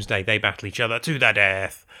Doomsday, they battle each other to the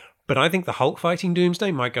death. But I think the Hulk fighting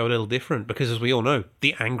Doomsday might go a little different, because as we all know,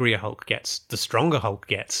 the angrier Hulk gets, the stronger Hulk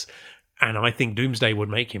gets. And I think Doomsday would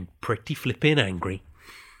make him pretty flippin' angry.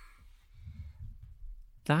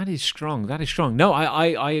 That is strong. No,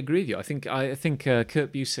 I agree with you. I think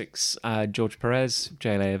Kurt Busiek's George Perez,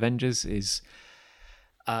 JLA Avengers, is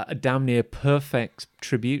a damn near perfect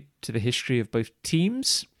tribute to the history of both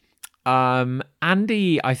teams.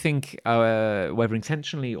 Andy, I think, whether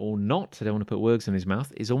intentionally or not, I don't want to put words in his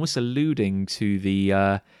mouth, is almost alluding to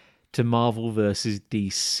the to Marvel versus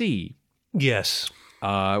DC. Yes.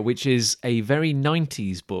 Which is a very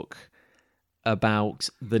 90s book about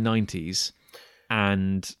the 90s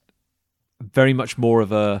and very much more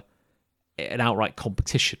of an outright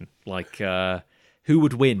competition. Like, who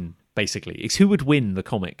would win, basically? It's who would win the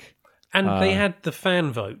comic. And they had the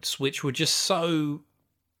fan votes, which were just so,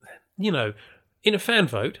 in a fan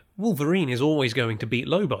vote, Wolverine is always going to beat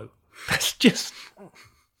Lobo. That's just...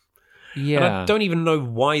 Yeah. And I don't even know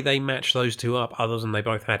why they matched those two up, other than they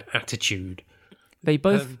both had attitude. They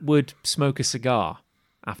both would smoke a cigar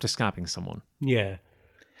after stabbing someone. Yeah.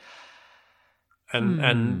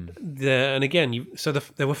 And again,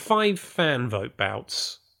 there were 5 fan vote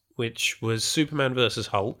bouts, which was Superman versus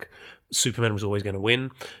Hulk. Superman was always going to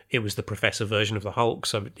win. It was the Professor version of the Hulk,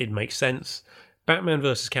 so it makes sense. Batman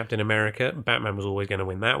versus Captain America. Batman was always going to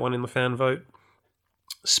win that one in the fan vote.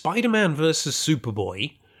 Spider-Man versus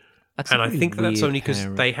Superboy. I think that's only because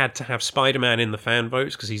they had to have Spider-Man in the fan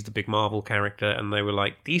votes because he's the big Marvel character, and they were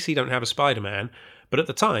like, DC don't have a Spider-Man. But at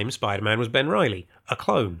the time, Spider-Man was Ben Reilly, a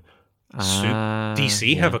clone.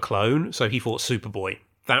 DC have a clone, so he fought Superboy.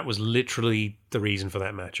 That was literally the reason for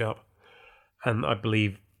that matchup. And I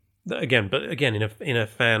believe, again, in a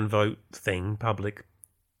fan vote thing, public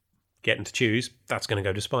getting to choose, that's going to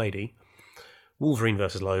go to Spidey. Wolverine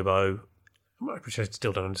versus Lobo, which I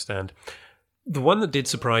still don't understand. The one that did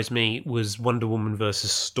surprise me was Wonder Woman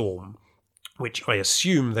versus Storm, which I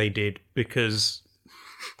assume they did because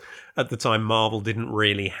at the time Marvel didn't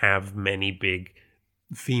really have many big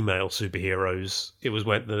female superheroes. It was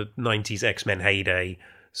when the 90s X-Men heyday,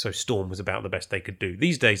 so Storm was about the best they could do.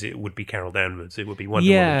 These days it would be Carol Danvers, it would be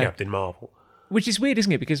Wonder Woman, Captain Marvel. Which is weird,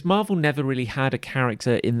 isn't it? Because Marvel never really had a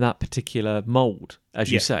character in that particular mold,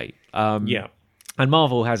 as you say. And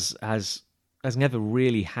Marvel has never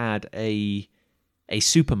really had a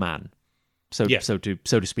Superman, so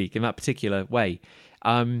to speak, in that particular way.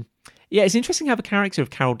 It's interesting how the character of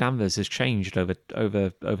Carol Danvers has changed over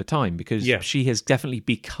time, because she has definitely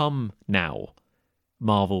become now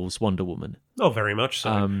Marvel's Wonder Woman. Oh, very much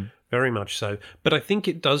so. Very much so. But I think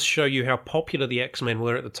it does show you how popular the X-Men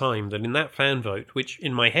were at the time, that in that fan vote, which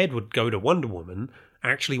in my head would go to Wonder Woman,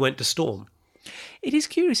 actually went to Storm. It is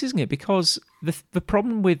curious, isn't it? Because the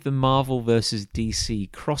problem with the Marvel versus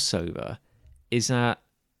DC crossover is that,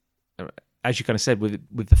 as you kind of said,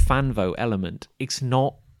 with the fan vote element, it's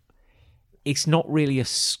not really a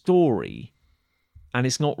story, and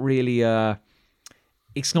it's not really a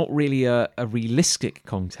realistic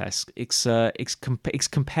contest. It's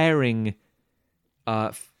comparing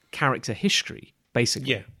character history,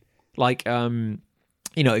 basically. Yeah. Like,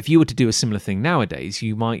 if you were to do a similar thing nowadays,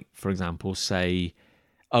 you might, for example, say,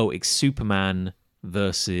 oh, it's Superman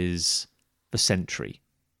versus the Sentry.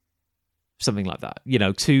 Something like that.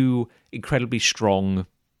 Two incredibly strong,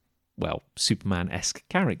 Superman-esque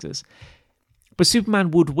characters. But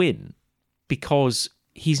Superman would win because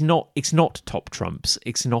it's not top trumps.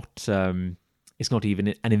 It's not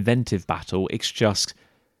even an inventive battle. It's just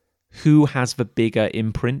who has the bigger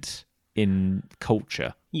imprint in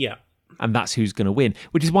culture. Yeah. And that's who's going to win,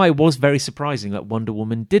 which is why it was very surprising that Wonder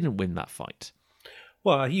Woman didn't win that fight.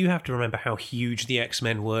 Well, you have to remember how huge the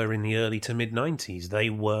X-Men were in the early to mid-90s. They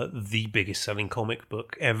were the biggest selling comic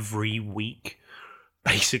book every week,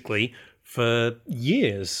 basically, for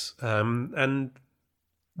years. And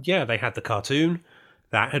they had the cartoon.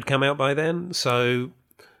 That had come out by then. So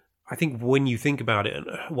I think when you think about it,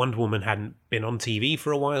 Wonder Woman hadn't been on TV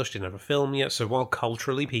for a while. She didn't have a film yet. So while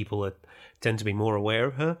culturally people tend to be more aware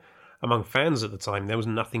of her, among fans at the time, there was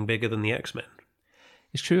nothing bigger than the X-Men.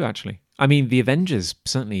 It's true, actually. I mean, the Avengers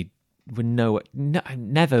certainly were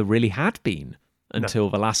never really had been until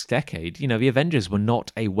the last decade. The Avengers were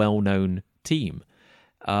not a well-known team.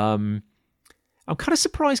 I'm kind of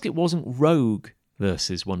surprised it wasn't Rogue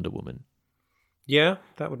versus Wonder Woman. Yeah,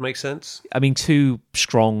 that would make sense. I mean, two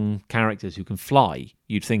strong characters who can fly.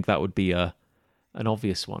 You'd think that would be an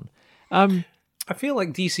obvious one. I feel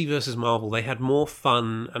like DC versus Marvel, they had more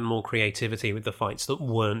fun and more creativity with the fights that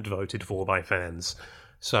weren't voted for by fans.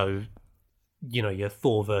 So, your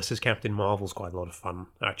Thor versus Captain Marvel's quite a lot of fun,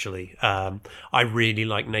 actually. I really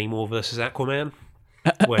like Namor versus Aquaman,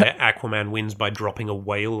 where Aquaman wins by dropping a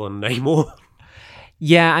whale on Namor.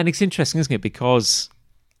 Yeah, and it's interesting, isn't it? Because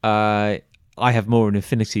I have more an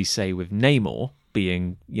affinity, say, with Namor,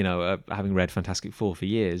 being, having read Fantastic Four for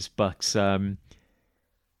years, but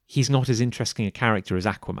he's not as interesting a character as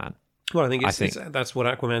Aquaman. Well, I think that's what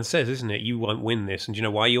Aquaman says, isn't it? You won't win this. And do you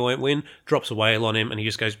know why you won't win? Drops a whale on him, and he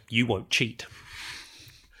just goes, you won't cheat.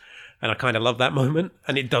 And I kind of love that moment,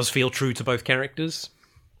 and it does feel true to both characters.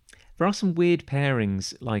 There are some weird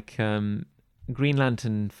pairings, like Green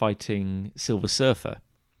Lantern fighting Silver Surfer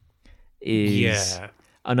is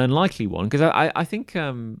an unlikely one, because I think...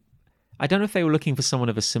 I don't know if they were looking for someone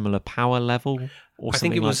of a similar power level or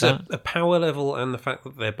something like that. I think it was a power level and the fact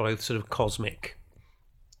that they're both sort of cosmic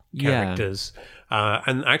characters.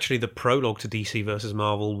 And actually the prologue to DC versus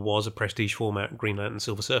Marvel was a prestige format Green Lantern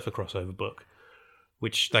Silver Surfer crossover book,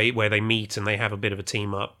 where they meet and they have a bit of a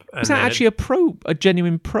team up. And is that actually a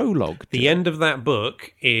genuine prologue? The end of that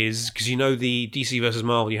book is, because the DC versus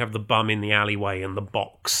Marvel, you have the bum in the alleyway and the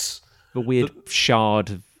box. The weird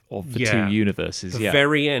shard of the two universes. The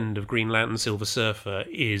very end of Green Lantern Silver Surfer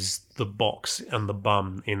is the box and the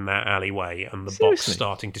bum in that alleyway, and the box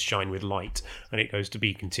starting to shine with light, and it goes to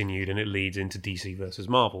be continued, and it leads into DC versus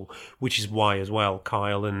Marvel, which is why as well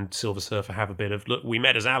Kyle and Silver Surfer have a bit of, look, we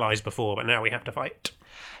met as allies before, but now we have to fight.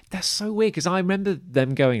 That's so weird, because I remember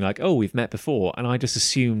them going like, oh, we've met before, and I just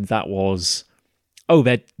assumed that was, oh,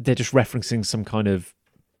 they're just referencing some kind of,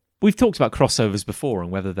 we've talked about crossovers before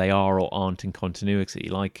and whether they are or aren't in continuity.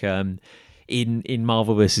 Like in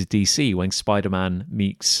Marvel vs. DC, when Spider-Man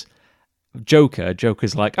meets Joker,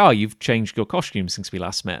 Joker's like, oh, you've changed your costume since we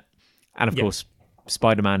last met. And of course,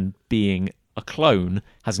 Spider-Man being a clone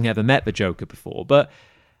has never met the Joker before. But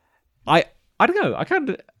I don't know. I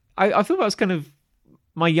thought that was kind of,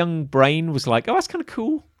 my young brain was like, oh, that's kind of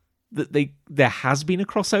cool that there has been a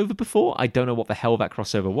crossover before. I don't know what the hell that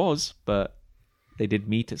crossover was, but they did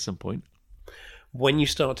meet at some point. When you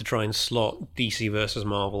start to try and slot DC versus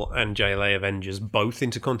Marvel and JLA Avengers both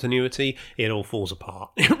into continuity, it all falls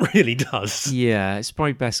apart. It really does. Yeah, it's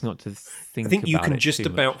probably best not to think. I think you can it just too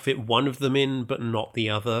about much. fit one of them in, but not the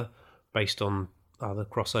other, based on other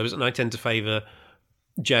crossovers. And I tend to favour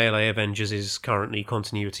JLA Avengers is currently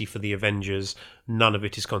continuity for the Avengers. None of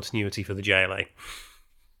it is continuity for the JLA.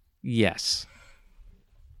 Yes.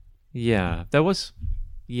 Yeah, there was.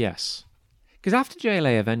 Yes. Because after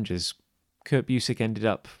JLA Avengers, Kurt Busiek ended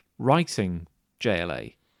up writing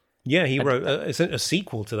JLA. Yeah, he wrote a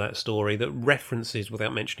sequel to that story that references,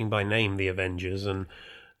 without mentioning by name, the Avengers, and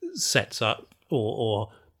sets up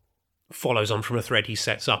or follows on from a thread he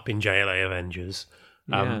sets up in JLA Avengers.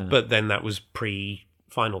 But then that was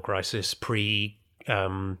pre-Final Crisis,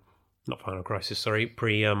 not Final Crisis, sorry,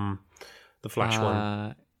 the Flash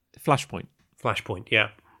one. Flashpoint. Flashpoint, yeah.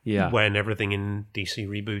 Yeah. When everything in DC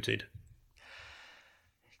rebooted.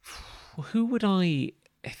 Who would I,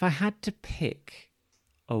 if I had to pick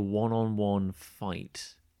a one-on-one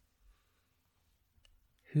fight,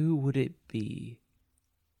 who would it be?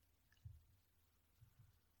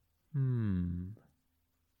 I've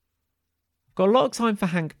got a lot of time for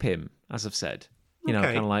Hank Pym, as I've said. You know,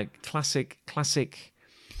 kind of like classic.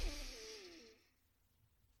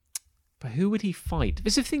 But who would he fight?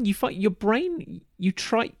 This is the thing, you fight your brain, you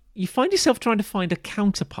find yourself trying to find a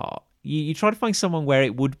counterpart. You try to find someone where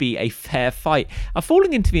it would be a fair fight. I'm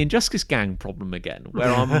falling into the Injustice Gang problem again,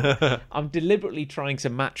 where I'm deliberately trying to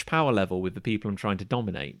match power level with the people I'm trying to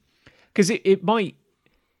dominate. Because it might,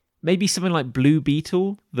 maybe something like Blue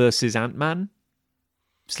Beetle versus Ant-Man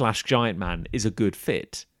 / Giant Man is a good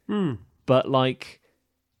fit. But like,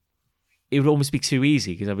 it would almost be too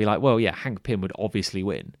easy, because I'd be like, well, yeah, Hank Pym would obviously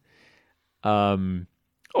win. Obviously,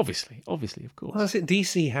 of course. Well, that's it.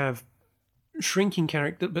 DC have shrinking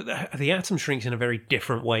character, but the Atom shrinks in a very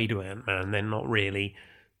different way to Ant-Man. They're not really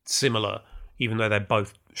similar, even though they're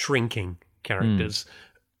both shrinking characters.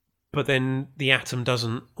 But then the Atom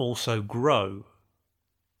doesn't also grow.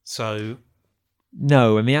 So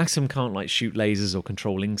no, and the Atom can't like shoot lasers or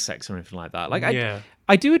control insects or anything like that. Like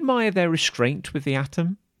I do admire their restraint with the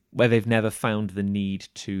Atom, where they've never found the need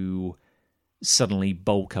to suddenly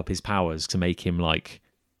bulk up his powers to make him like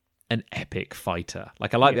an epic fighter.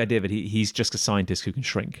 Like I like the idea that he's just a scientist who can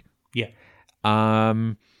shrink. Yeah.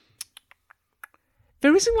 There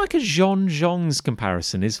isn't like a Jean's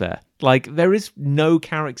comparison, is there? Like there is no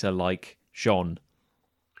character like Jean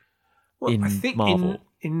in I think Marvel.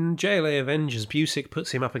 In JLA Avengers, Busiek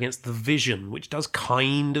puts him up against the Vision, which does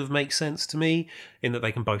kind of make sense to me, in that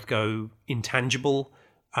they can both go intangible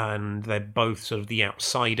and they're both sort of the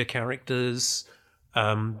outsider characters.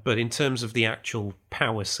 But in terms of the actual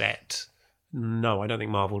power set, no, I don't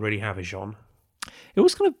think Marvel really have a Jean. It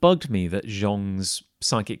always kind of bugged me that Jean's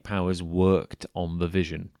psychic powers worked on the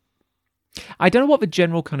Vision. I don't know what the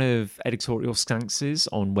general kind of editorial stance is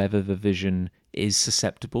on whether the Vision is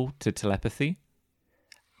susceptible to telepathy.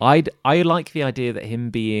 I like the idea that him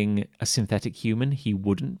being a synthetic human, he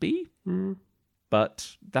wouldn't be.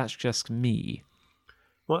 But that's just me.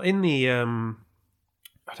 Well, in the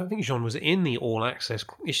I don't think Jean was in the All Access,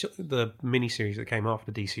 the miniseries that came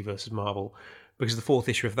after DC versus Marvel, because the fourth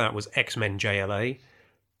issue of that was X-Men JLA.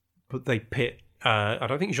 But they pit. I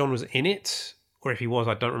don't think Jean was in it, or if he was,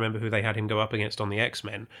 I don't remember who they had him go up against on the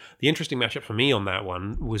X-Men. The interesting matchup for me on that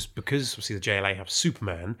one was because obviously the JLA have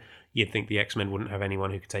Superman. You'd think the X-Men wouldn't have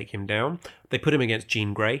anyone who could take him down. They put him against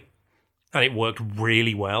Jean Grey, and it worked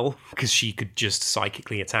really well because she could just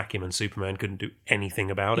psychically attack him, and Superman couldn't do anything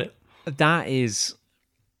about it. That is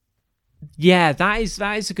Yeah, that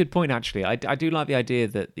is a good point. Actually, I do like the idea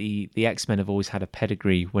that the X-Men have always had a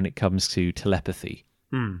pedigree when it comes to telepathy,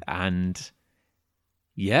 and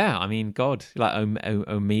yeah, I mean, God, like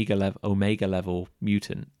Omega level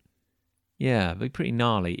mutant. Yeah, they're pretty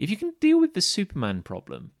gnarly. If you can deal with the Superman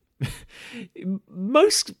problem,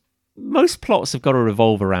 most plots have got to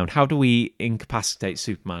revolve around how do we incapacitate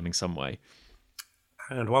Superman in some way.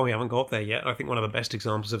 And while we haven't got there yet, I think one of the best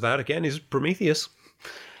examples of that again is Prometheus.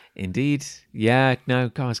 Indeed, yeah. No,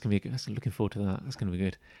 God, it's gonna be good. I'm looking forward to that. That's gonna be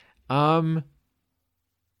good.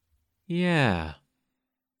 Yeah,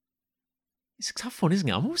 it's a tough one, isn't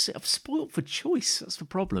it? I'm spoiled for choice. That's the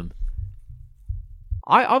problem.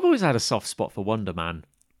 I've always had a soft spot for Wonder Man.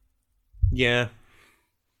 Yeah.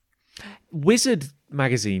 Wizard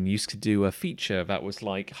magazine used to do a feature that was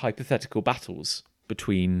like hypothetical battles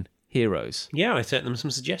between heroes. Yeah, I sent them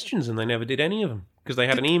some suggestions and they never did any of them. Because they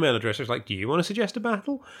had an email address. It was like, do you want to suggest a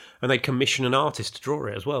battle? And they'd commission an artist to draw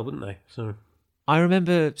it as well, wouldn't they? So I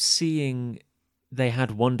remember seeing they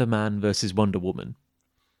had Wonder Man versus Wonder Woman.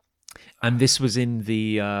 And this was in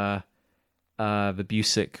the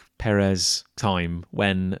Busiek Perez time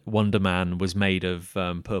when Wonder Man was made of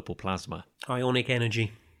purple plasma. Ionic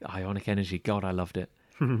energy. God, I loved it.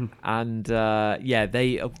 And yeah,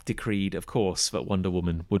 they decreed, of course, that Wonder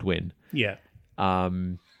Woman would win. Yeah. I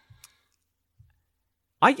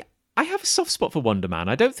have a soft spot for Wonder Man.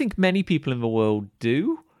 I don't think many people in the world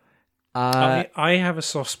do. I have a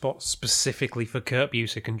soft spot specifically for Kurt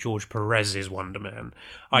Busiek and George Perez's Wonder Man.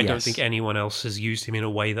 I don't think anyone else has used him in a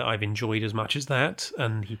way that I've enjoyed as much as that.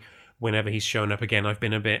 And whenever he's shown up again, I've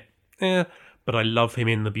been a bit, but I love him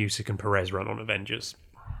in the Busiek and Perez run on Avengers.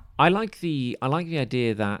 I like the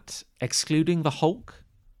idea that excluding the Hulk,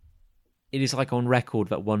 it is like on record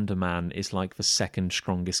that Wonder Man is like the second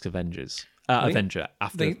strongest Avenger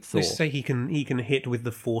after Thor. They say he can hit with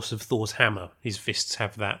the force of Thor's hammer. His fists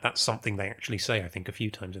have that. That's something they actually say, I think, a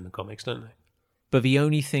few times in the comics, don't they? But the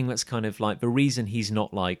only thing that's kind of like the reason he's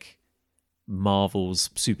not like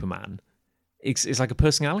Marvel's Superman, it's like a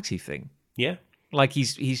personality thing. Yeah, like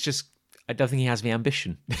he's just. I don't think he has the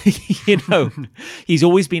ambition. He's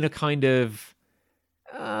always been a kind of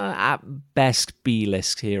at best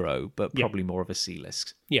B-list hero, but probably more of a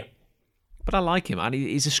C-list. Yeah, but I like him, and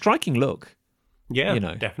he's a striking look. Yeah,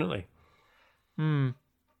 definitely. So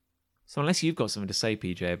unless you've got something to say,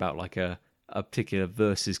 PJ, about like a particular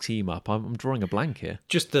versus team up, I'm drawing a blank here.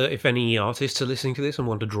 Just if any artists are listening to this and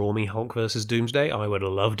want to draw me Hulk versus Doomsday, I would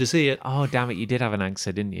love to see it. Oh, damn it, you did have an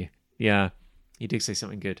answer, didn't you? Yeah, you did say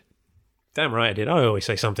something good. Damn right I did. I always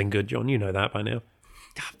say something good, John. You know that by now.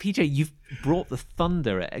 PJ, you've brought the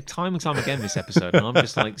thunder time and time again this episode, and I'm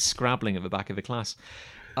just like scrabbling at the back of the class.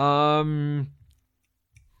 Wonder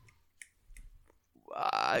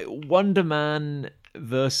Man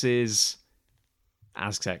versus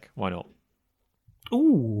Aztec. Why not?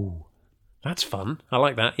 Ooh, that's fun. I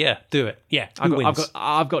like that. Yeah, do it. Yeah, who wins?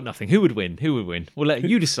 I've got nothing. Who would win? We'll let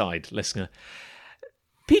you decide, listener.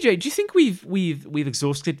 PJ, do you think we've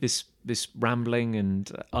exhausted this rambling and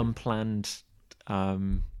unplanned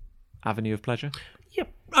avenue of pleasure? Yeah,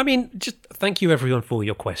 I mean, just thank you everyone for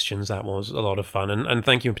your questions. That was a lot of fun, and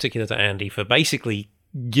thank you in particular to Andy for basically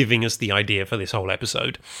giving us the idea for this whole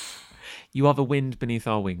episode. You are the wind beneath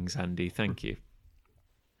our wings, Andy. Thank you.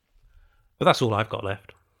 But that's all I've got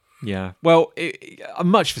left. Yeah. Well,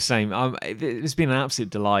 much the same. It's been an absolute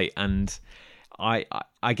delight, and I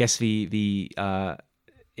guess the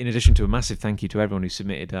in addition to a massive thank you to everyone who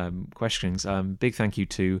submitted questions, big thank you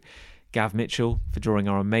to Gav Mitchell for drawing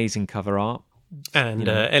our amazing cover art. And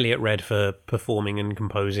Elliot Red for performing and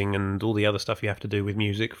composing and all the other stuff you have to do with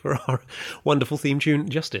music for our wonderful theme tune,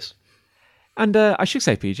 Justice. And I should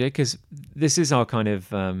say, PJ, because this is our kind of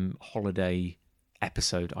holiday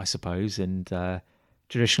episode, I suppose, and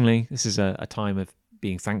traditionally this is a time of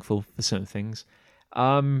being thankful for certain things.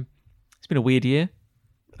 It's been a weird year.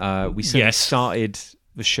 We certainly started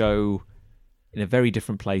the show in a very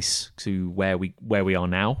different place to where we are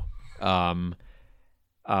now.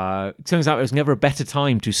 It turns out there was never a better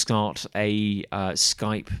time to start a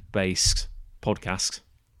Skype-based podcast.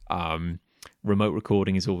 Remote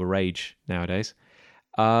recording is all the rage nowadays.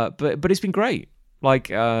 But it's been great.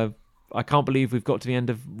 Like, I can't believe we've got to the end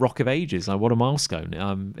of Rock of Ages. Like, what a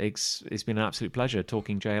milestone. It's been an absolute pleasure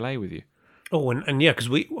talking JLA with you. Oh, and yeah, because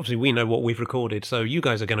we know what we've recorded, so you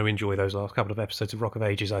guys are going to enjoy those last couple of episodes of Rock of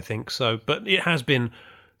Ages, I think. So, but it has been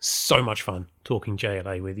so much fun talking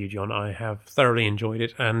JLA with you, John. I have thoroughly enjoyed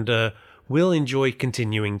it, and will enjoy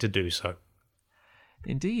continuing to do so.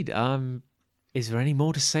 Indeed. Is there any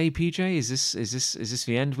more to say, PJ? Is this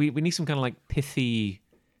the end? We need some kind of like pithy,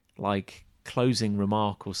 like closing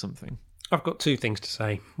remark or something. I've got two things to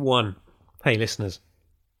say. One, hey listeners,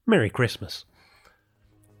 Merry Christmas.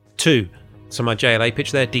 Two, so my JLA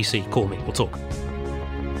pitch there, DC, call me, we'll talk.